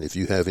podcasting. If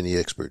you have any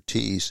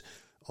expertise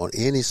on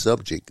any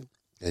subject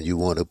and you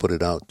want to put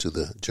it out to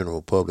the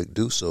general public,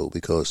 do so,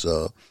 because,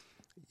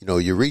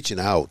 you're reaching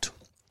out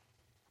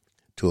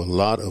to a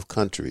lot of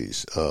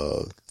countries,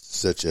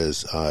 such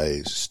as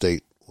I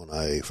state when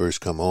I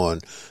first come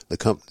on,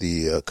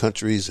 the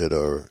countries that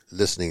are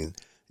listening.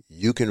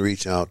 You can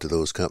reach out to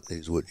those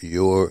companies with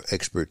your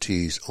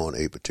expertise on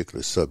a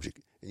particular subject.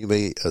 You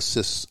may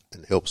assist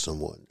and help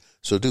someone.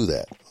 So do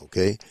that,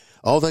 okay?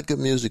 All that good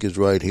music is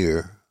right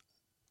here.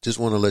 Just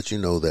want to let you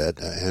know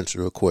that. I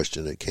answer a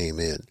question that came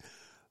in.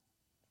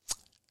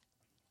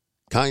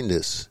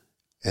 Kindness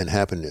and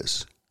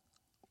happiness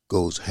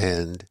goes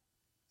hand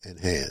in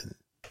hand.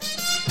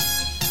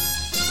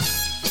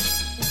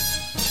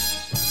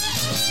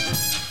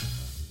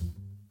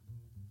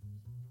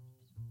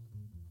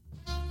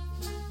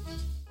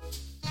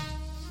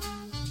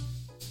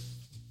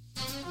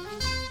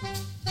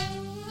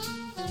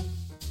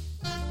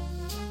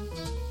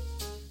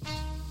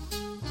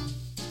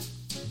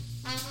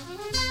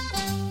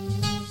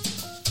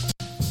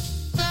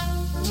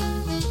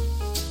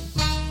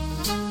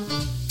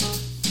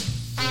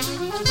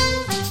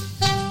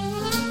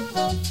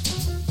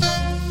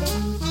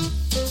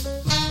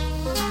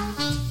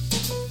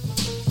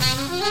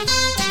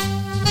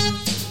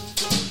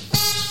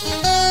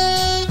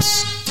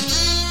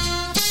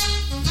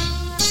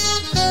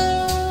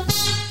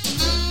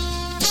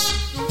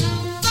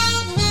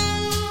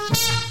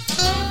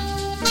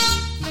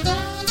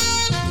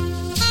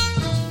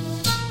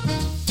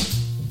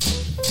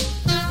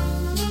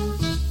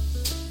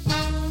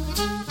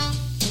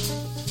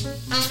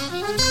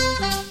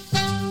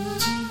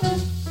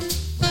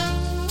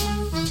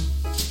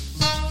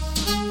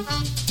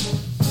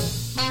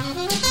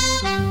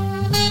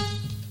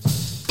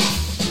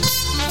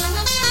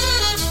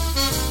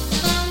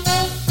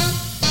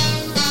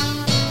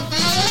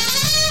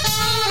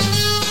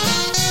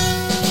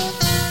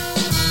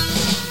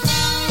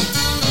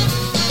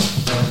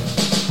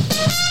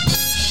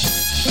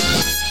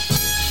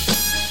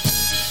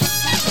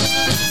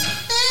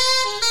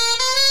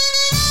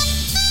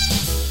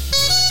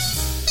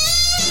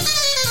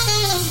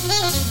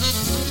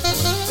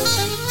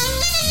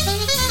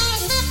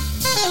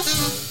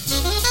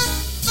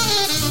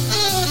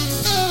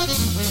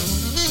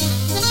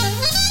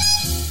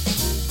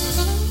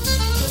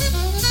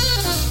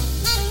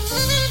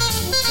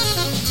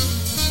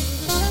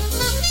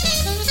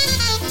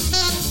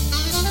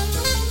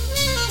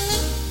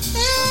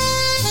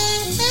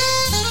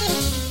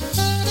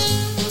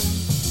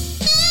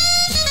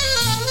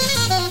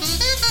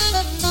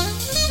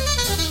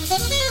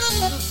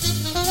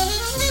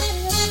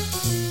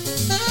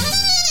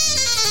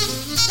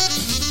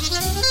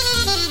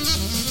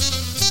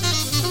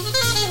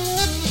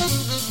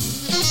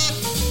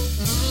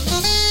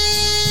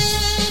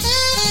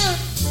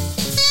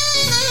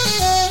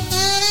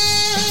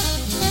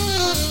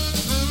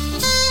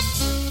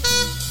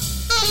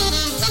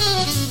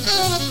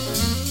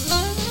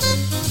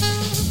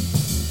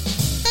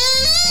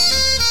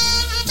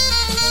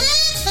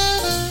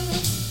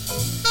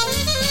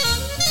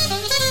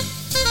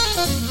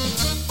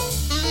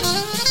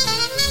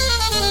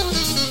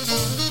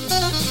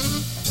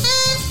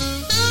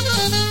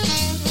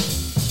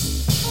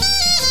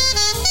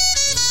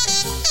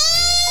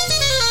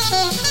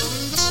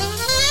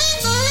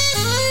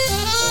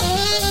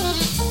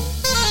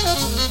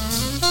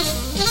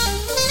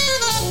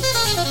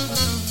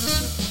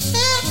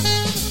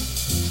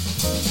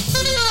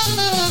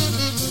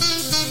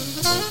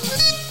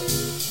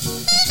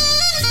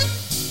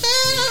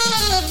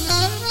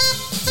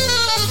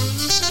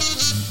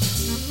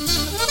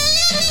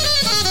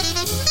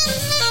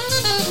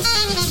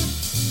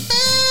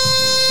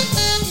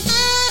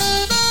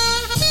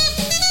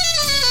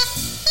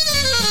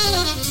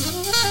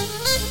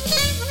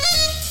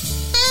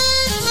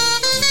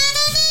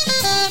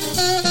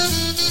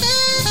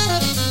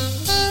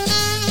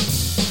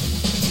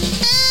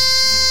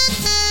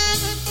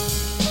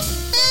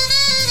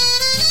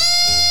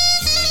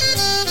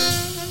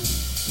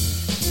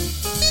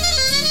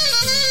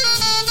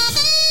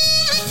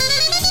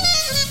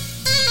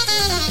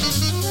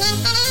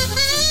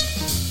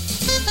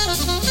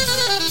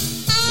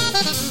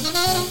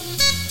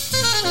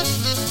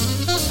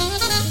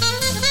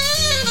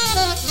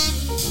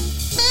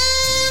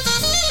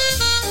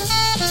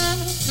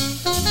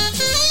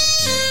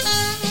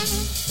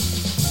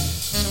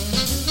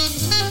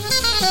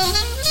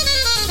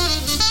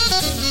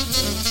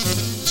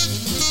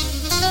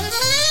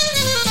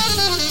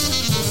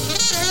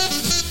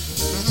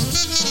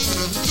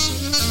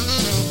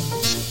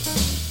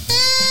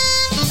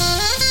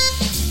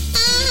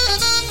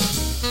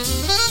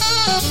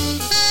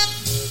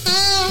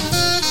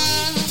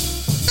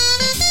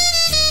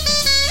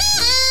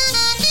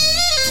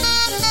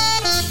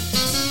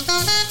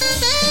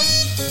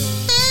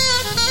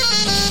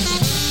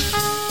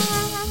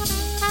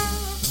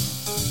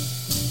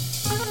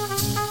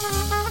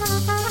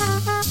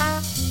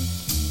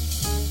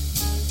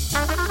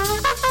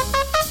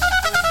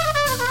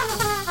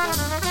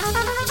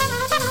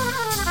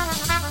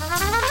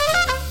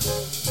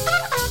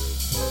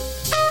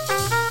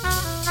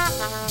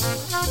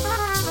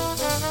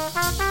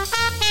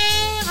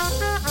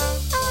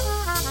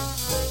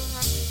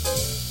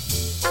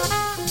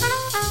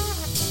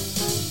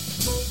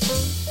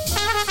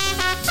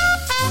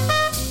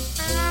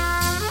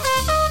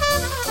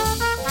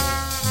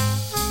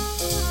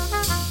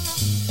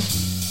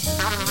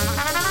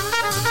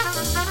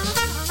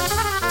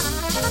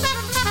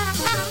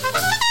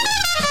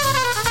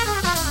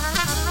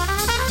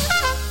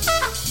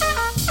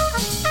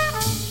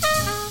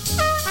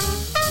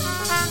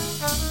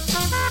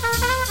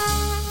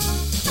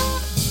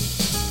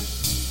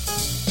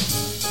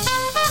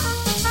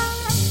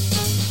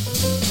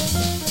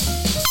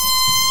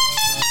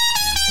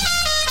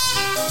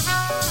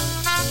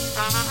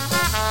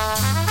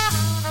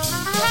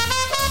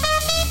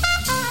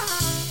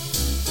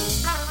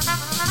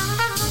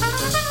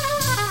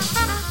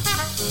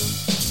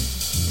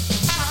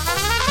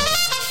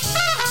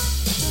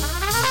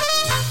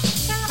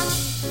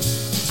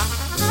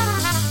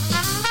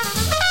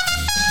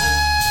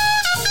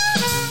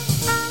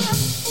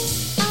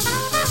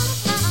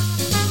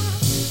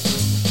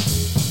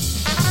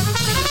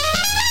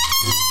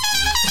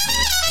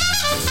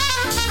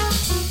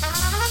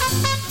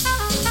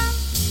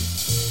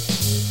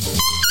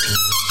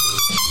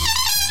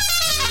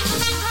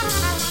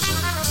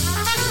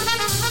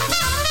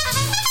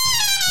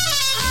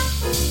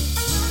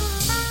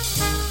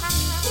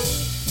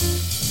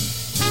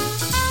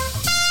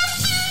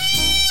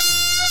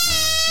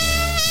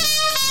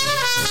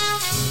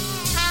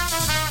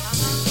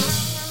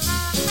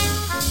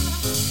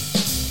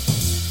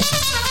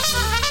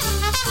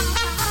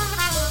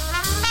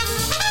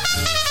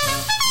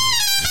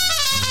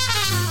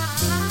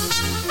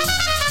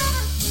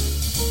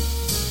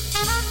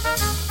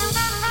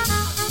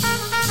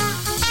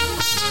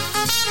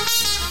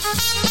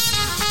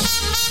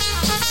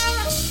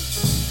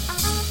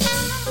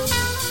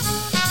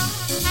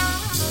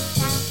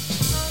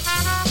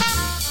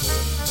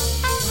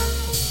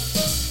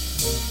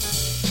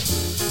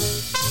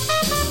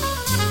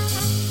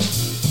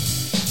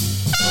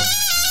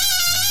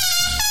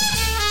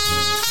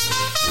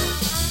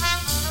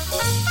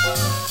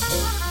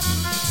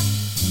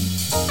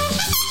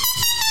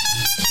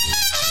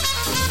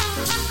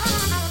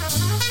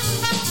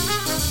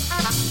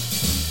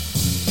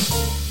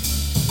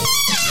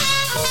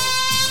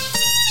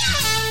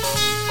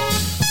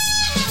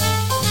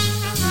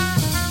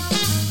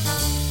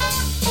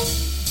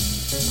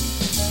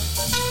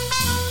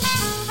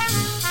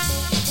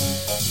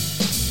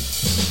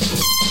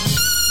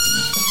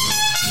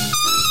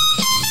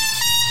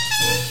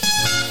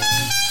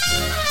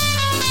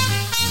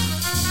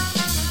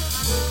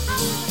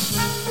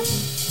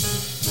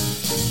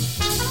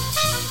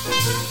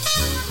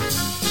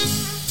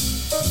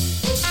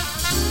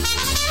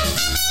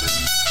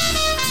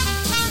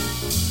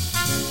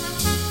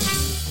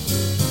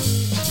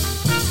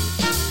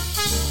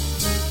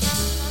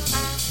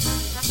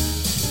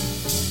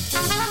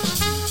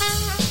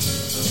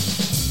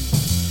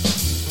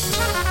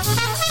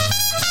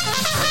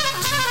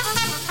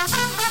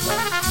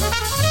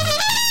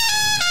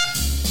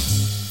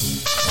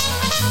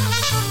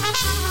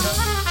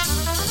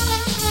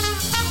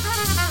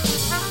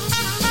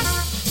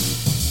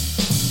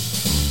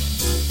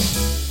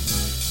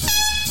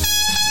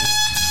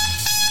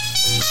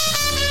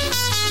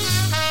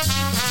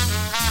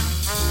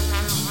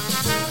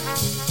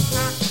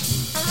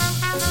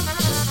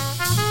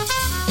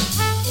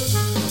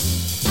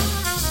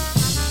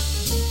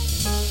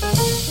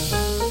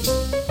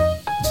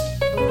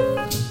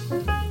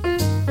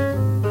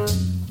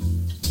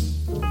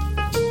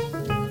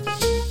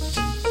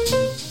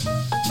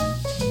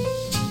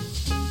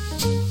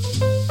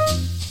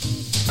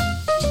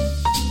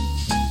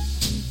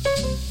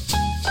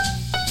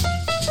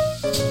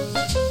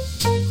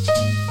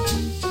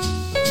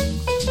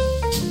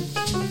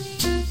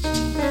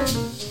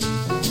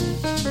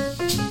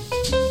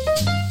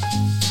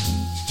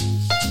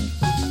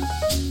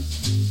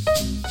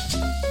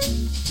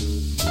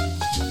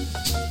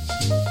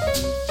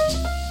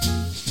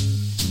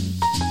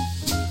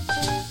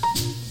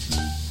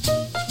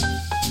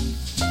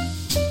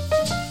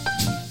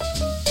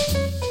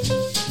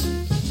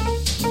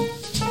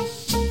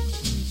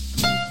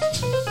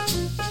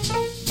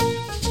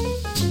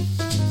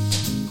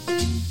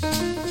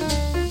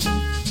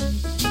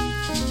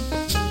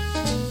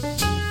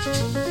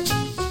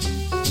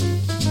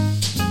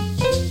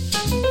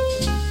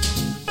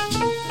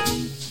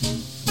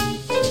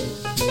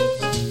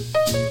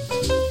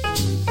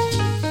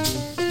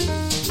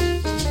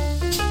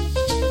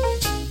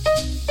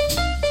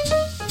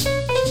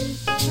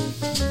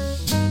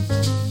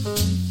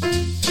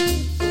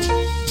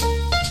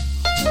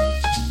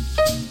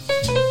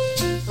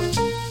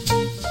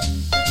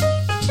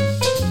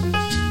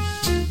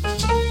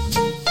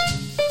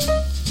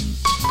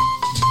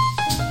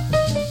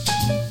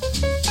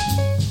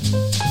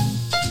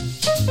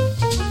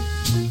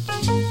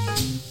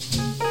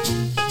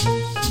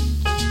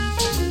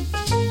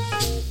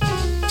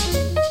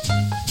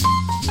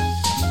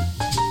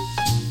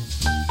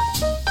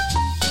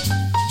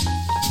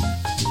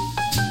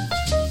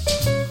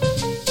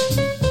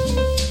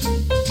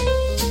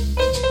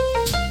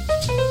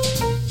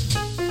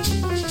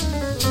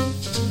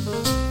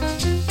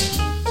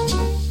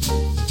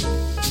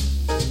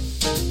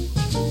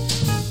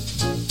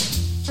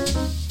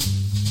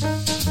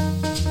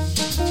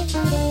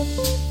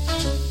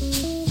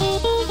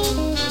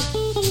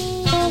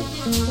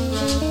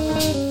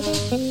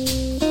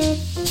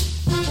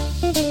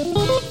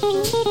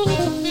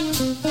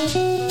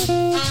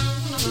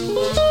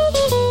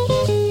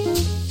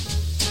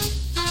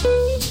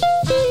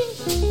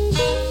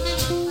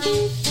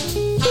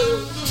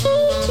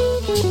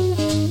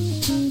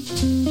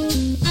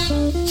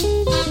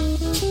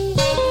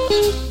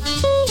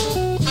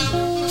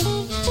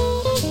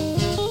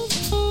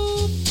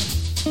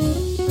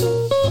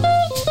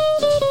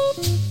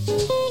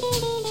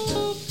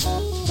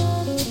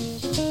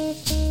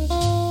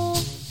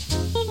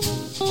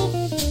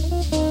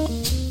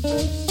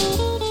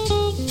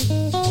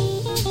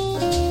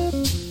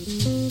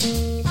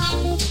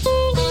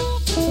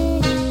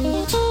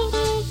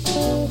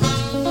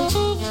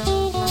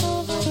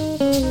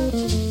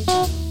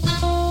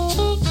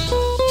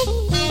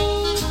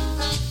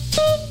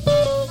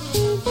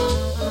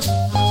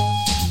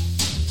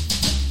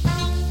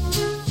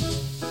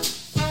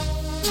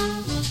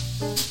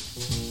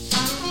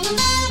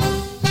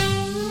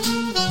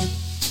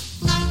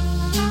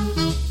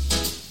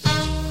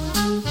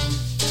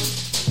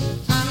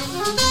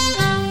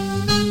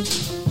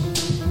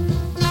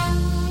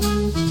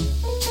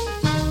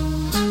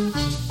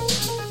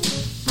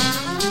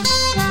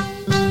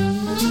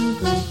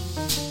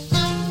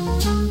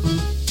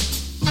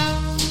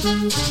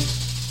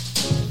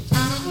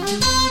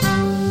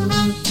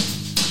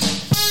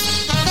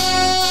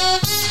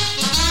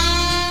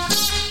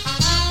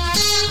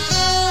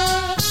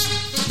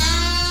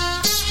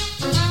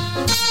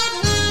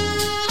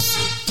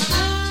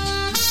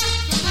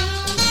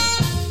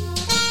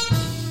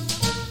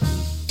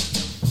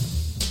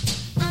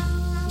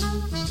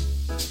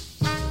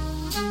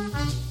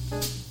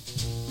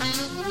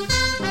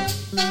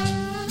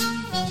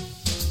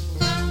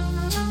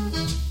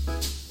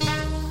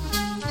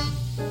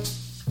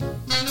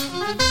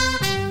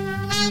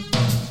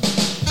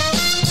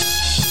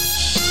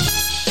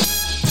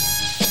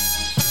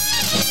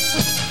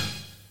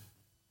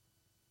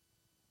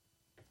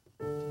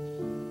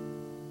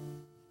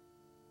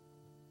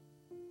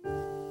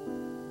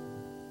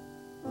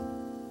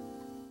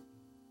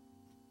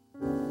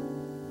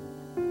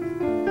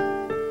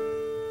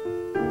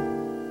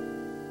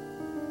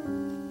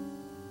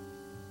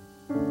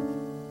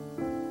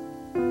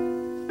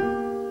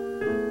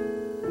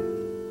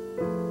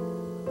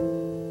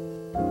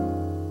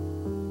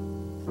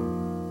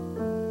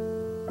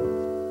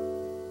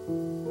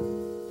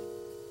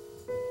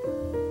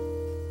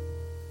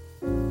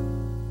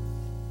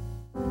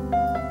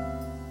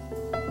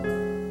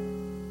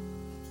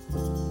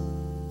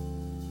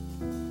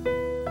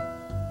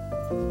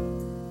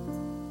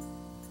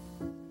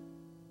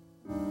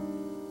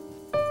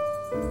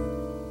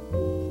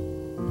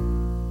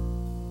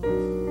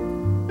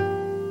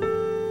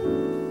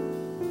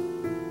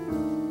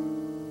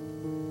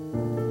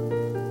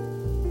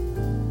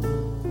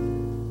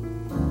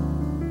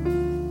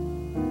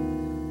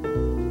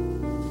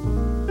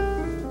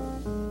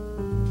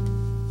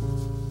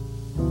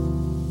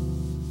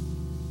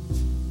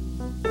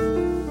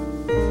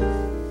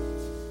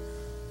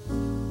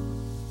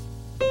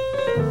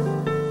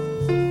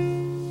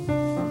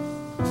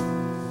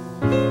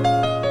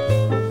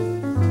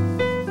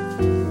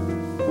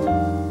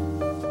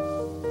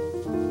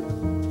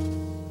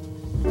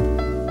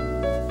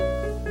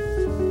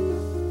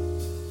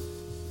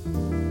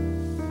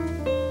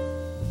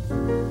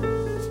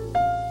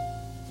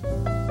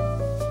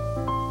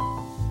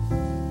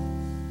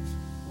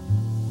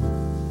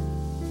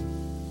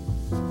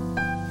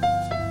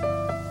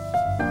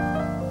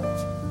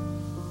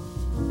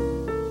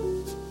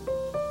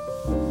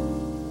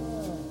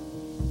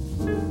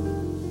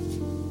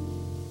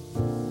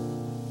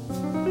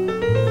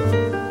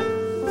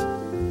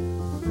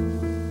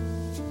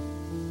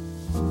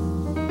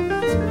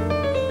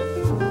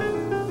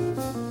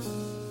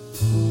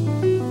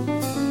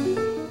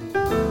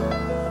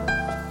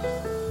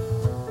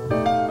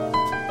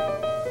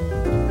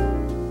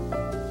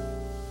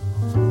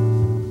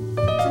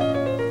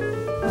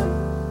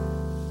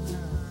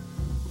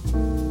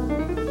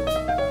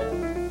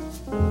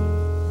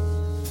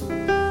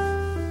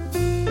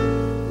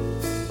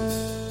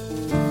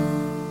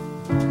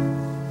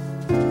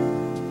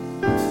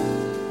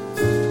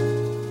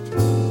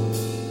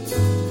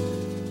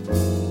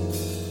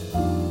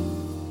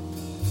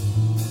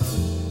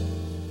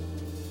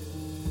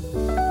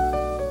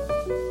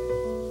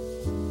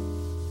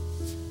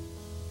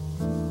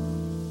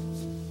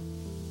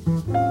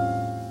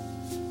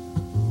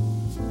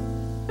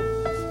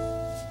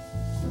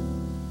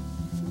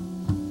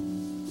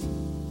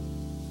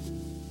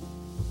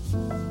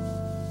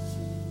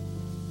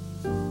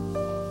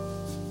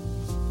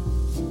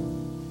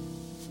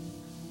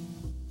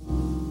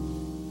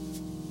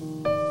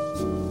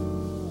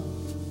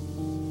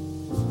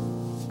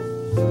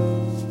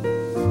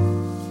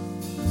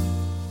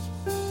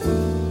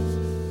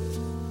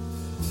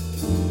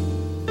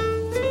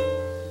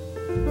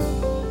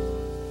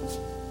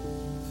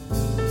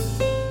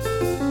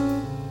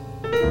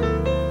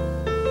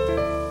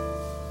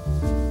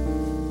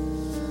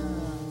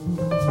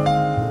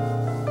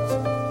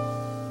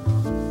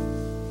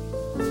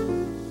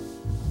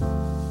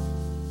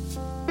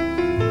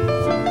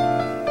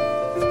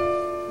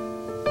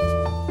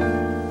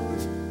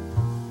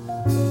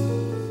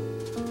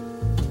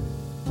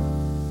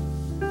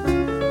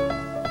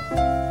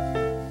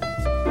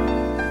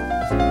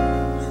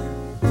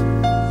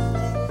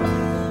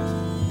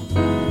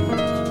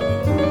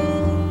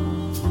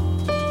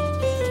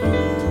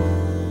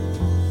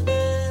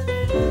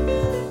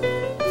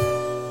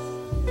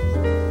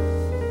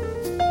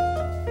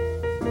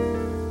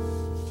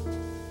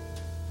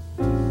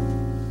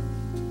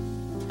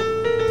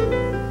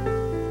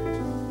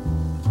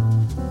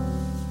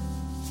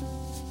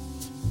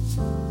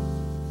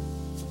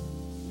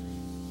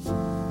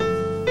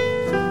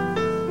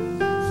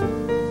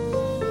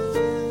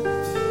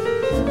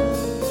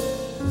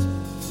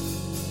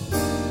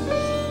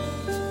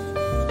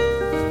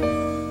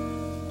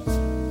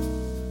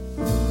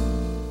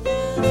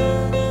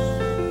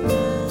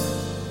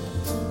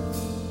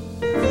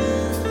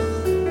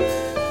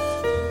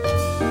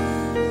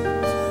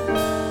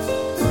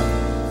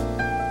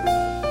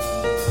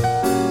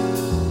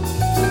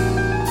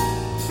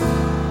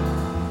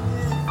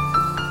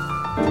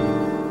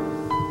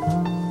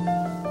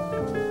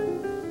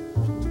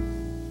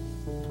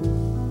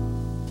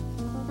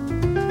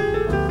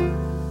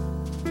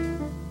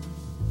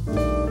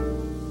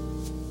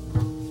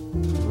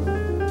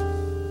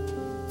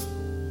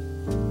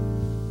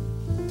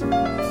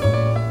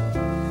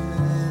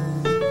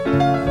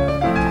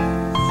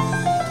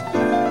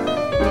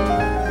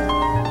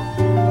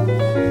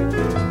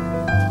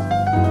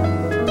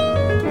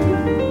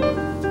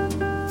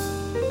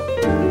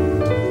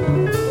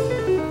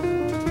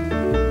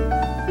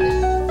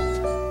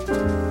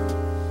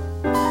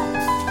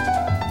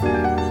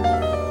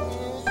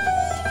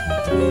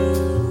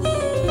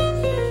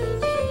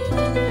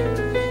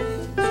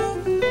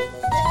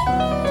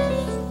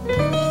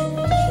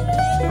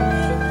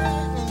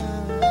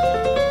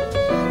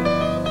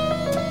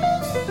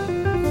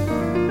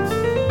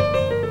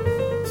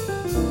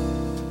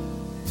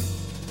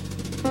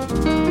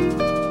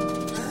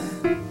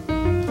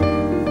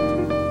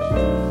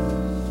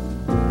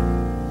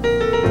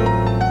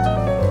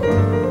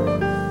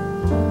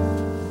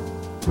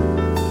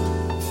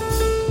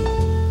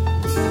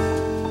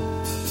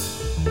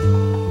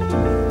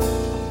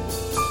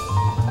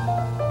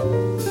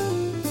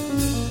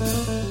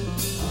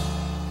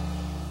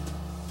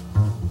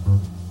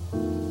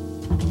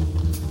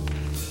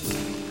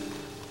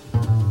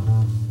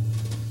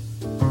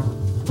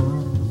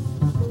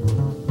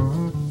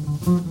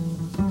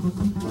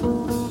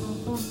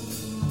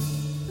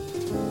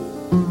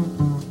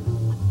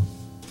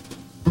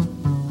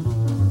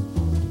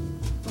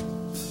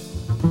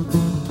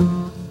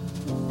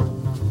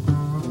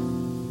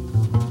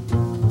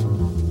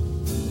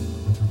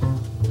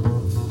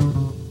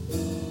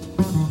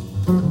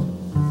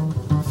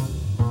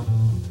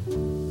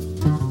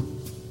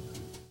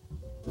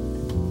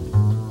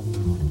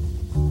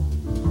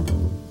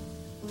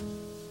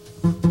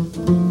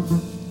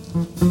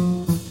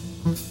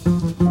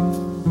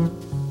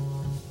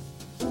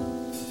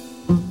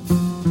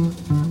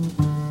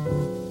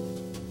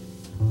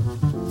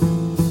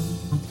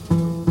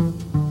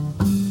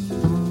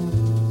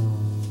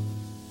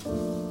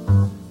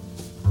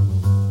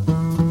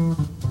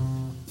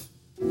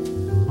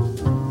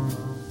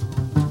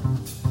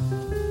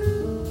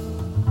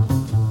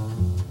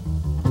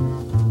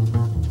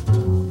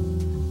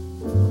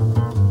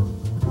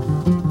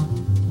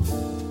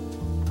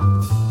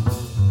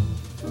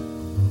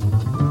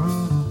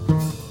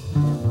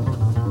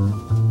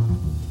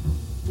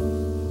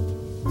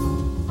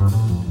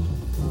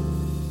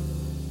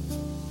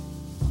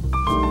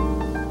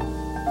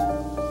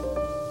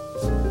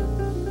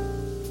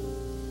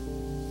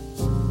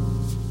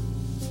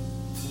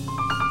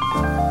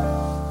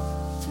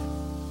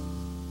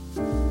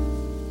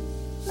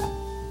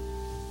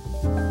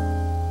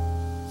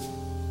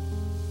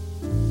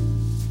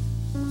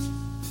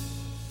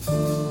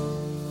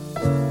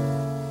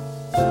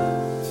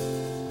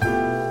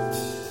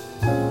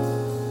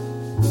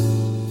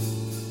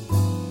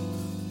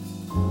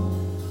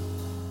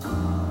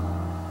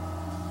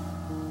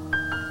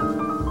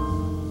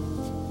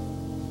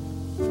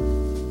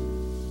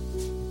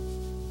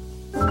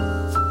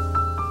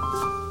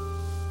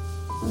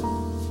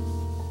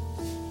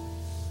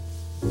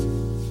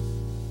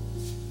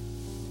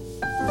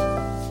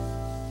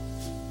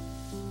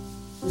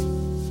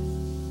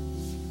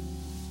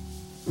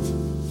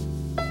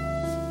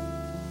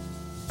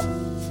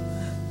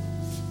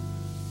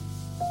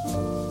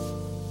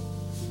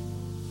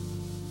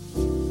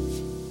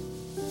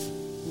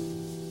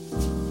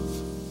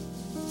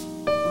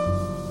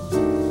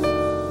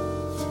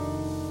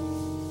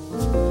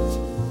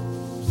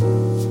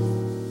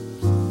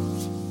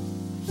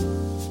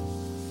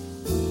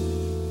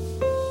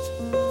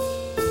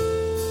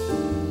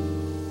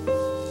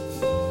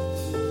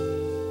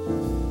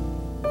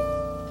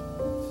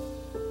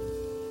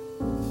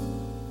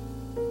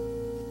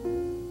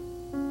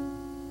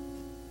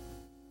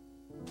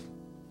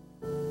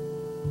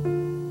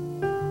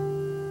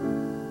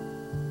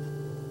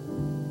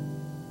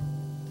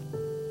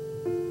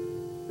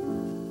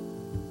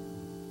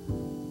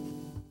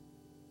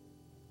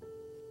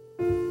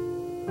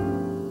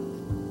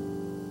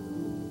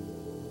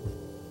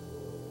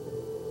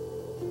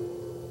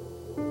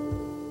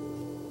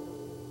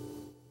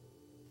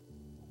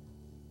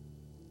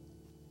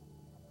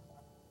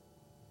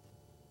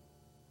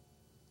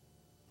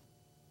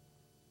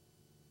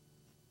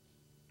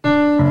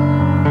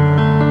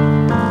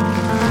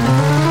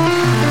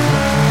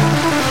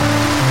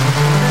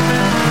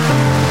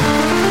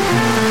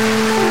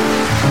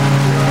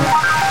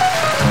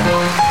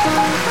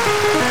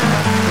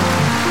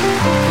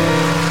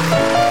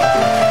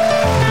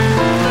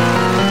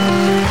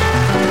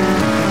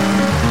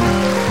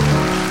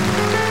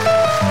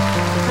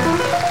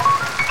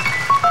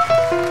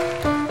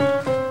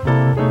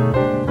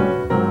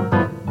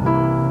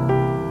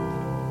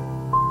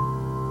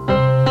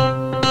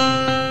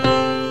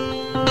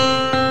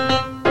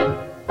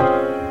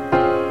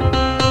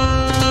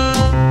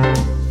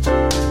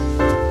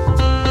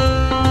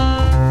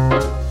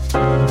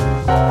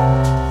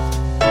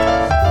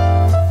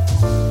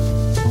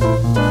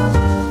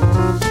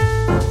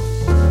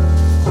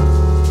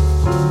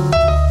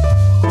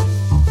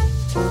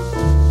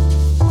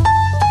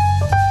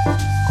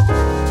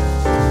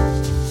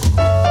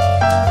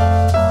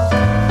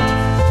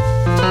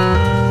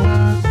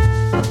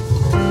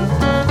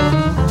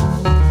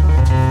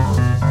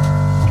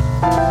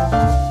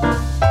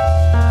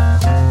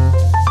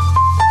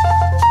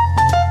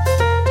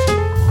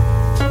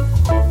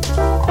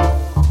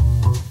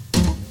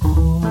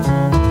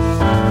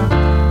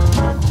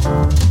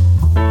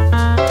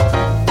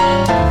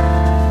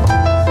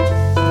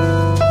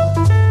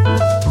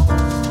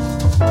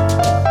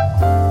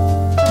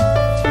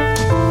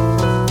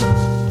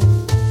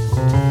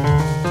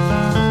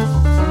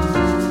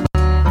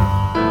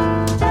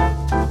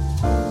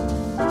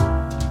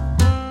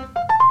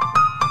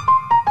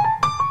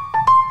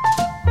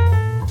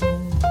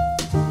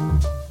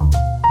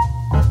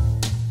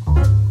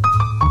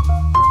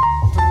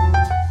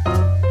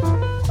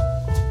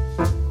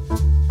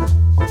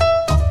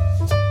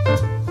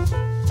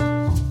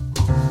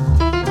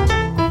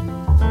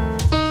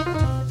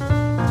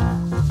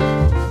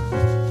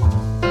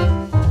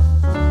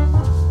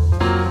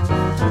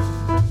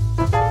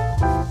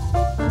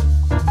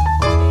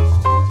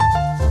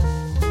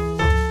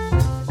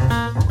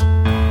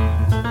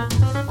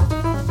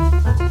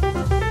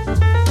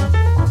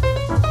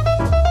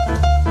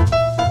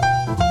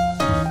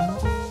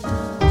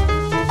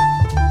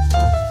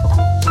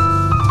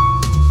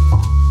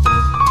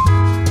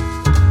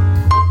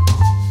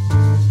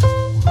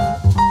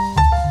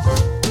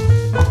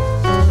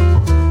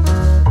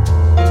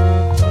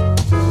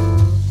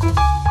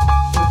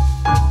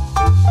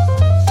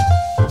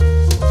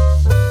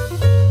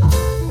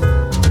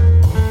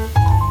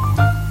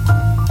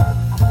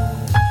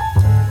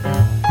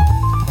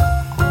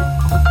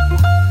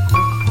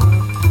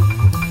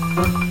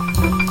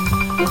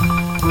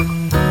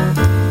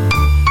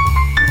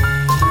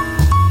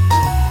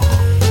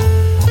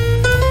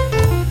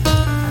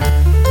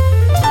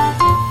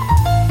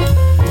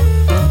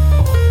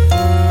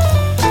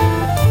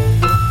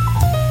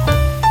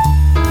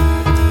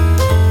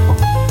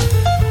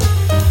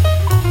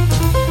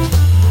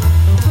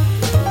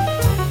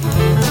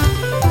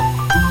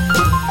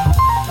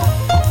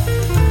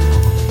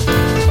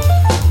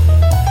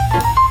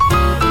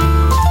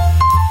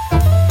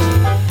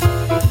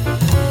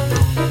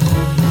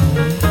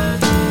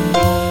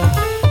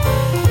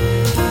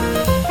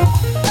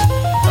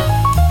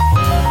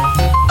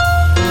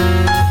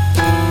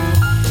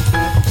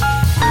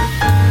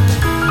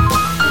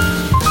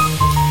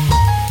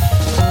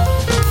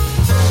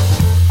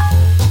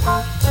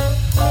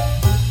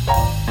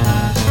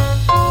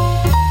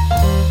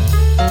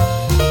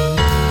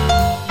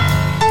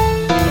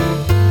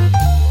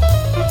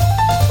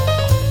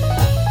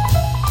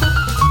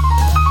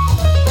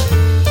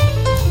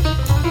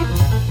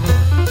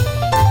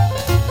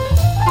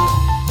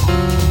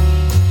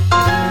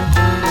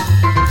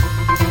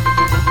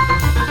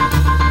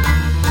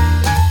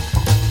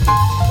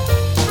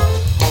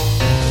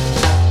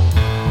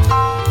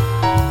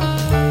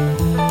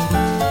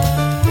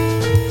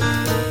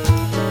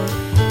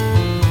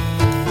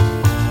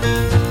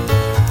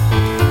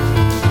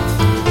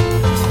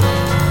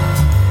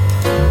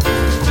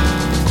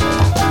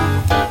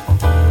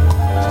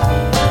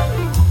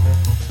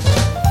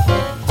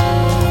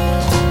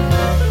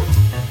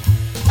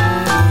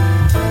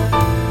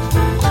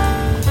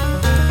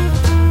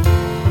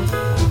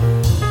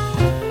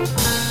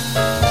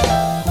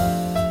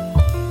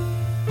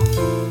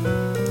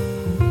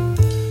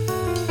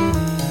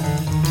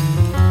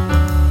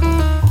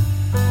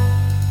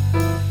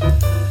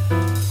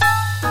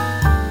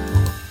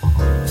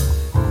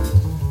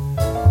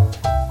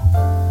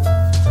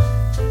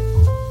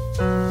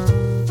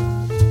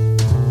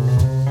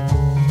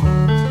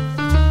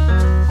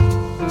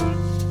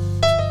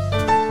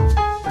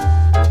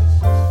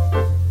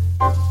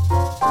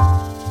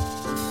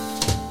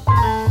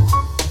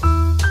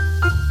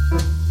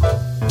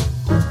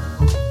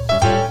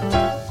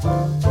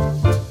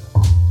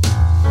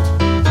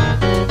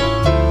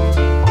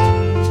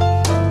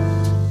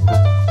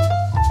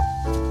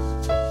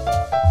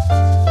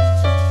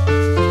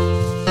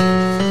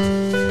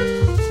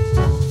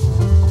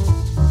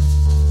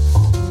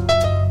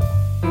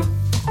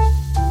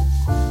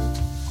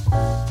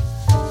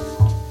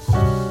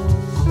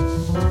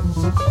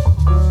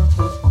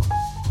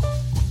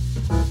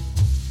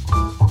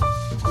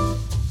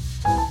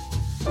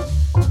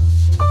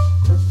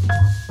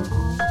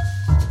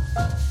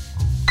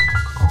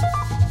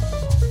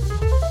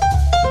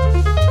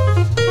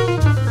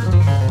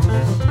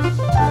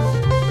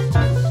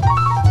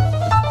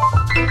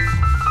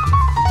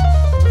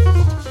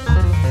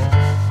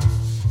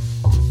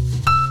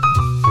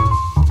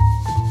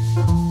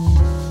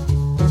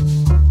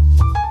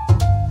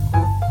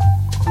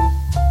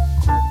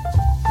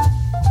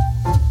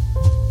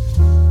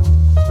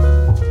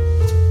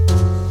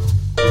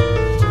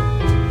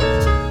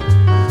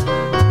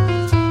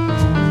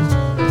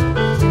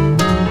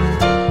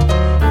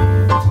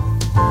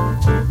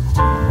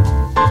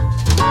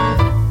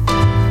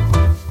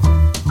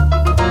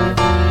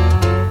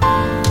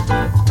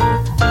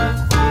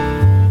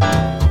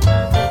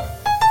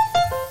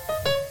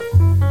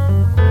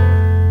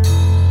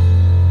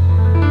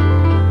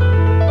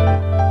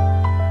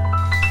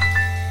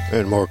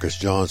 And Marcus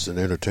Johnson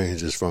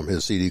entertains us from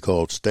his CD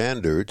called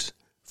Standards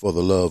for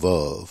the Love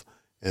of,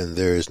 and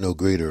There Is No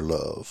Greater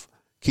Love.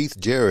 Keith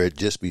Jarrett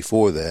just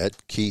before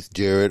that, Keith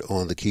Jarrett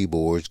on the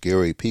keyboards,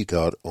 Gary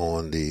Peacock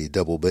on the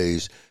double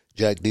bass,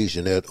 Jack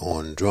DeJohnette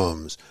on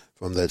drums.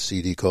 From that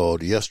CD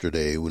called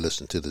Yesterday, we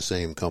listened to the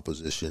same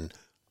composition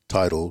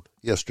titled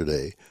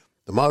Yesterday.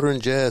 The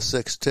Modern Jazz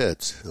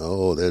Sextet,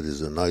 oh, that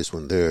is a nice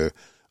one there.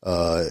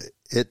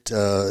 It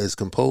is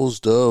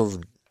composed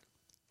of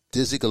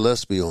Dizzy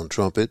Gillespie on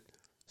trumpet,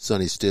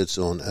 Sonny Stitz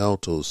on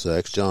alto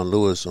sax, John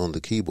Lewis on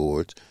the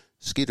keyboards,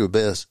 Skeeter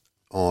Best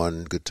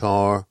on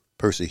guitar,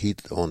 Percy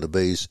Heath on the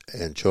bass,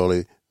 and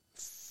Charlie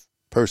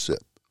Persip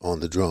on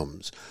the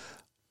drums.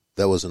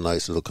 That was a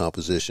nice little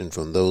composition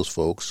from those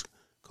folks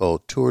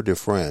called Tour de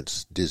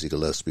France, Dizzy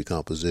Gillespie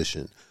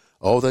composition.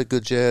 All that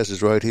good jazz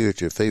is right here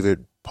at your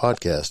favorite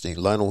podcasting.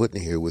 Lionel Whitney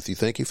here with you.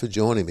 Thank you for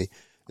joining me.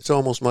 It's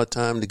almost my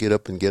time to get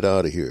up and get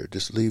out of here.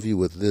 Just leave you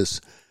with this,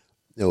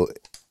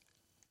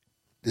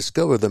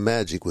 discover the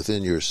magic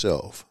within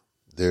yourself.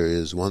 There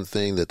is one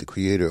thing that the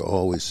Creator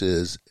always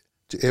says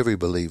to every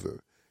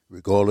believer,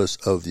 regardless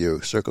of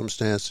your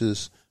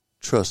circumstances,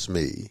 trust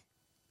me.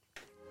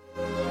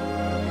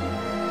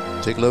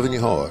 Take love in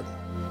your heart.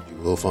 You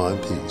will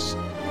find peace.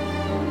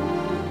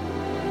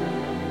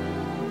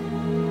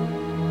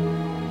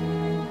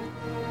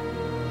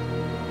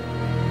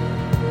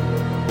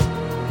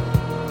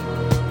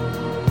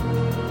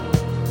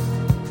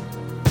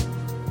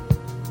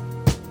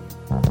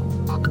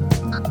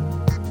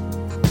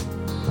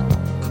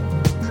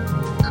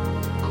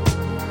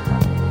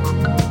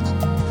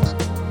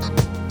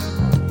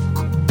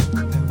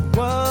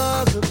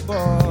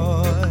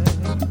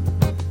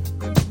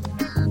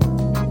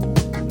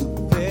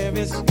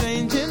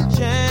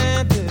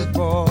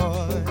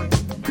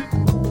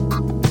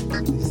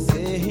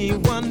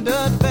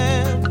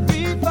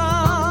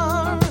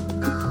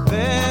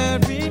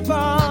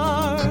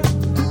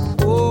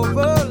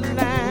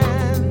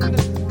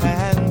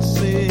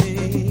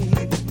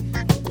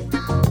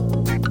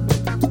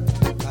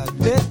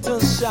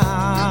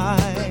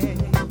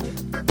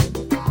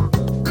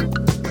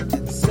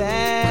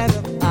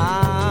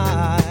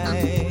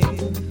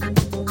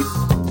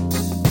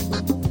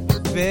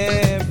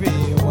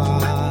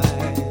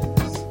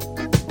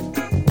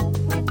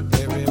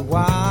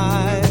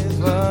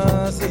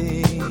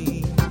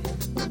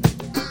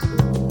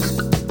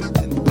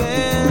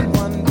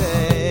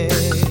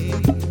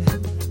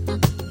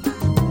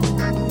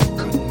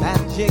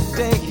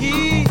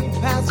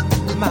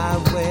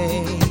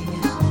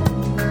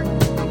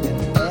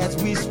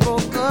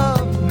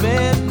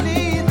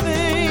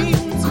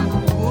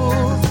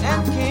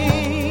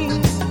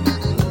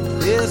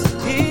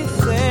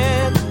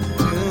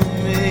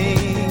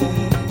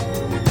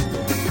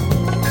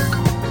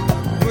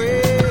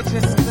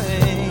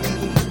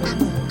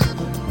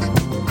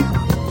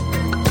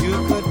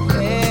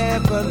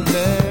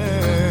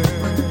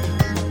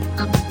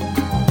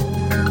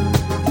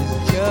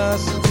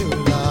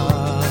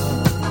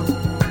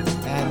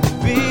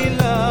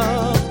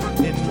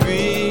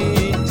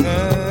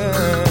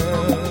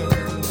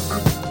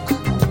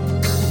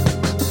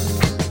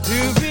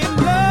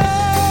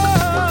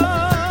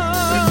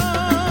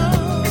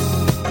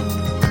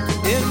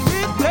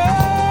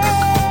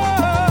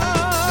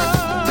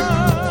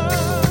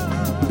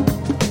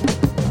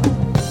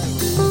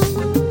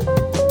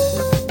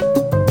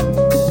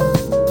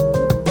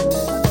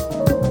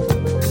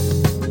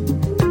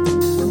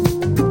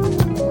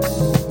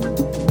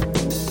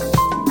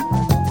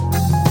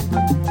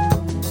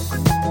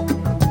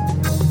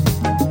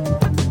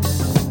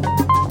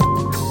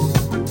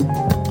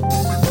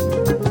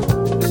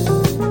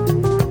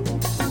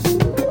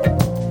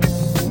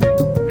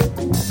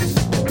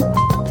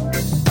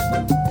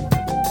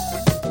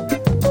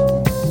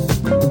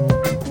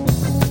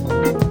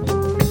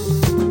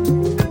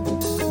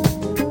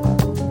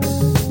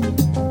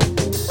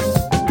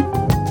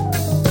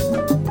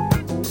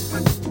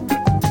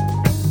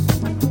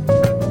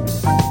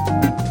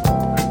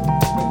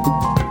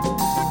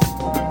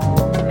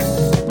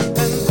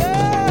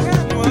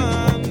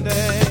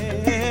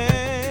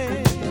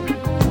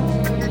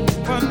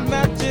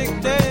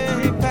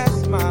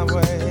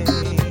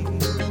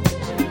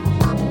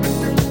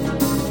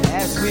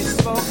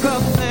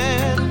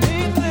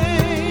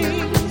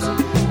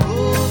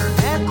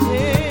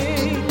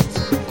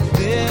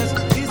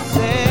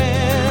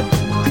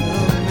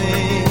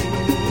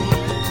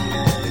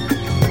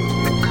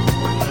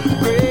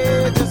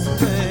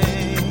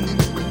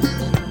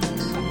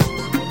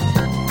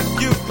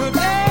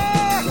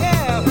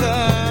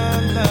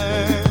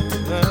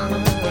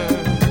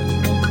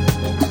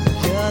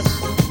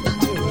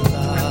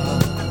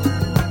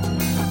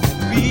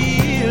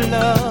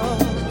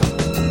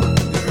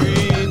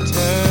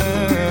 Return.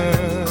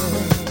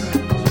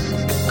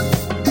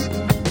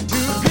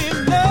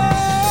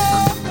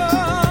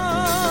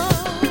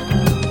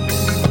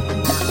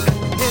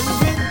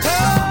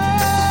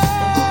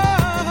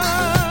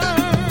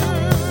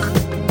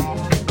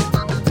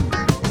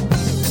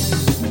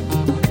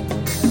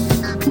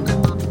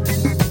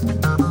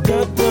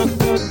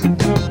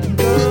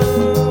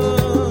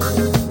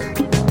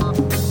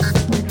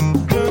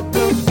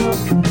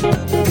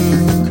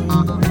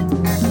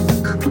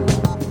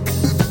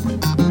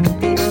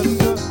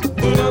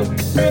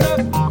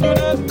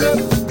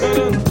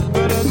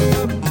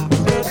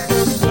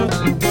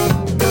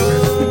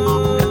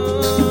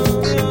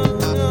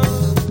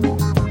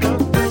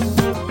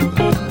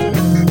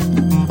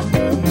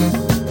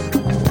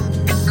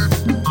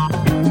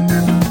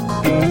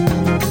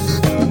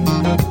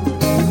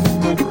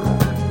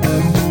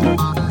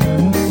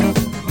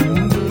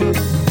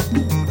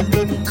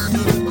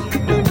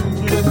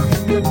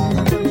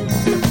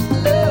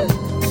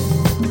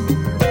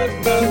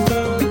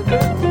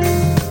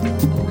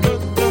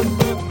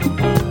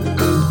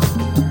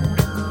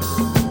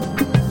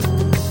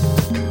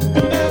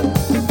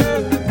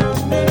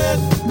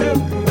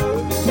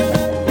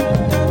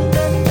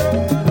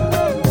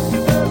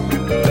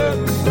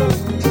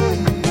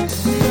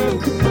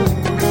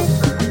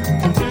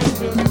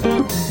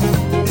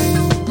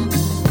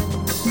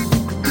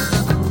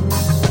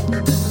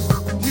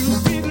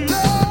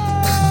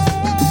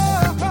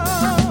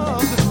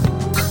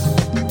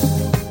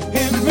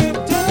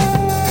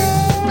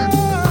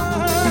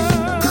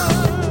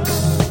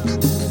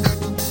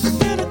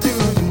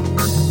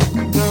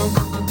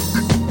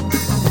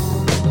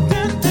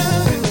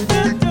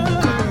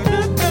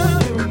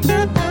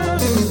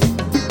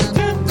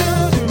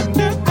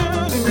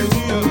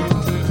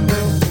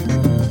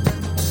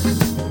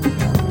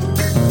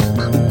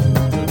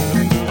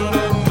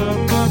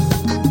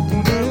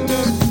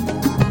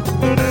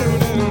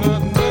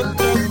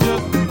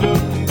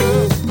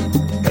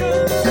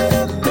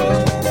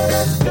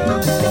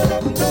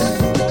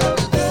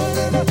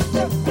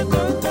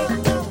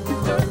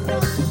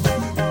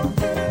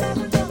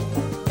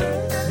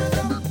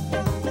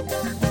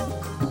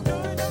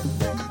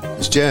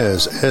 It's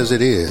Jazz as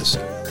it is.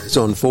 It's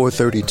on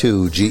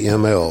 432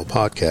 GML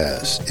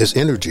podcast. It's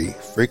energy,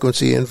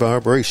 frequency, and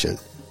vibration.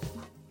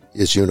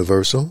 It's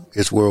universal.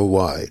 It's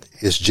worldwide.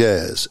 It's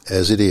jazz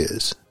as it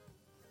is.